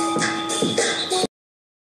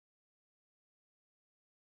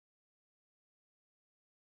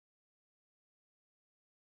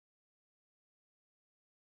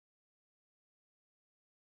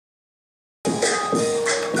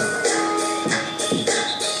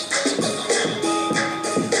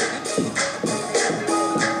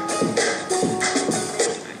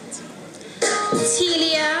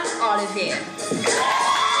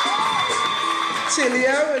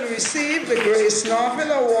 Tilia will receive the Grace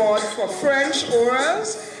Novel Award for French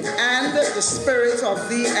Orals and the Spirit of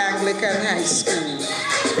the Anglican High School.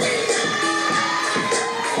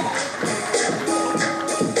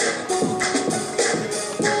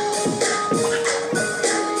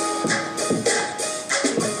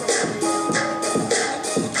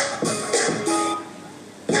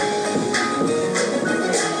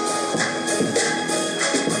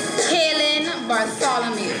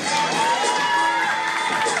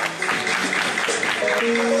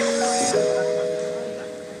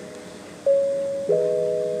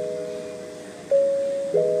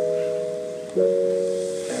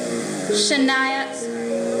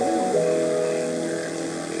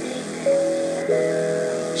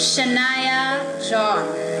 Shania John.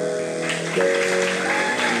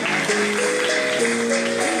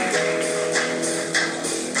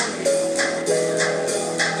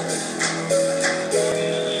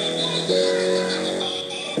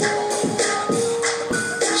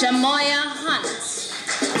 Jamoya Hunt.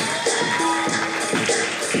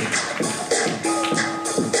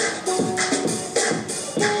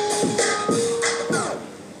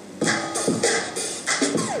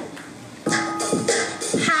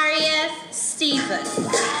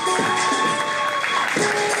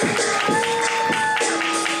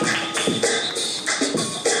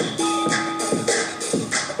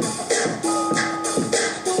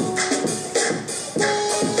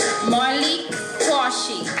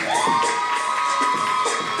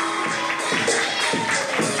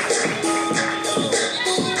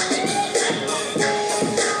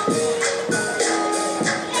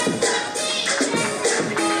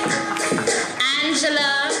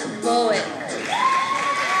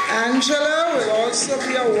 Angela will also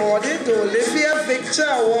be awarded the Olivia Victor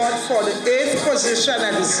Award for the 8th position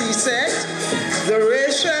at the CSEC, the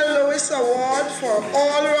Rachel Lewis Award for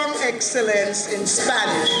all-round excellence in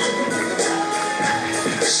Spanish.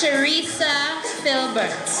 Sharissa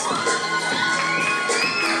Filbert.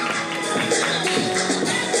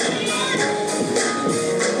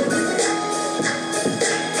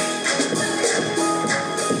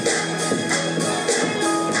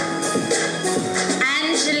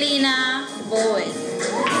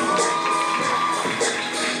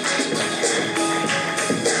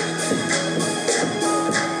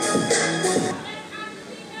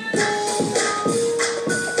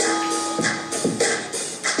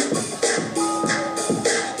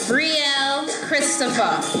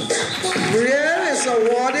 Brielle is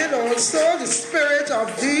awarded also the Spirit of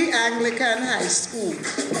the Anglican High School.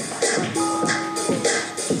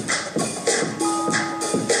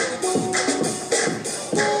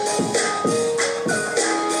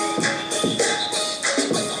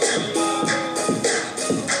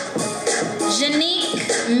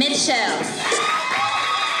 Janique Mitchell.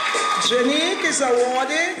 Janique is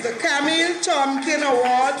awarded the Camille Tompkin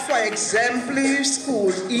Award for Exemplary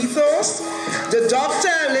School Ethos, the Dr.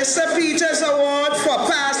 Alyssa Peters Award for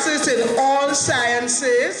Passes in All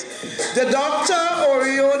Sciences, the Dr.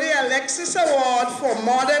 Orione Alexis Award for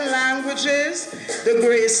Modern Languages, the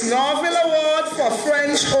Grace Novel Award for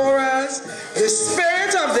French Orals, the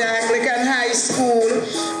Spirit of the Anglican High School,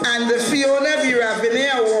 and the Fiona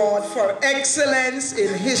Biravine Award for Excellence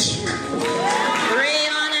in History.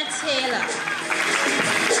 Rayonna Taylor.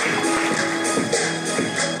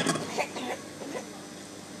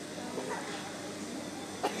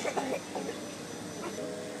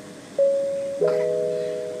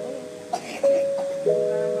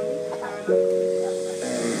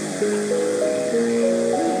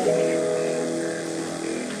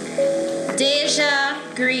 Deja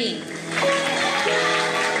Green.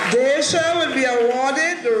 Deja will be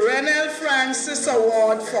awarded the Renel Francis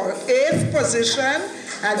Award for 8th position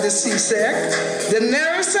at the CSEC, the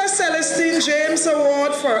Nerissa Celestine James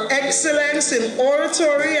Award for Excellence in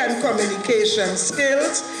Oratory and Communication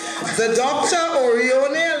Skills, the Dr.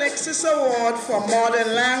 Orione Alexis Award for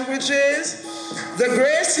Modern Languages, the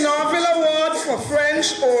Grace Novel Award for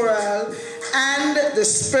French Oral, and the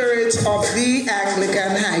Spirit of the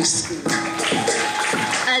Anglican High School.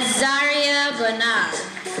 Azaria Bernard.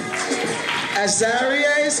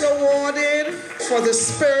 Azaria is awarded for the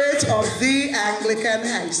spirit of the Anglican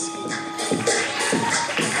High School.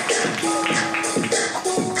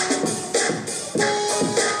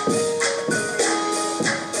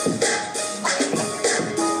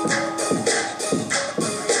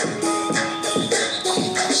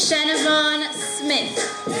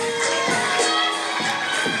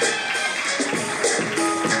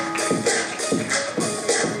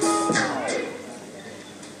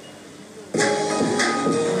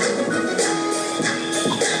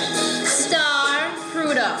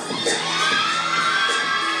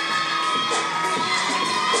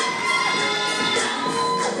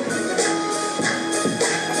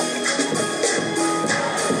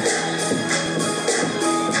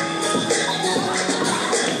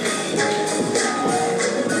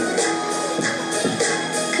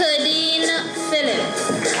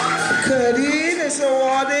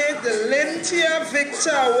 Victor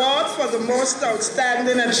Award for the most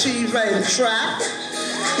outstanding achiever in track,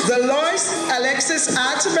 the Lois Alexis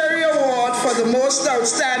Atterbury Award for the most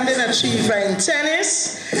outstanding achiever in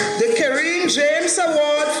tennis, the Kareem James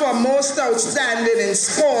Award for most outstanding in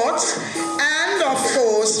sports, and of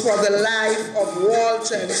course for the life of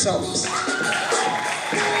Walter Sons.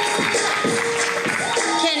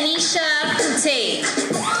 Kenisha Kute.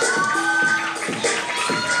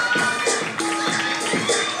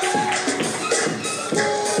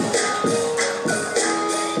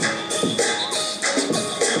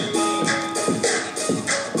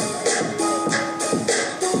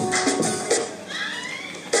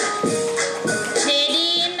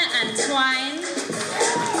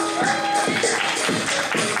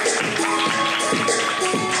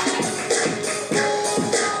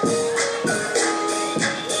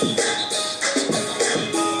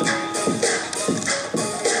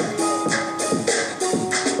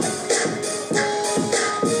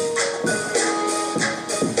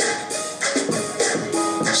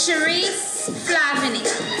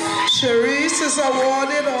 Is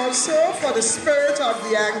awarded also for the spirit of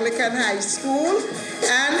the Anglican High School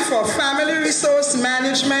and for family resource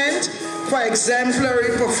management for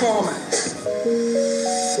exemplary performance.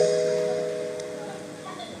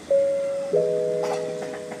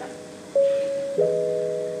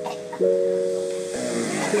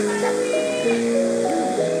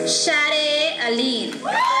 Shade Aline.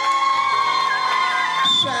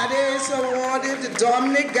 Shade is awarded the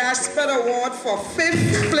Dominic Gaspard Award for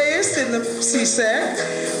 5th place in the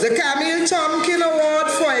CSEC, the Camille Tompkin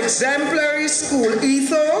Award for exemplary school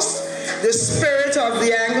ethos, the spirit of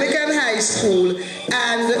the Anglican High School,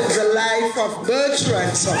 and the life of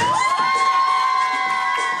Bertrand Sons.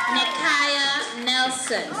 Nikaya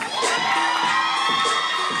Nelson.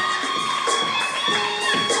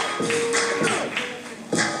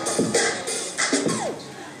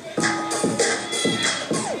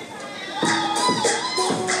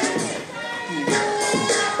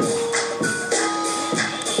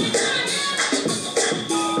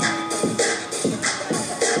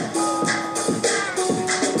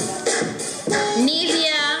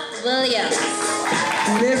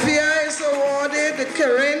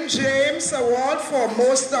 Karen James Award for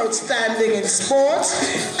most outstanding in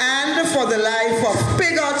sports and for the life of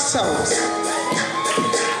Pigot South.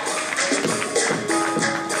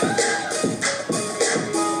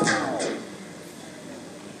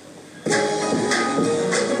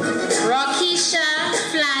 Rockisha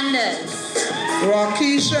Flanders.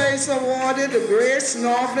 Rockisha is awarded the Grace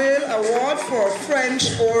Norville Award for French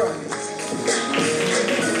Orals.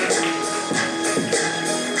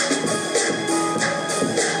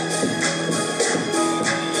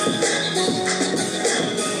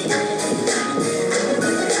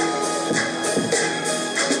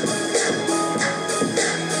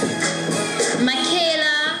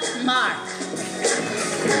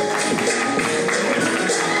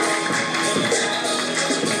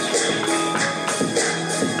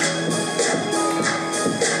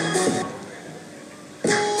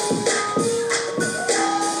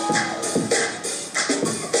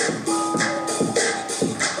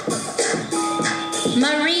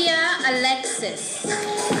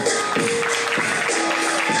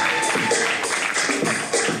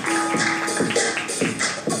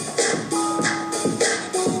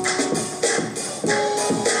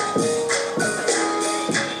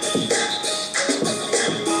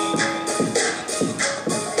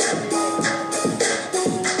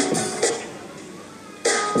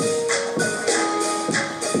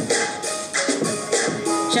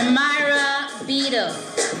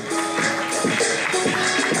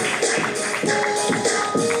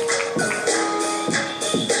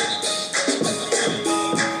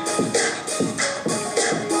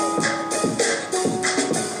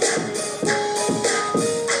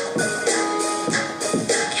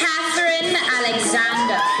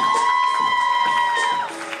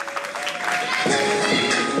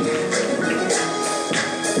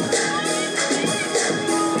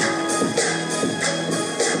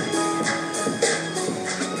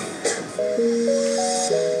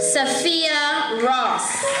 Sophia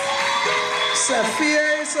Ross.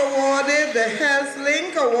 Sophia is awarded the Health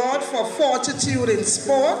Link Award for Fortitude in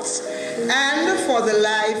Sports and for the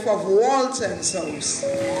life of Walton's House.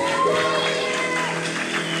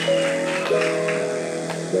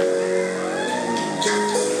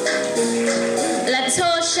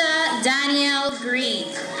 Latosha Danielle Green.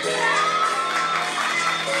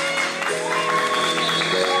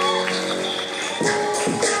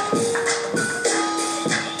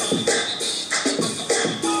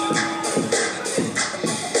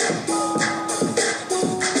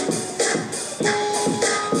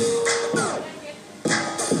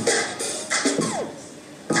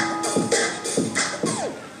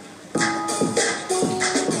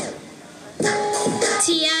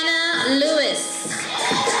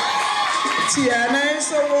 Tiana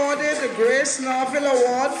is awarded the Grace Norville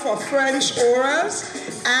Award for French Orals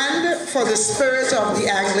and for the spirit of the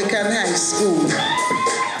Anglican High School.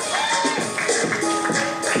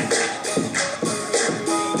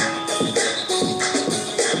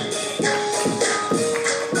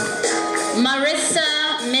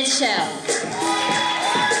 Marissa Mitchell.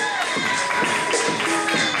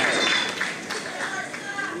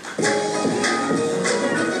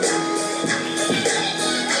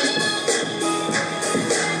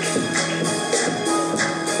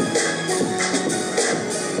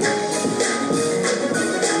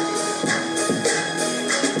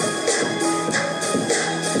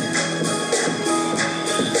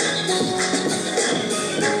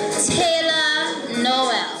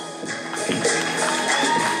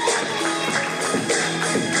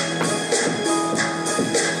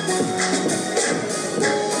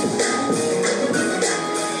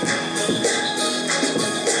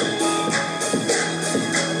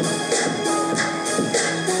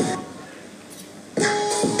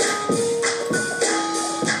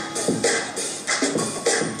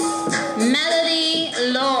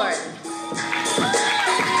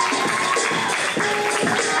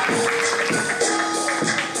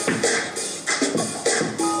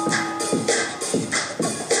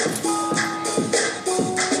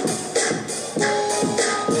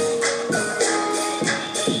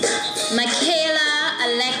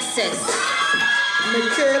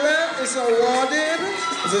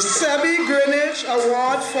 The Sebi Greenwich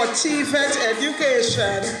Award for TVET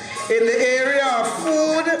education in the area of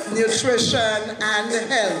food, nutrition, and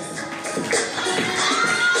health.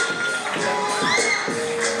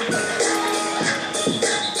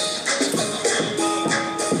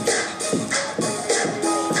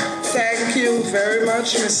 Thank you very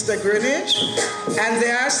much, Mr. Greenwich. And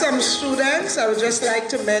there are some students I would just like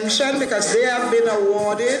to mention because they have been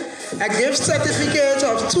awarded a gift certificate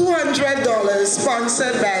of $200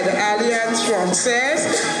 sponsored by the Alliance Française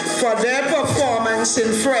for their performance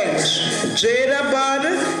in French. Jada Budd,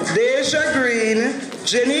 Deja Green,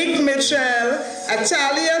 Janique Mitchell,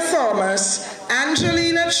 Atalia Thomas,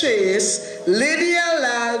 Angelina Chase, Lydia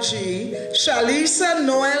Lalji, Shalisa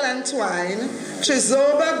Noel Antoine,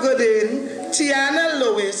 Chizoba Goodin, Tiana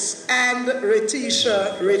Lewis, and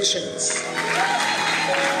Retisha Richards.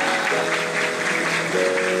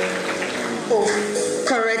 Oh,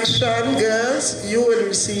 correction, girls, you will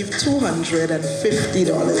receive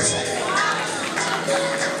 $250.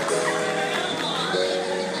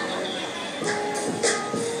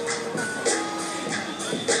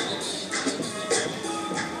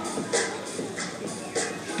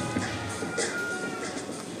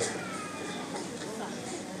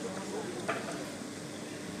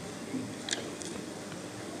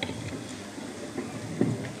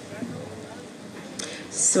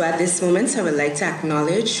 So at this moment, I would like to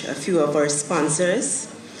acknowledge a few of our sponsors: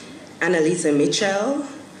 Annalisa Mitchell,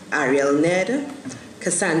 Ariel Ned,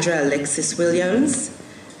 Cassandra Alexis Williams,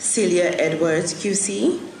 Celia Edwards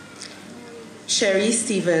QC, Sherry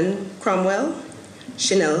Stephen Cromwell,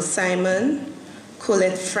 Chanel Simon,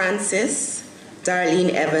 Colette Francis,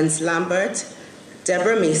 Darlene Evans Lambert,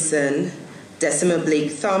 Deborah Mason, Decima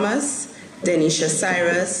Blake Thomas, Denisha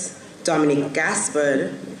Cyrus, Dominic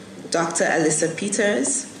Gaspard, Dr. Alyssa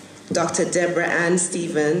Peters, Dr. Deborah Ann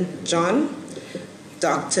Stephen John,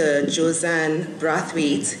 Dr. Josanne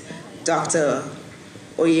Brathwaite, Dr.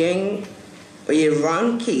 Oyeronke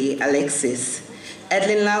Alexis,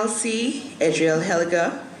 Edlin Lalsi, Adriel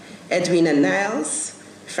Helga, Edwina Niles,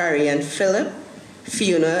 Farian Phillip,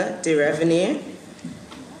 Fiona De Revenir,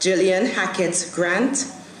 Gillian Hackett Grant,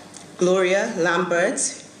 Gloria Lambert,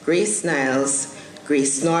 Grace Niles,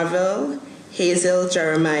 Grace Norville, Hazel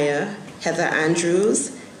Jeremiah, Heather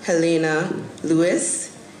Andrews, Helena Lewis,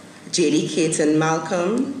 J.D. Caton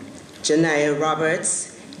Malcolm, Janaya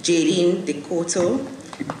Roberts, Jadine DeCoto,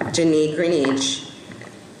 Janae Greenwich,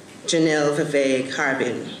 Janelle Vivek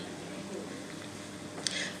Harbin.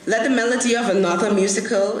 Let the melody of another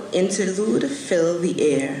musical interlude fill the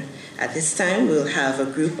air. At this time, we'll have a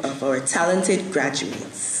group of our talented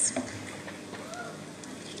graduates.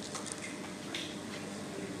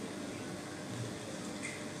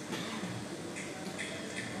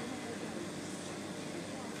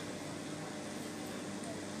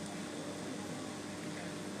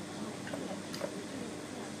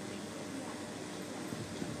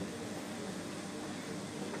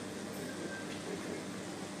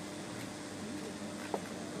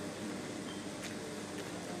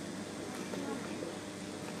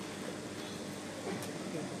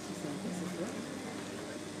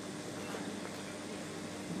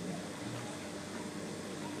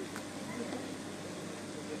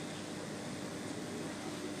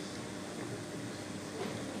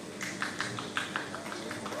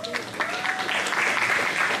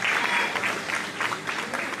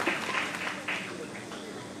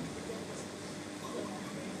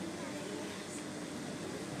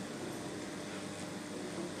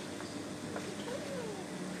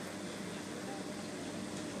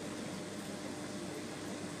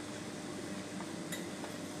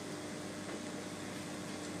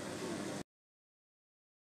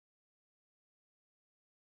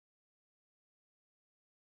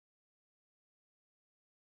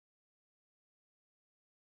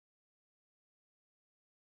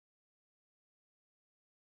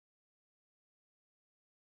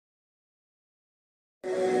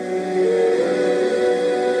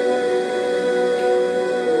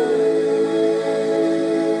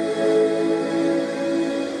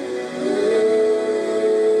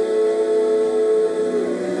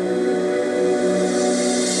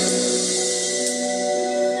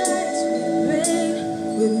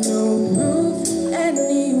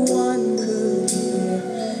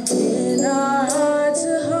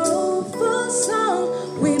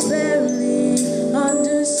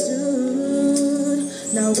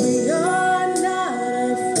 Now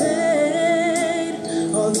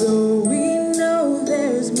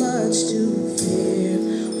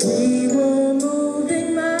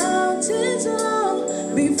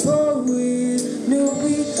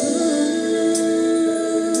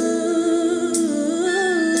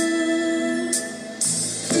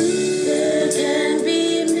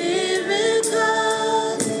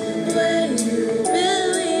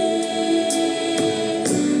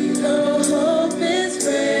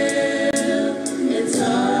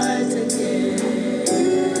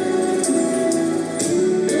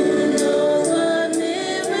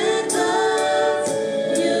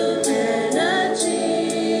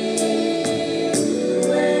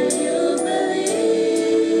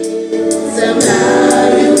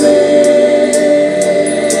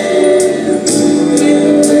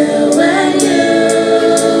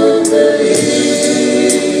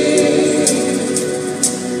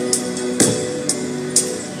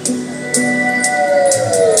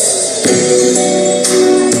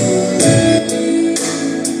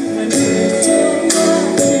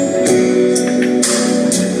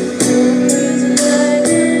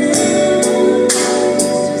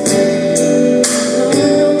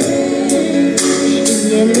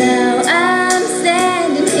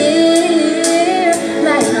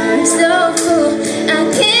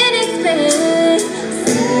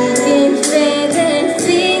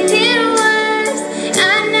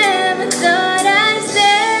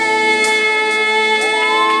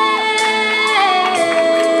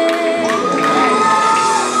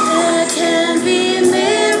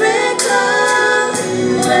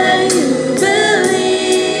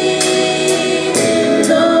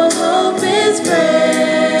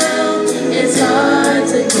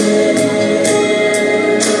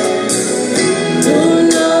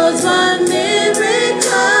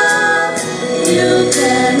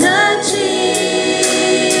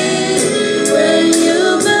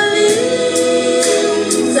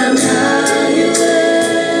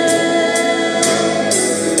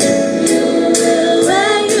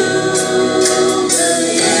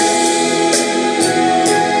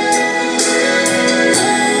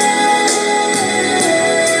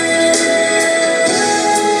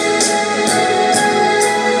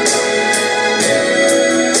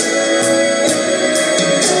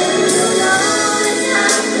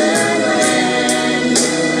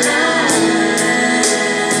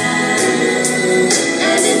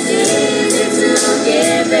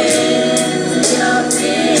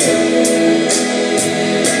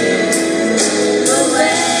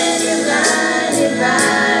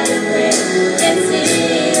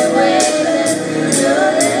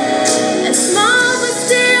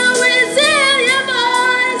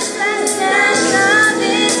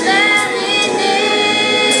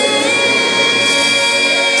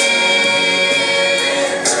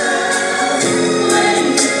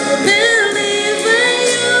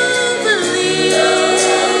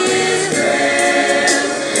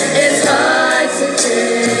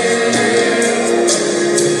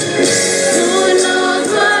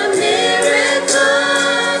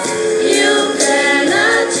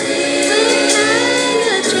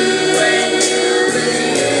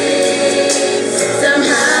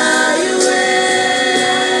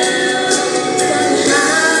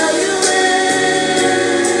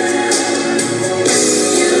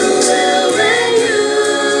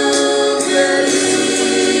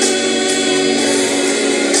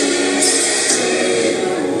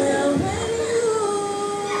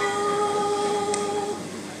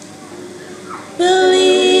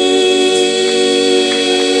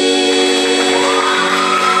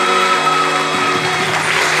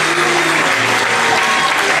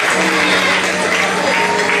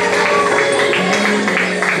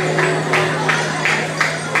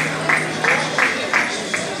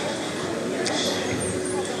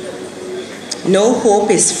No hope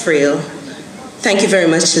is frail. Thank you very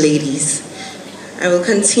much, ladies. I will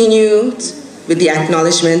continue with the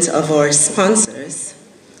acknowledgement of our sponsors.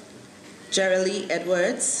 Geraldine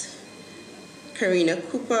Edwards, Karina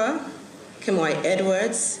Cooper, Kemoy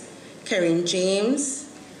Edwards, Karen James,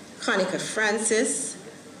 Conica Francis,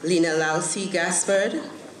 Lena Lousy Gaspard,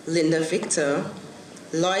 Linda Victor,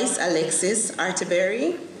 Lois Alexis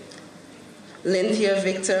Arterberry, Lynthia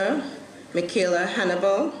Victor, Michaela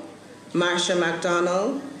Hannibal, Marsha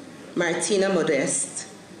McDonald, Martina Modeste,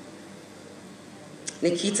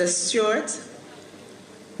 Nikita Stewart,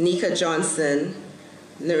 Nika Johnson,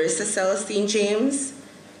 Narissa Celestine James,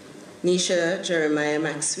 Nisha Jeremiah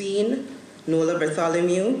Maxween, Nola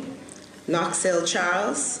Bartholomew, Knoxell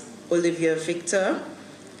Charles, Olivia Victor,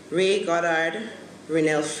 Ray Goddard,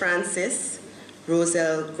 Renelle Francis,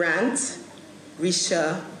 Roselle Grant,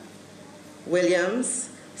 Risha Williams,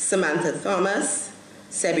 Samantha Thomas,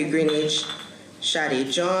 Sebi Greenwich,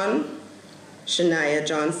 Shadi John, Shania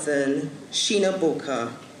Johnson, Sheena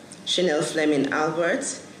Boca, Chanel Fleming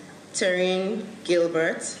Albert, Terrine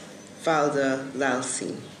Gilbert, Valda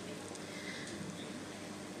Lalsi.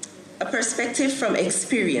 A perspective from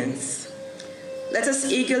experience. Let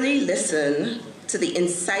us eagerly listen to the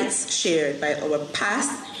insights shared by our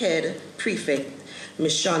past head prefect,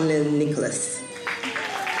 Ms. Shawnlyn Nicholas.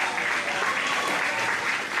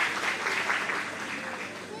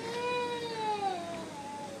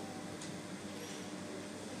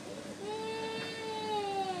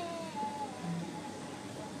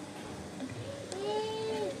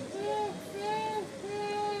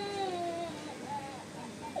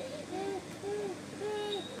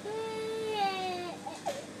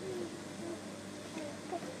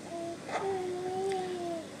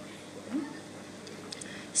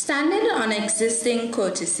 Standing on existing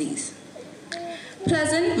courtesies.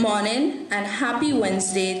 Pleasant morning and happy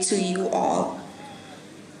Wednesday to you all.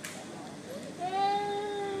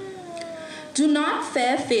 Do not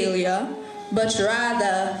fear failure, but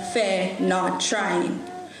rather fear not trying.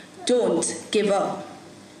 Don't give up.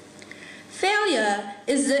 Failure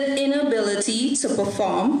is the inability to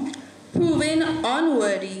perform, proving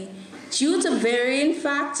unworthy due to varying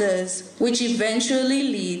factors which eventually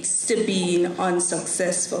leads to being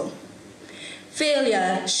unsuccessful.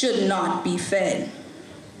 Failure should not be feared.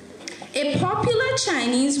 A popular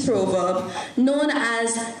Chinese proverb known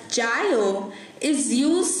as "jiao" is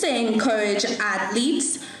used to encourage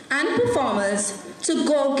athletes and performers to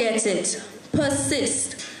go get it,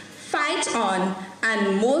 persist, fight on,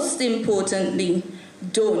 and most importantly,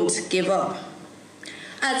 don't give up.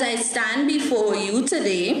 As I stand before you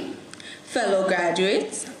today, fellow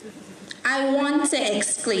graduates, I want to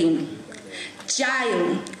exclaim,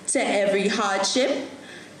 "Jiao" to every hardship,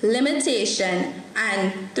 limitation,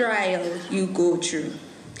 and trial you go through.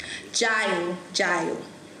 Jiao, jiao.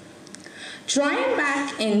 Drawing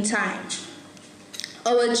back in time,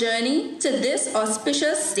 our journey to this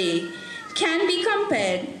auspicious day can be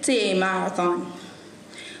compared to a marathon.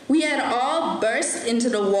 We had all burst into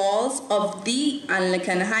the walls of the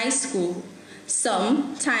Anglican High School,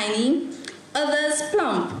 some tiny, others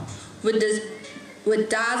plump, with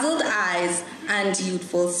dazzled eyes and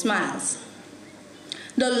youthful smiles.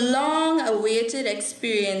 The long-awaited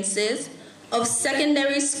experiences of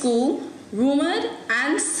secondary school, rumored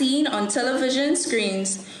and seen on television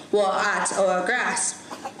screens, were at our grasp.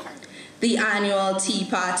 The annual tea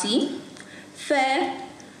party, fair,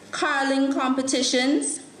 caroling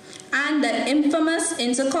competitions, and the infamous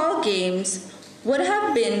intercall games would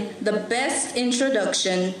have been the best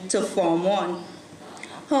introduction to Form 1.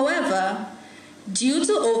 However, due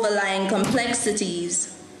to overlying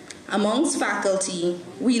complexities amongst faculty,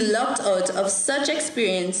 we lucked out of such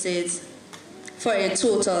experiences for a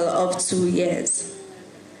total of 2 years.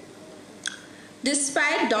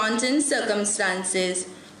 Despite daunting circumstances,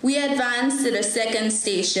 we advanced to the second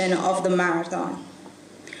station of the marathon,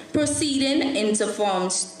 proceeding into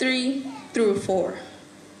Forms 3 through 4.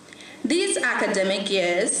 These academic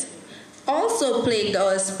years also plagued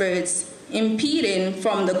our spirits, impeding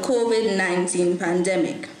from the COVID-19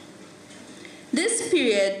 pandemic. This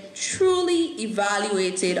period truly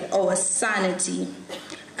evaluated our sanity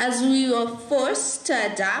as we were forced to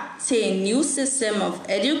adapt to a new system of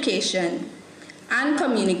education and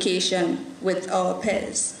communication with our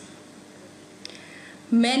peers.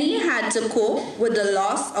 Many had to cope with the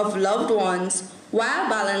loss of loved ones while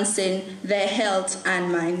balancing their health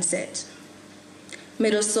and mindset.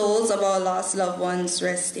 May the souls of our lost loved ones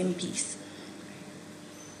rest in peace.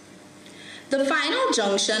 The final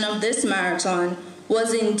junction of this marathon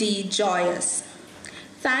was indeed joyous,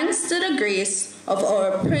 thanks to the grace of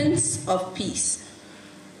our Prince of Peace.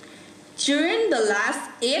 During the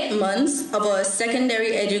last 8 months of our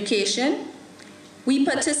secondary education, we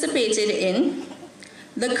participated in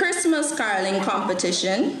the Christmas caroling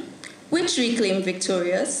competition, which we claimed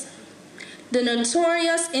victorious, the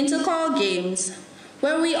notorious intercall games,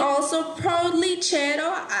 where we also proudly cheered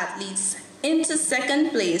our athletes into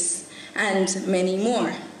second place, and many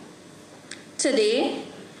more. Today,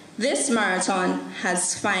 this marathon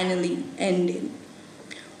has finally ended.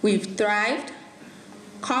 We've thrived,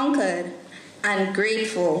 conquered, and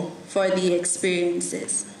grateful for the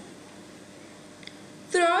experiences.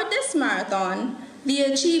 Throughout this marathon, the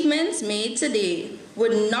achievements made today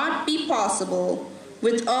would not be possible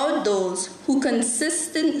without those who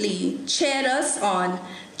consistently cheered us on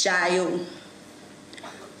Jayo.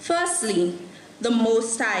 Firstly, the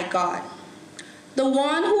Most High God, the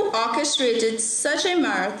one who orchestrated such a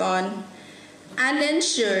marathon and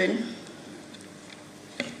ensured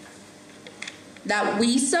that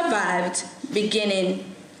we survived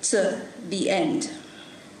beginning to the end.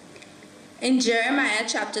 In Jeremiah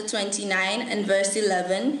chapter 29 and verse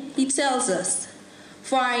 11, he tells us,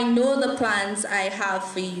 "For I know the plans I have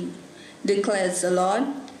for you, declares the Lord,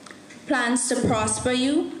 plans to prosper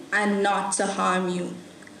you and not to harm you,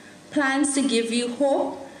 plans to give you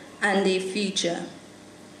hope and a future."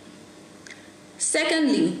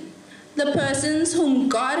 Secondly, the persons whom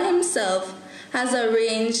God himself has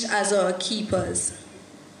arranged as our keepers.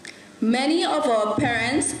 Many of our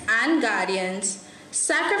parents and guardians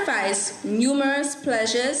sacrifice numerous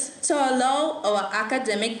pleasures to allow our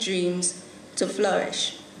academic dreams to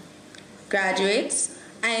flourish. Graduates,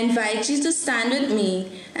 I invite you to stand with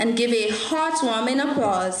me and give a heartwarming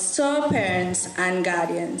applause to our parents and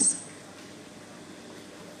guardians.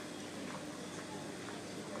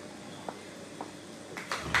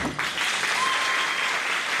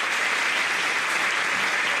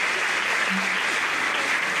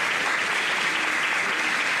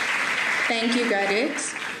 Thank you,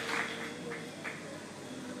 graduates.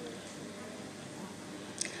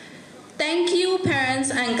 Thank you, parents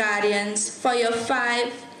and guardians, for your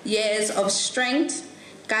 5 years of strength,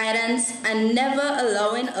 guidance, and never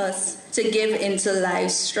allowing us to give into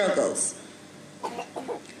life's struggles.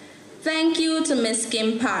 Thank you to Ms.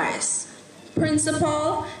 Kim Paris,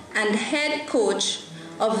 principal and head coach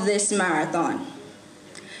of this marathon.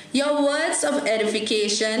 Your words of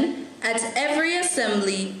edification at every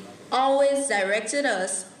assembly always directed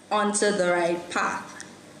us onto the right path.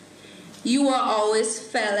 You are always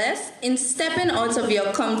fearless in stepping out of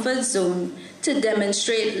your comfort zone to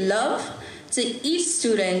demonstrate love to each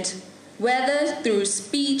student, whether through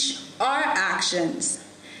speech or actions,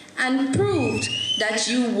 and proved that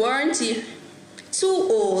you weren't too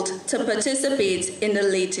old to participate in the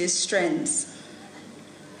latest trends.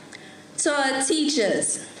 To our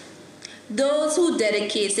teachers, those who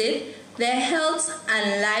dedicated their health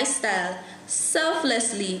and lifestyle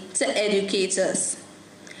selflessly to educate us.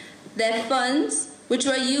 Their funds, which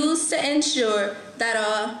were used to ensure that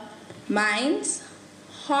our minds,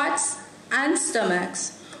 hearts, and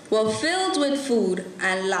stomachs were filled with food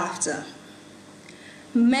and laughter.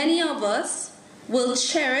 Many of us will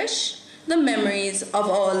cherish the memories of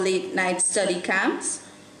our late night study camps,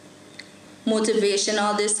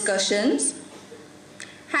 motivational discussions,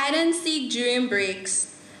 hide and seek during breaks,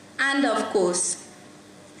 and of course,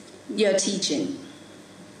 your teaching.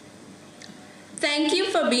 Thank you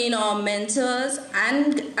for being our mentors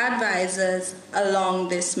and advisors along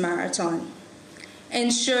this marathon,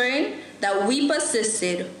 ensuring that we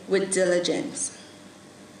persisted with diligence.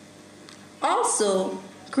 Also,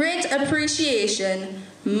 great appreciation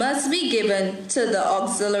must be given to the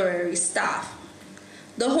auxiliary staff.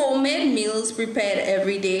 The homemade meals prepared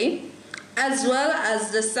every day, as well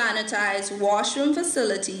as the sanitized washroom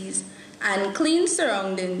facilities and clean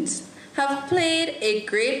surroundings, have played a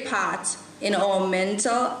great part in our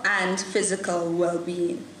mental and physical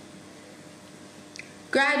well-being.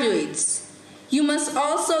 Graduates, you must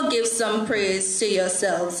also give some praise to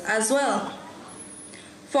yourselves as well.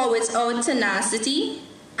 For without tenacity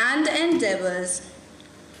and endeavors,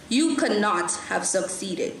 you could not have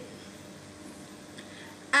succeeded.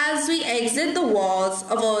 As we exit the walls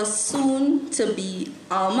of our soon-to-be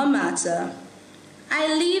alma mater, I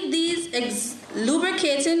leave these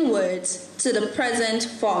lubricating words to the present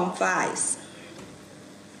Form 5s.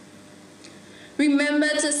 Remember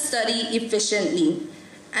to study efficiently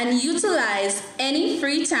and utilize any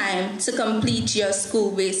free time to complete your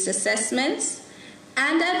school-based assessments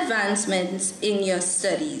and advancements in your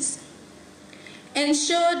studies.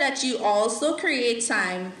 Ensure that you also create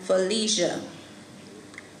time for leisure.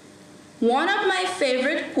 One of my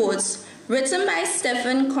favorite quotes written by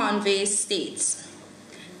Stephen Convey states,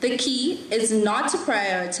 The key is not to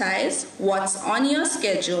prioritize what's on your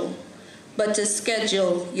schedule, but to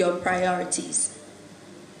schedule your priorities.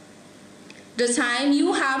 The time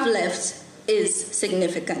you have left is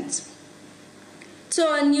significant.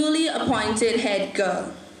 To a newly appointed head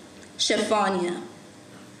girl, Cheffonia.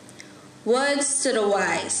 Words to the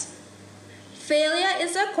wise. Failure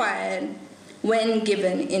is acquired when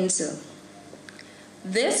given into.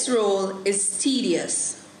 This role is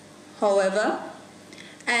tedious. However,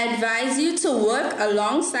 I advise you to work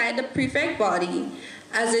alongside the prefect body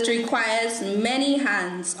as it requires many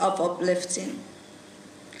hands of uplifting.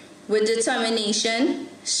 With determination,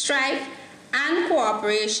 strife, and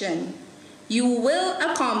cooperation, you will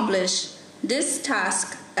accomplish this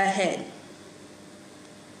task ahead.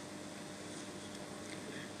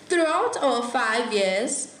 Throughout our 5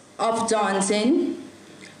 years of daunting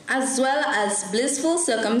as well as blissful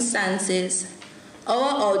circumstances,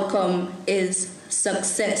 our outcome is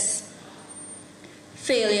success.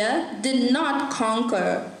 Failure did not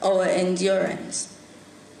conquer our endurance.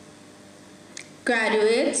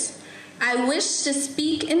 Graduates, I wish to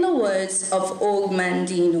speak in the words of Og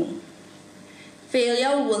Mandino.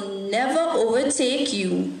 Failure will never overtake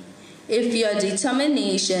you if your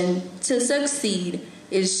determination to succeed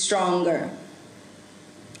is stronger.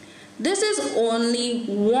 This is only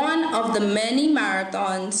one of the many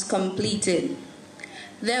marathons completed.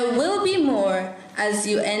 There will be more as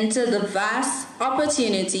you enter the vast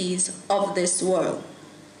opportunities of this world.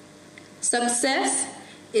 Success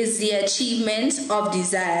is the achievement of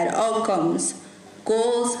desired outcomes,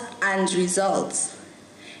 goals, and results.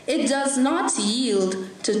 It does not yield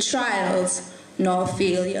to trials nor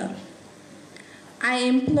failure. I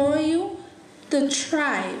implore you to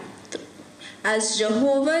thrive as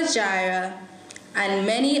Jehovah Jireh and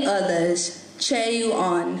many others cheer you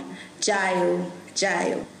on. Jayo,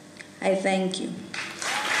 Jayo. I thank you.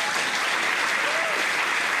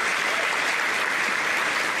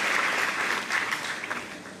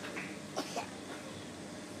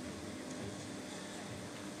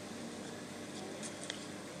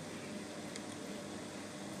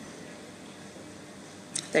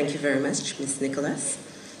 Thank you very much, Ms. Nicholas.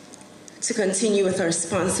 To continue with our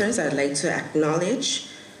sponsors, I'd like to acknowledge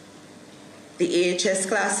the AHS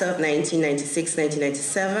class of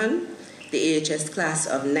 1996-1997, the AHS class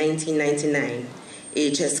of 1999,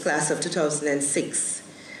 AHS class of 2006,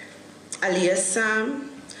 Aliyah Sam,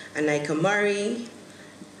 Anika Murray,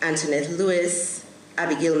 Antoinette Lewis,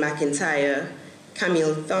 Abigail McIntyre,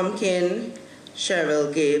 Camille Thumpkin,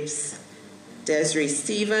 Cheryl Gibbs, Desiree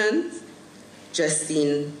Stevens,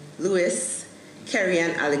 Justine Lewis, Kerry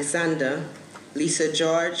Ann Alexander, Lisa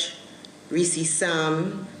George, Reese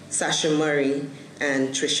Sam, Sasha Murray, and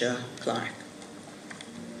Tricia Clark.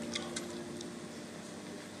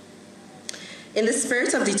 In the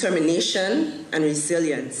spirit of determination and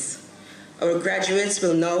resilience, our graduates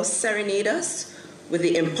will now serenade us with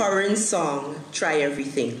the empowering song, Try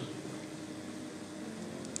Everything.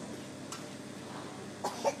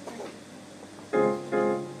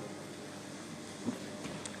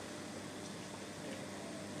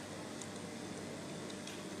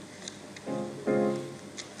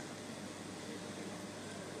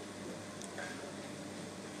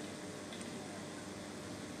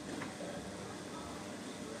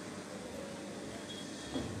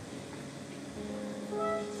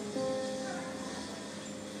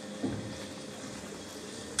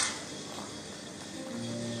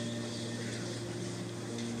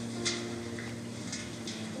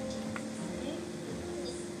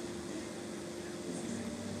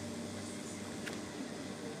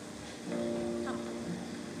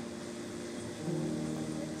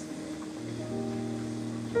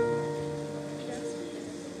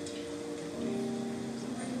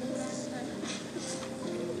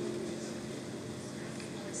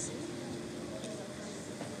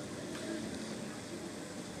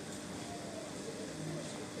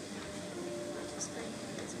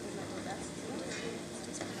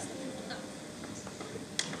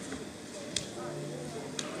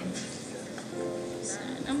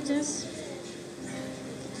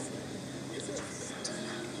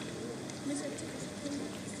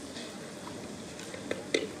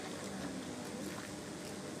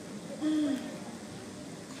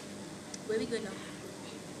 Where we go now?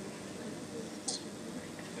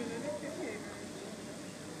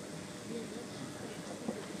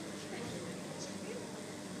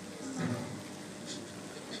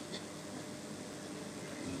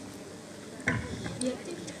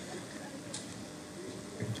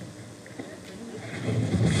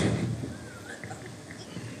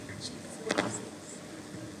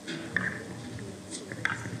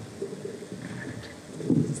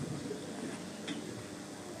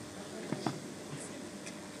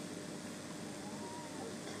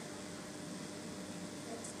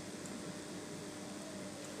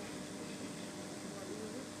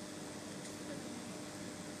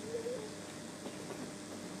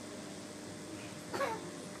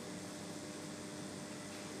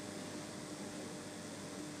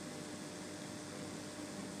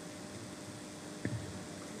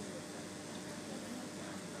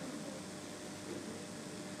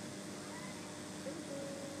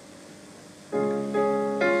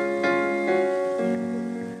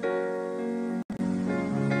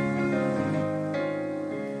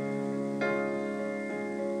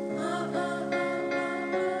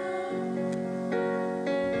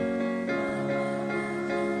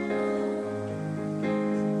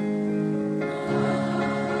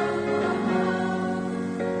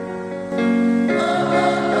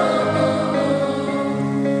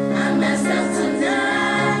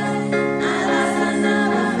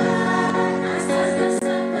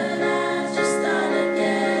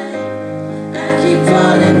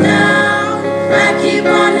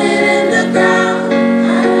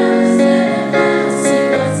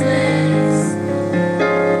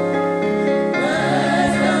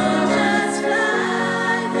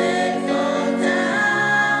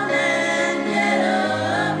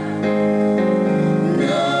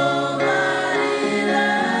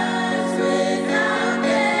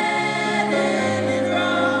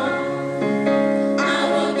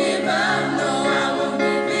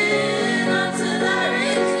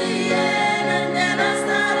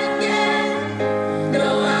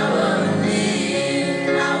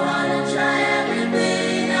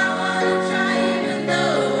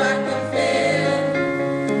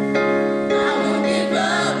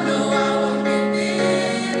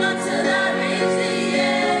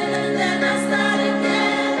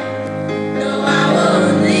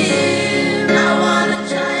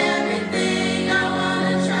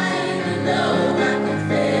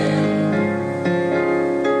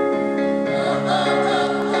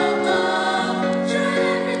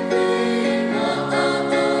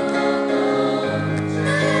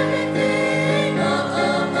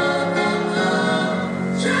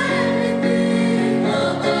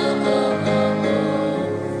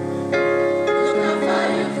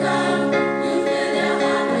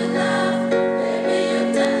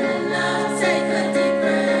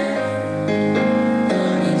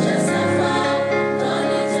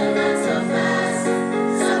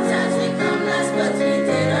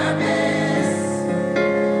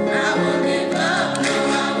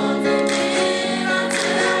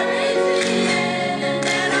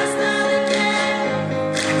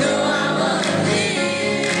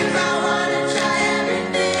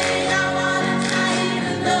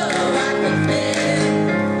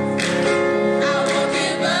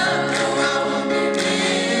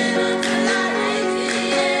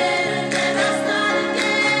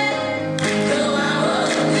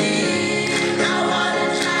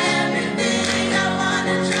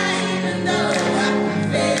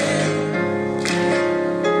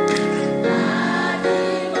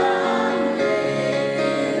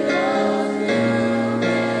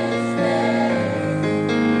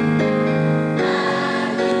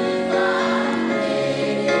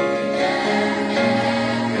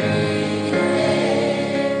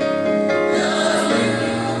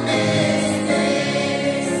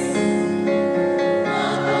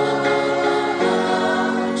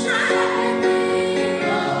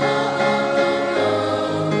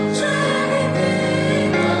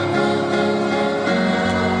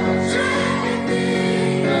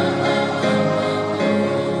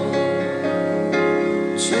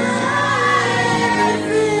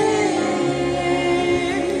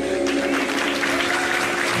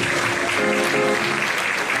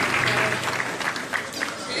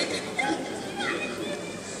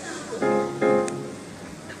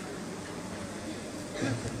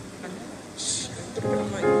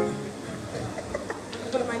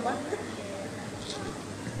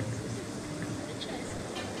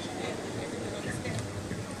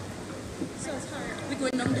 We're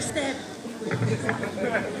going down the step.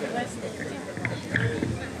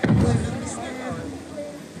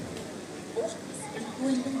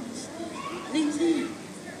 Lindsay,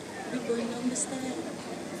 we're going down the stairs.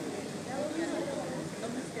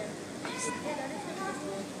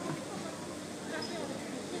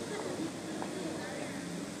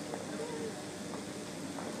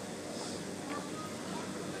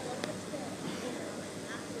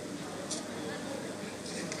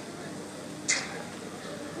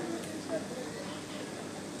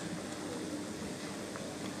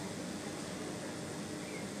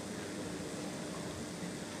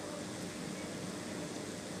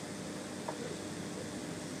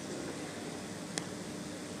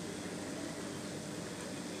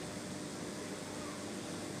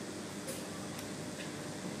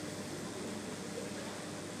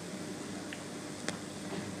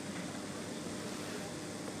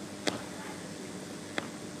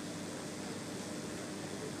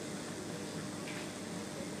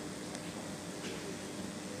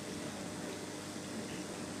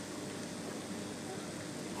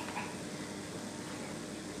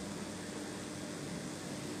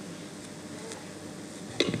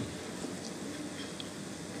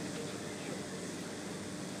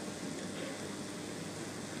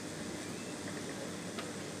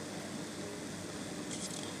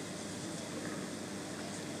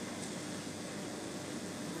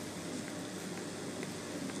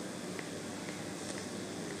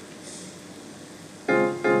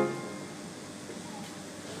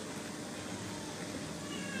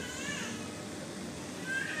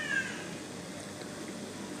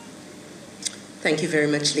 Thank you very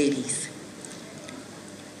much, ladies.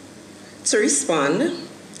 To respond,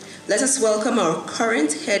 let us welcome our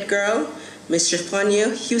current head girl, Ms.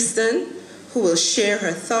 Shafania Houston, who will share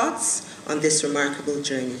her thoughts on this remarkable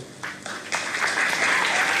journey.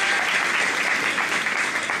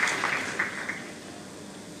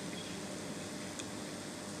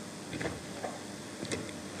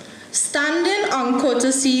 Standing on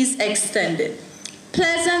courtesies extended.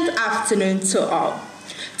 Pleasant afternoon to all.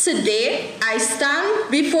 Today, I stand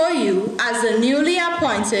before you as the newly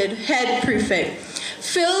appointed head prefect,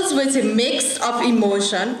 filled with a mix of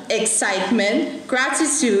emotion, excitement,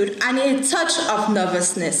 gratitude, and a touch of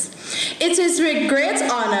nervousness. It is with great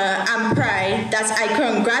honor and pride that I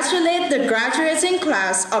congratulate the graduating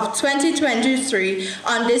class of 2023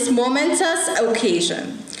 on this momentous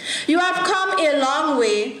occasion. You have come a long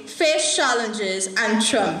way, faced challenges, and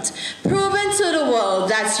triumphed, proving to the world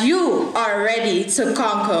that you are ready to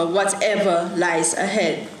conquer whatever lies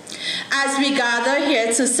ahead. As we gather here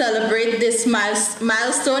to celebrate this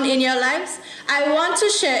milestone in your lives, I want to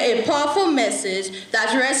share a powerful message that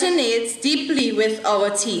resonates deeply with our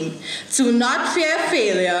team. Do not fear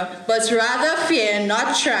failure, but rather fear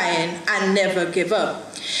not trying and never give up.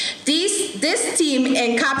 This team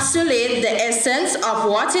encapsulates the essence of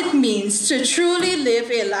what it means to truly live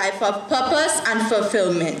a life of purpose and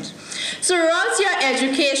fulfillment. Throughout your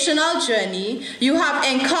educational journey, you have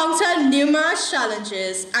encountered numerous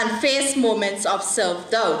challenges and faced moments of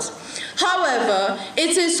self-doubt. However,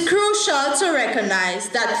 it is crucial to recognize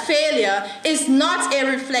that failure is not a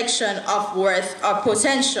reflection of worth or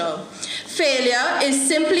potential. Failure is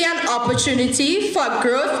simply an opportunity for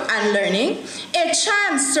growth and learning, a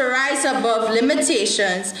chance to rise above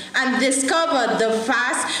limitations and discover the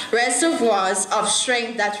vast reservoirs of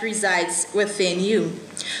strength that resides within you.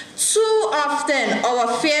 Too often, our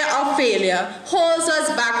fear of failure holds us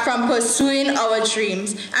back from pursuing our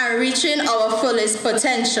dreams and reaching our fullest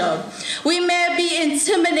potential. We may be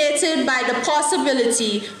intimidated by the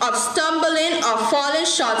possibility of stumbling or falling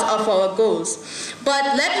short of our goals. But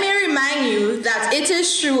let me remind you that it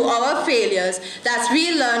is through our failures that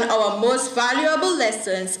we learn our most valuable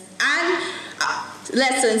lessons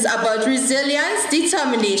about resilience,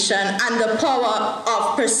 determination, and the power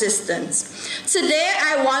of persistence. Today,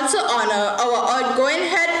 I want to honor our outgoing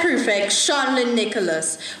head prefect, Shawnlyn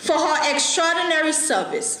Nicholas, for her extraordinary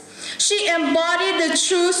service. She embodied the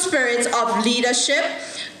true spirit of leadership,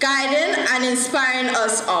 guiding and inspiring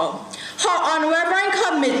us all. Her unwavering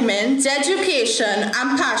commitment, dedication,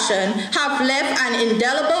 and passion have left an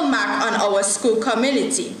indelible mark on our school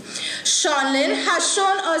community. Shawnlyn has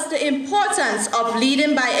shown us the importance of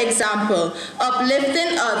leading by example,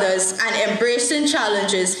 uplifting others, and embracing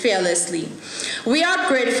challenges fearlessly. We are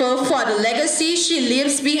grateful for the legacy she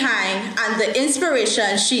leaves behind and the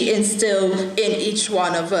inspiration she instilled in each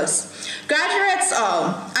one of us. Graduates all,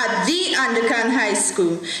 at the Anglican High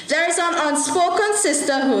School, there is an unspoken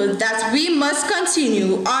sisterhood that we must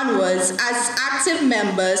continue onwards as active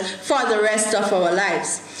members for the rest of our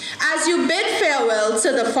lives. As you bid farewell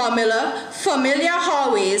to the familiar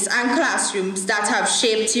hallways and classrooms that have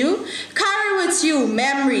shaped you, carry with you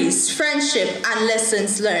memories, friendship, and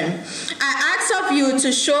lessons learned. I ask of you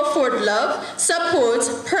to show forth love, support,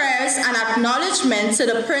 prayers, and acknowledgement to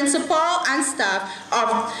the principal and staff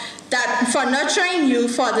for nurturing you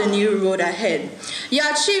for the new road ahead. Your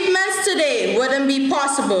achievements today wouldn't be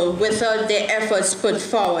possible without the efforts put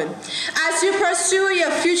forward. As you pursue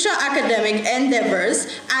your future academic endeavors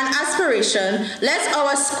and aspiration, let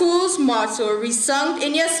our school's motto resound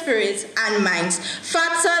in your spirits and minds.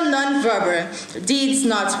 Facta non verba, deeds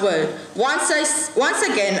not word. Once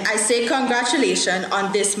again, I say congratulations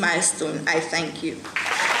on this milestone. I thank you.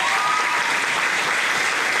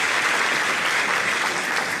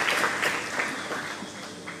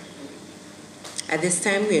 At this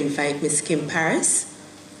time, we invite Ms. Kim Paris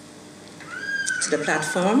to the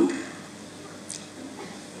platform.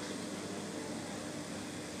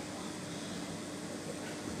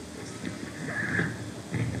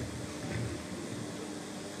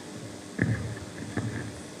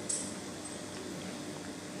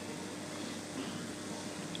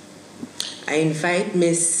 I invite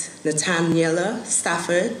Ms. Nathaniela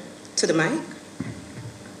Stafford to the mic.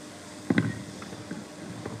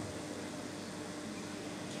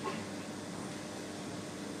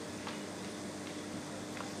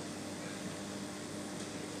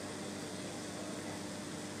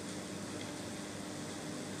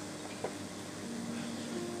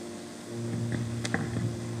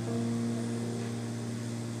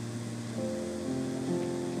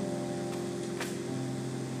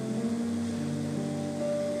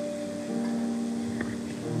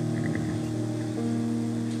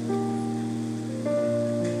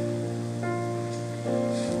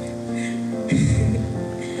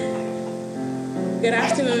 Good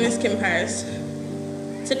afternoon, Ms. Kim Paris.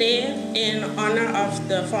 Today, in honor of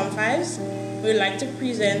the Form 5s, we'd like to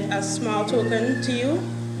present a small token to you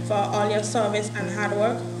for all your service and hard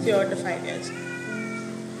work throughout the 5 years.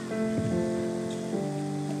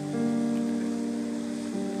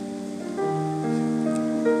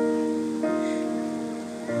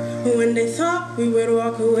 When they thought we would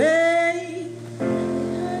walk away,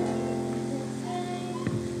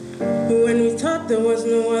 when we thought there was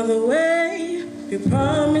no other way, we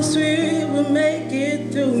promised we would make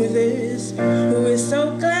it through this. We're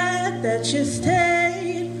so glad that you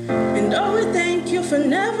stayed, and oh, we thank you for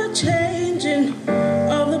never changing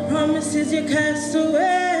all the promises you cast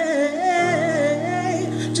away.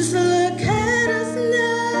 Just look at us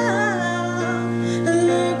now,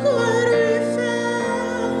 look what we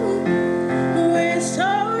found. We're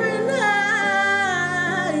soaring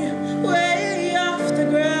high, way off the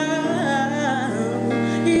ground.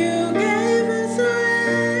 You gave us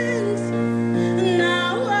wings,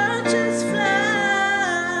 now I just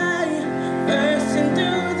fly, bursting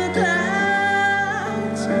through the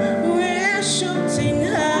clouds. We're shooting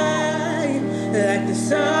high, like the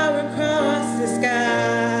star across the sky.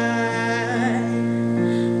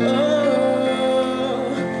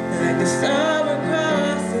 Oh, like the star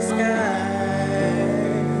across the sky.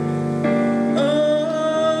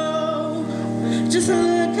 Oh, just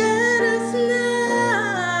look at us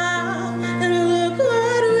now, and look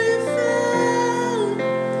what we found.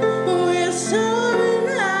 We're soaring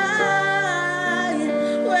high,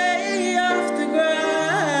 way off the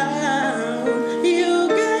ground. You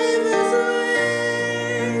gave us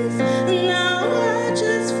wings, now we're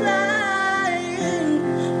just flying,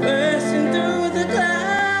 bursting through the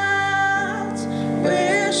clouds.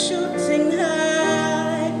 We're shooting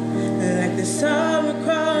high, like the star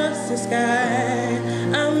across the sky.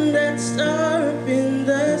 I'm that star up in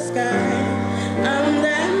the sky. I'm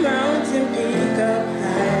that mountain peak up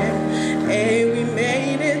high. Hey, we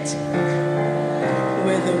made it.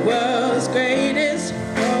 We're the world's greatest.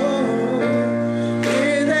 Oh,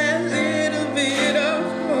 we're that little bit of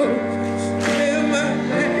hope in my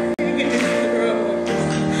throat.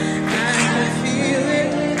 I can feel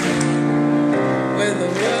it. We're the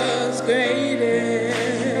world's greatest.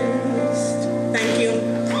 Thank you.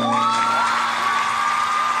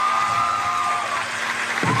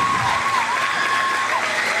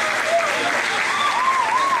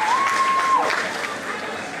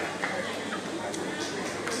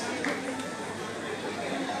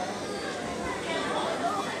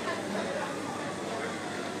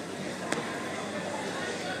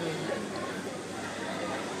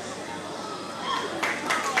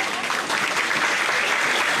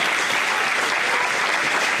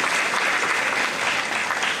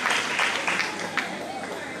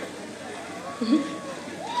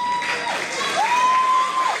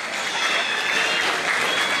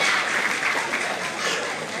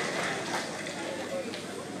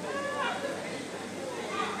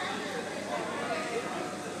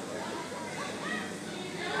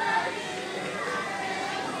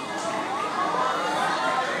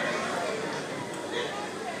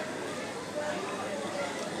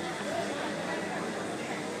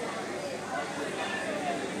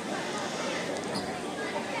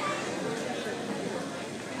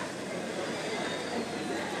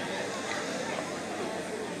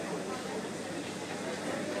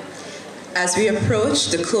 As we approach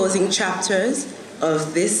the closing chapters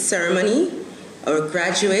of this ceremony, our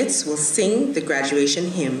graduates will sing the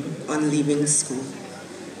graduation hymn on leaving school.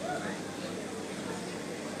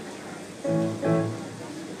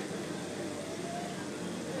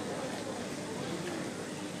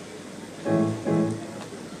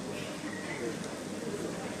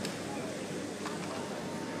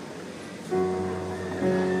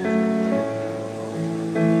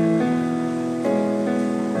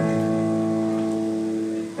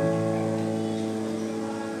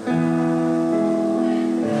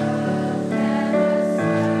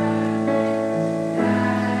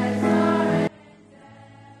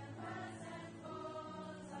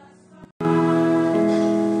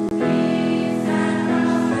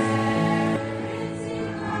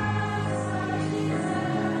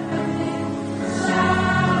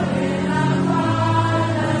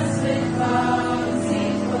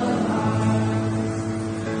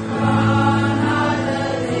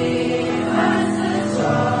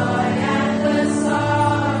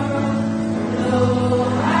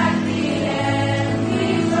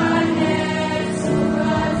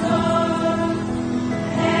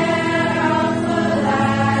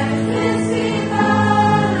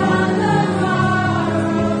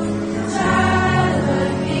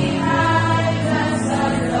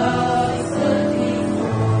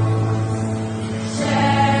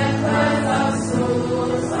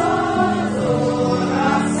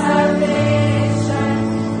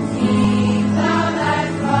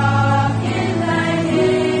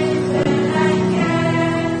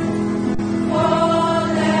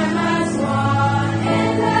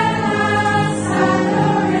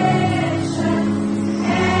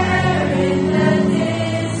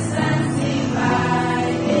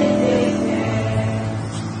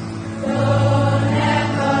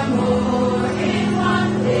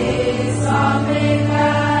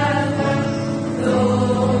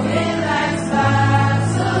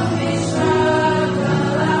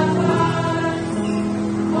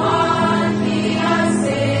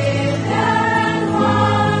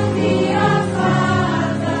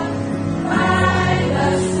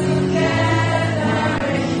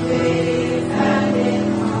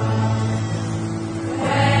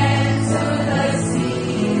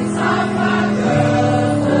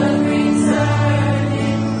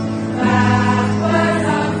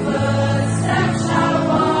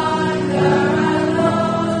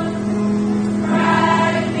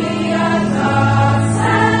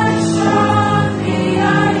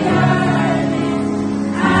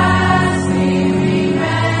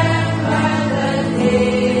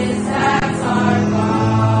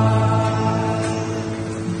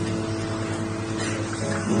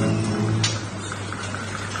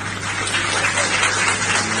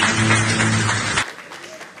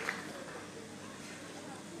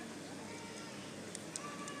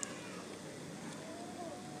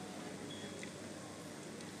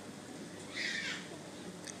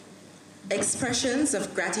 Expressions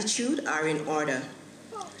of gratitude are in order.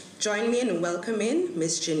 Join me in welcoming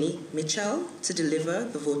Ms. Jenny Mitchell to deliver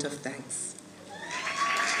the vote of thanks.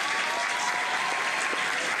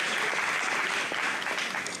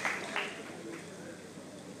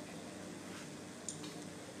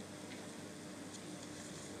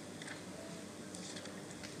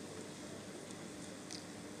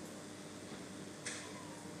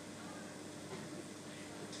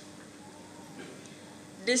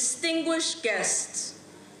 Distinguished guests,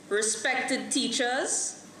 respected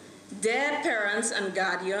teachers, dear parents and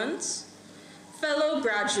guardians, fellow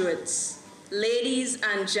graduates, ladies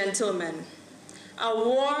and gentlemen, a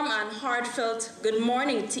warm and heartfelt good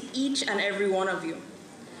morning to each and every one of you.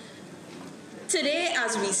 Today,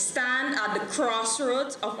 as we stand at the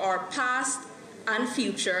crossroads of our past and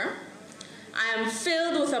future, I am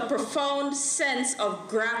filled with a profound sense of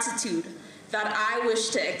gratitude that I wish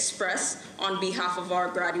to express on behalf of our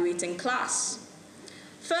graduating class.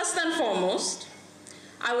 First and foremost,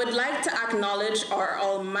 I would like to acknowledge our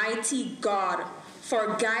Almighty God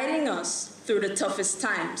for guiding us through the toughest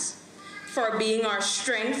times, for being our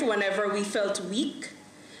strength whenever we felt weak,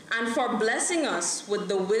 and for blessing us with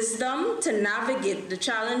the wisdom to navigate the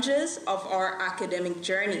challenges of our academic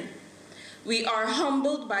journey. We are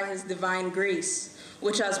humbled by His divine grace,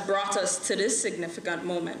 which has brought us to this significant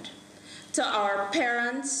moment. To our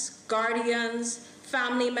parents, guardians,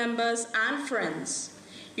 family members, and friends,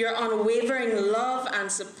 your unwavering love and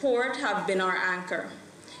support have been our anchor.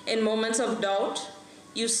 In moments of doubt,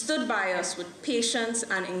 you stood by us with patience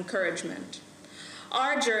and encouragement.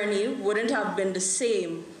 Our journey wouldn't have been the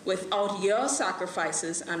same without your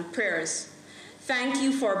sacrifices and prayers. Thank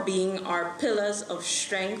you for being our pillars of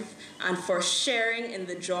strength and for sharing in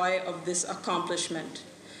the joy of this accomplishment.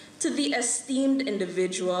 To the esteemed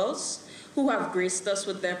individuals who have graced us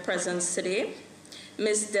with their presence today,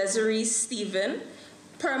 Ms. Desiree Stephen,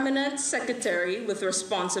 Permanent Secretary with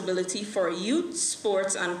responsibility for youth,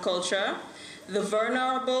 sports, and culture, the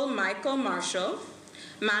Venerable Michael Marshall,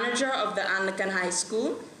 Manager of the Anglican High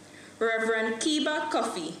School, Reverend Kiba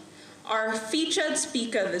Coffey, our featured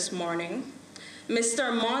speaker this morning,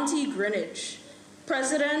 Mr. Monty Greenwich,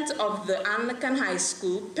 President of the Anglican High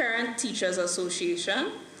School Parent Teachers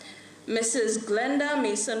Association, Mrs. Glenda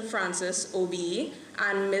Mason Francis, OBE,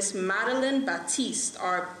 and Ms. Madeline Baptiste,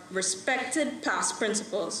 our respected past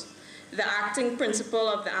principals, the acting principal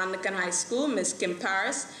of the Anglican High School, Ms. Kim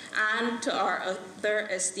Paris, and to our other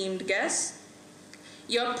esteemed guests.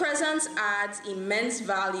 Your presence adds immense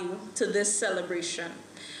value to this celebration,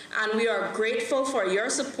 and we are grateful for your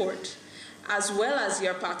support as well as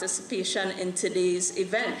your participation in today's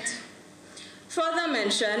event. Further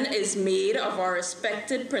mention is made of our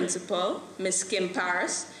respected principal, Ms. Kim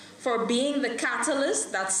Paris, for being the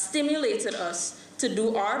catalyst that stimulated us to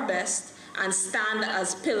do our best and stand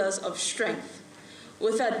as pillars of strength.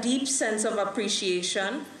 With a deep sense of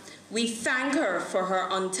appreciation, we thank her for her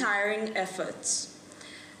untiring efforts.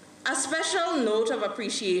 A special note of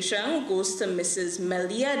appreciation goes to Mrs.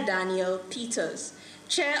 Melia Daniel Peters,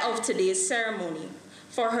 chair of today's ceremony,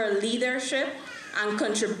 for her leadership and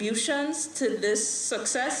contributions to this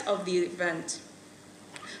success of the event.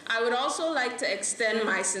 I would also like to extend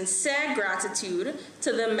my sincere gratitude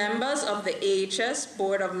to the members of the AHS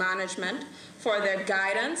Board of Management for their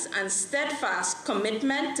guidance and steadfast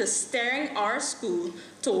commitment to steering our school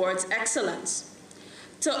towards excellence.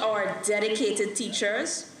 To our dedicated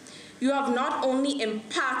teachers, you have not only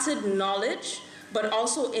imparted knowledge, but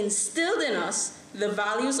also instilled in us the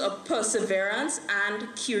values of perseverance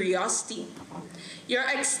and curiosity. Your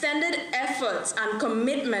extended efforts and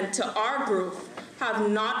commitment to our growth have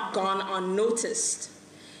not gone unnoticed.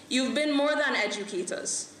 You've been more than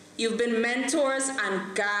educators. You've been mentors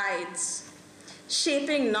and guides,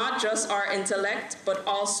 shaping not just our intellect, but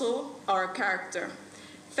also our character.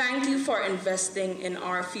 Thank you for investing in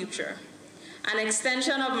our future. An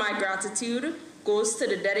extension of my gratitude goes to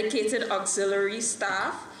the dedicated auxiliary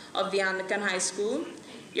staff of the Anglican High School.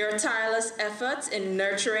 Your tireless efforts in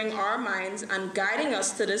nurturing our minds and guiding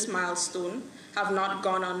us to this milestone have not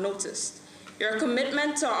gone unnoticed. Your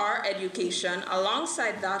commitment to our education,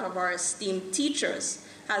 alongside that of our esteemed teachers,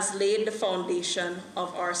 has laid the foundation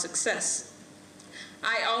of our success.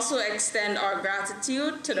 I also extend our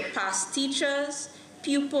gratitude to the past teachers,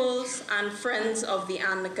 pupils, and friends of the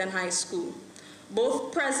Anglican High School,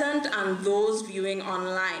 both present and those viewing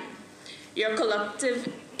online. Your collective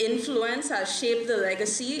influence has shaped the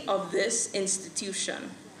legacy of this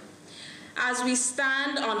institution. As we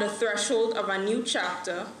stand on the threshold of a new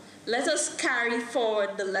chapter, let us carry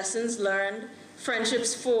forward the lessons learned,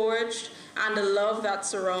 friendships forged, and the love that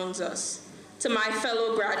surrounds us. To my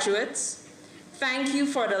fellow graduates, thank you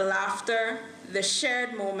for the laughter, the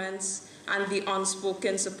shared moments, and the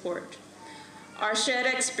unspoken support. Our shared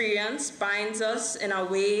experience binds us in a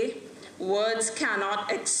way words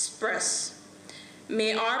cannot express.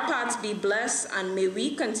 May our paths be blessed, and may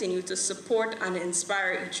we continue to support and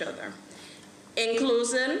inspire each other. In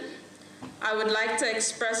closing, I would like to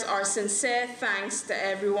express our sincere thanks to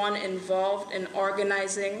everyone involved in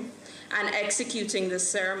organizing and executing this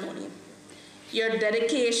ceremony. Your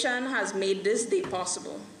dedication has made this day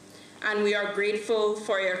possible, and we are grateful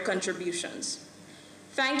for your contributions.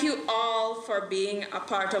 Thank you all for being a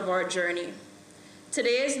part of our journey.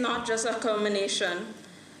 Today is not just a culmination,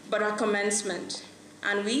 but a commencement,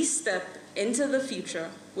 and we step into the future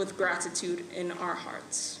with gratitude in our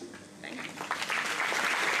hearts. Thank you.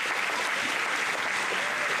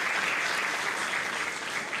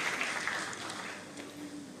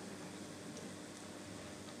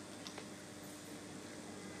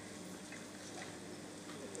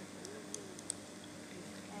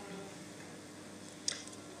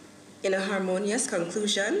 In a harmonious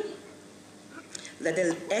conclusion, let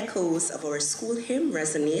the echoes of our school hymn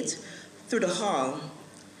resonate through the hall.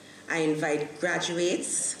 I invite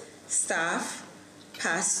graduates, staff,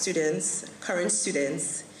 past students, current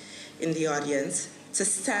students in the audience to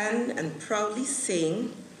stand and proudly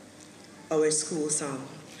sing our school song.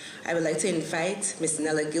 I would like to invite Ms.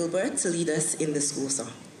 Nella Gilbert to lead us in the school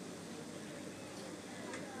song.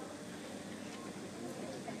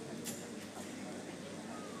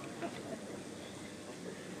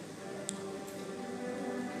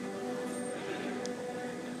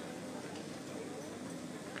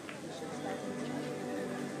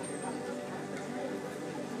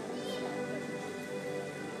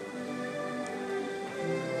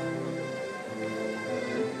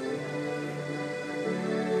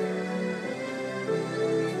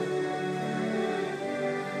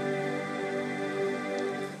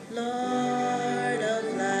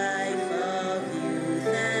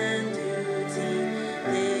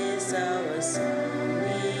 song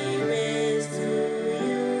we raise to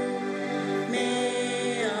you.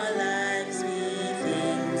 May our lives be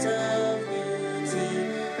things of beauty,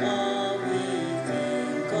 all we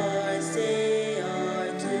think or say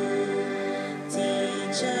or do.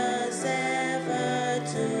 Teach us ever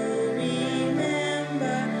to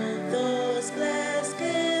remember those blessed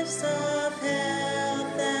gifts of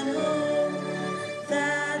health and hope,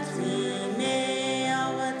 that we may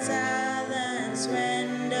our talents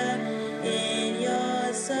render in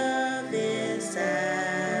your service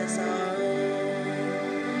as our own.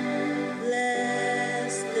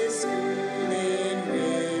 Bless this school in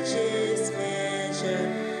richest measure,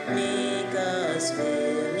 make us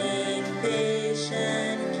willing,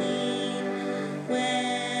 patient, keen,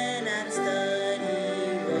 when at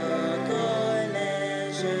study, work, or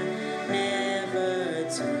leisure, never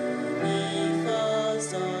to be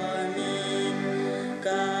false or mean.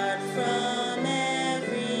 God, from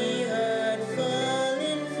every hurtful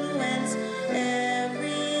influence,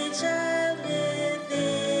 every child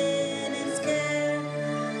within its care,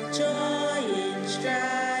 joy in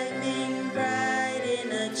striving, pride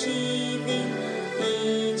in achieving,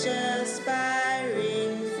 each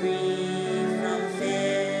aspiring free from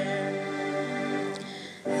fear.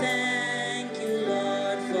 Thank you,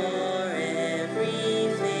 Lord, for every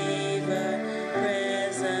favor,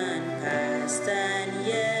 present, past, and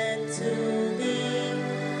yet to be.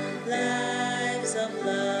 Lives of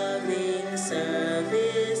loving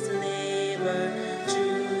service, labor,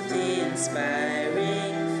 truth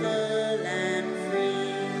inspiring, full and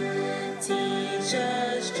free. Teach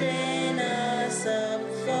us, train us up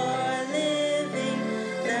for living,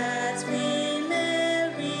 that we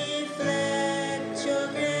may reflect your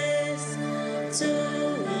grace to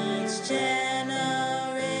each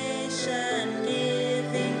generation,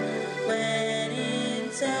 giving, when in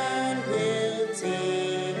turn will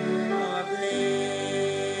take our place.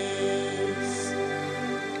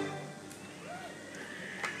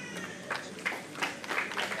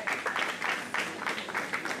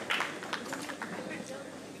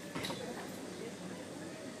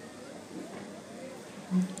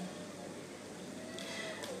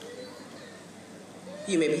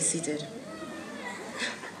 You may be seated.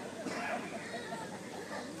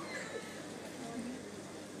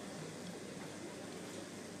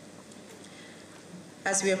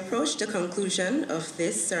 As we approach the conclusion of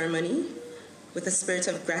this ceremony with a spirit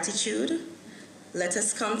of gratitude, let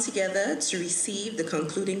us come together to receive the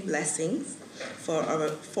concluding blessings for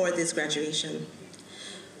this graduation.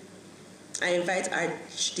 I invite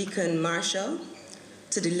Archdeacon Marshall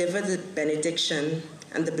to deliver the benediction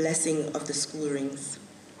and the blessing of the school rings.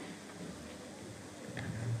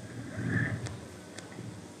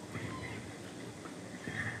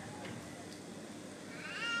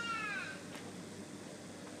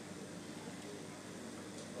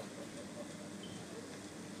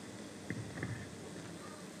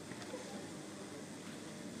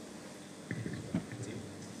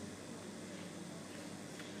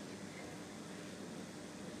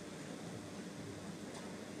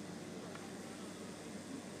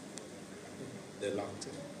 They're locked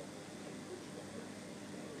in.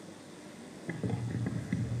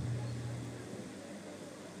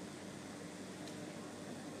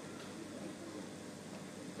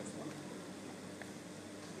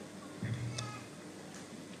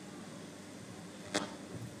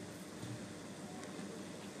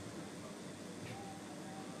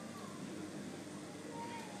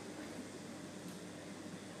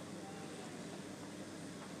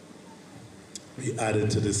 We added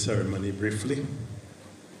to the ceremony briefly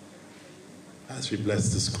as we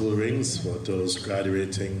bless the school rings for those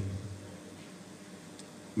graduating.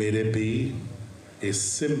 May they be a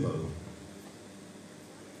symbol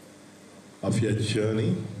of your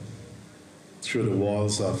journey through the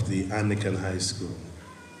walls of the Anglican High School.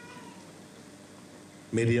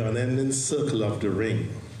 May the unending circle of the ring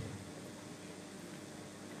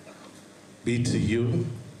be to you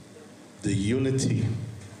the unity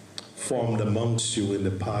formed amongst you in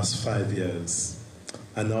the past 5 years,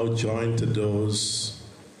 and now joined to those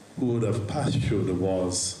who would have passed through the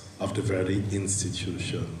walls of the very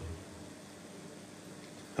institution.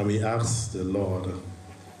 And we ask the Lord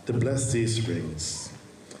to bless these rings,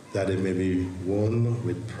 that they may be worn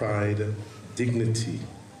with pride, dignity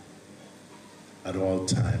at all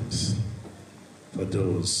times for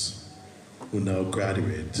those who now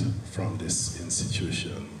graduate from this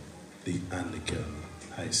institution, the Anglican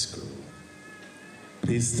High School.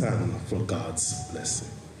 Please stand for God's blessing.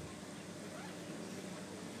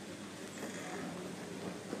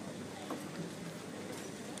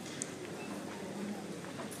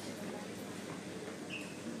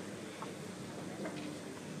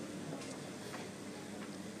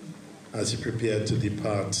 as you prepare to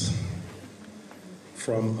depart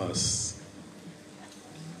from us,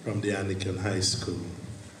 from the Anglican High School,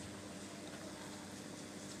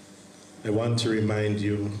 I want to remind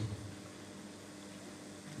you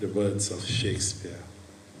the words of Shakespeare,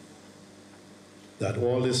 that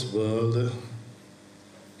all this world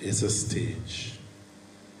is a stage.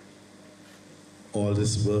 All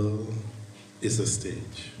this world is a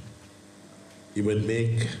stage. You will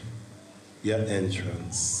make your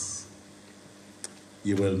entrance.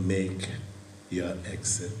 You will make your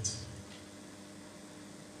exit.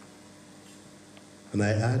 And I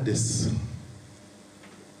add this,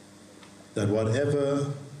 that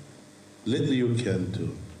whatever little you can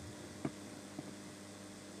do,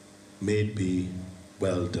 may it be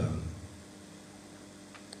well done.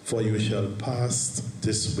 For you shall pass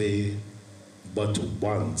this way but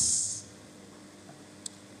once.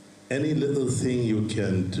 Any little thing you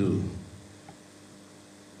can do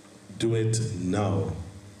it now.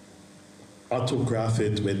 Autograph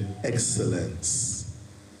it with excellence,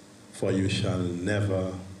 for you shall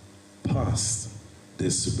never pass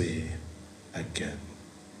this way again.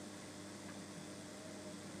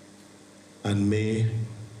 And may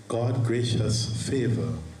God's gracious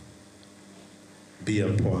favor be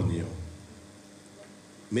upon you.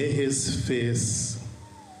 May his face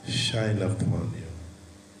shine upon you.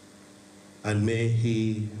 And may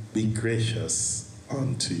he be gracious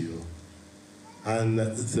unto you. And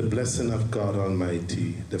the blessing of God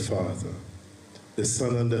Almighty, the Father, the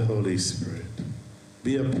Son, and the Holy Spirit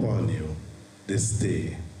be upon you this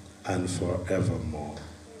day and forevermore.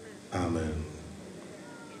 Amen.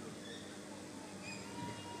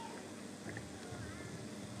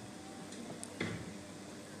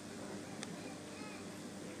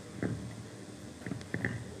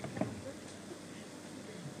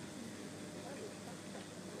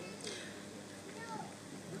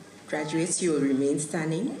 Graduates, you will remain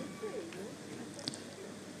standing.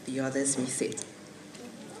 The others may sit.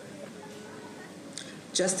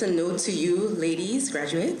 Just a note to you, ladies,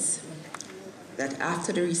 graduates, that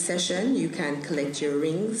after the recession, you can collect your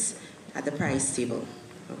rings at the prize table,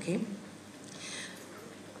 okay?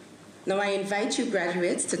 Now I invite you,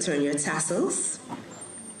 graduates, to turn your tassels.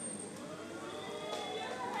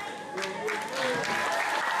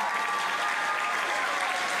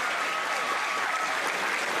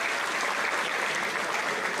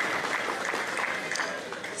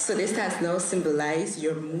 So this has now symbolized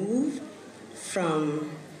your move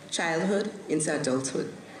from childhood into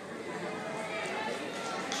adulthood.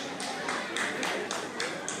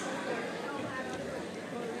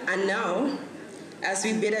 And now, as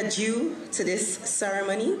we bid adieu to this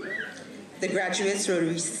ceremony, the graduates will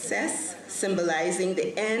recess, symbolizing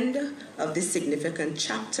the end of this significant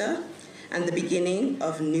chapter and the beginning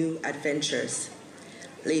of new adventures.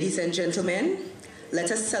 Ladies and gentlemen,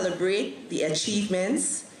 let us celebrate the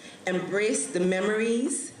achievements, embrace the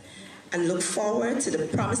memories, and look forward to the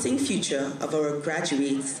promising future of our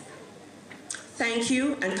graduates. Thank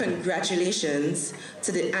you and congratulations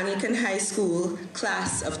to the Anglican High School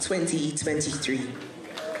class of 2023.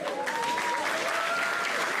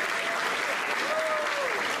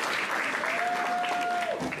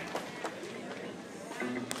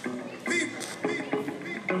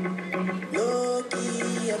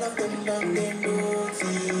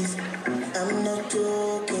 I'm not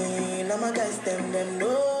joking, all my guys, them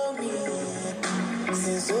know me.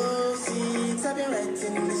 Since 06, I've been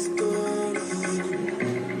writing this story.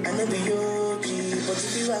 I know the OG, but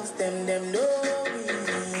if you ask them know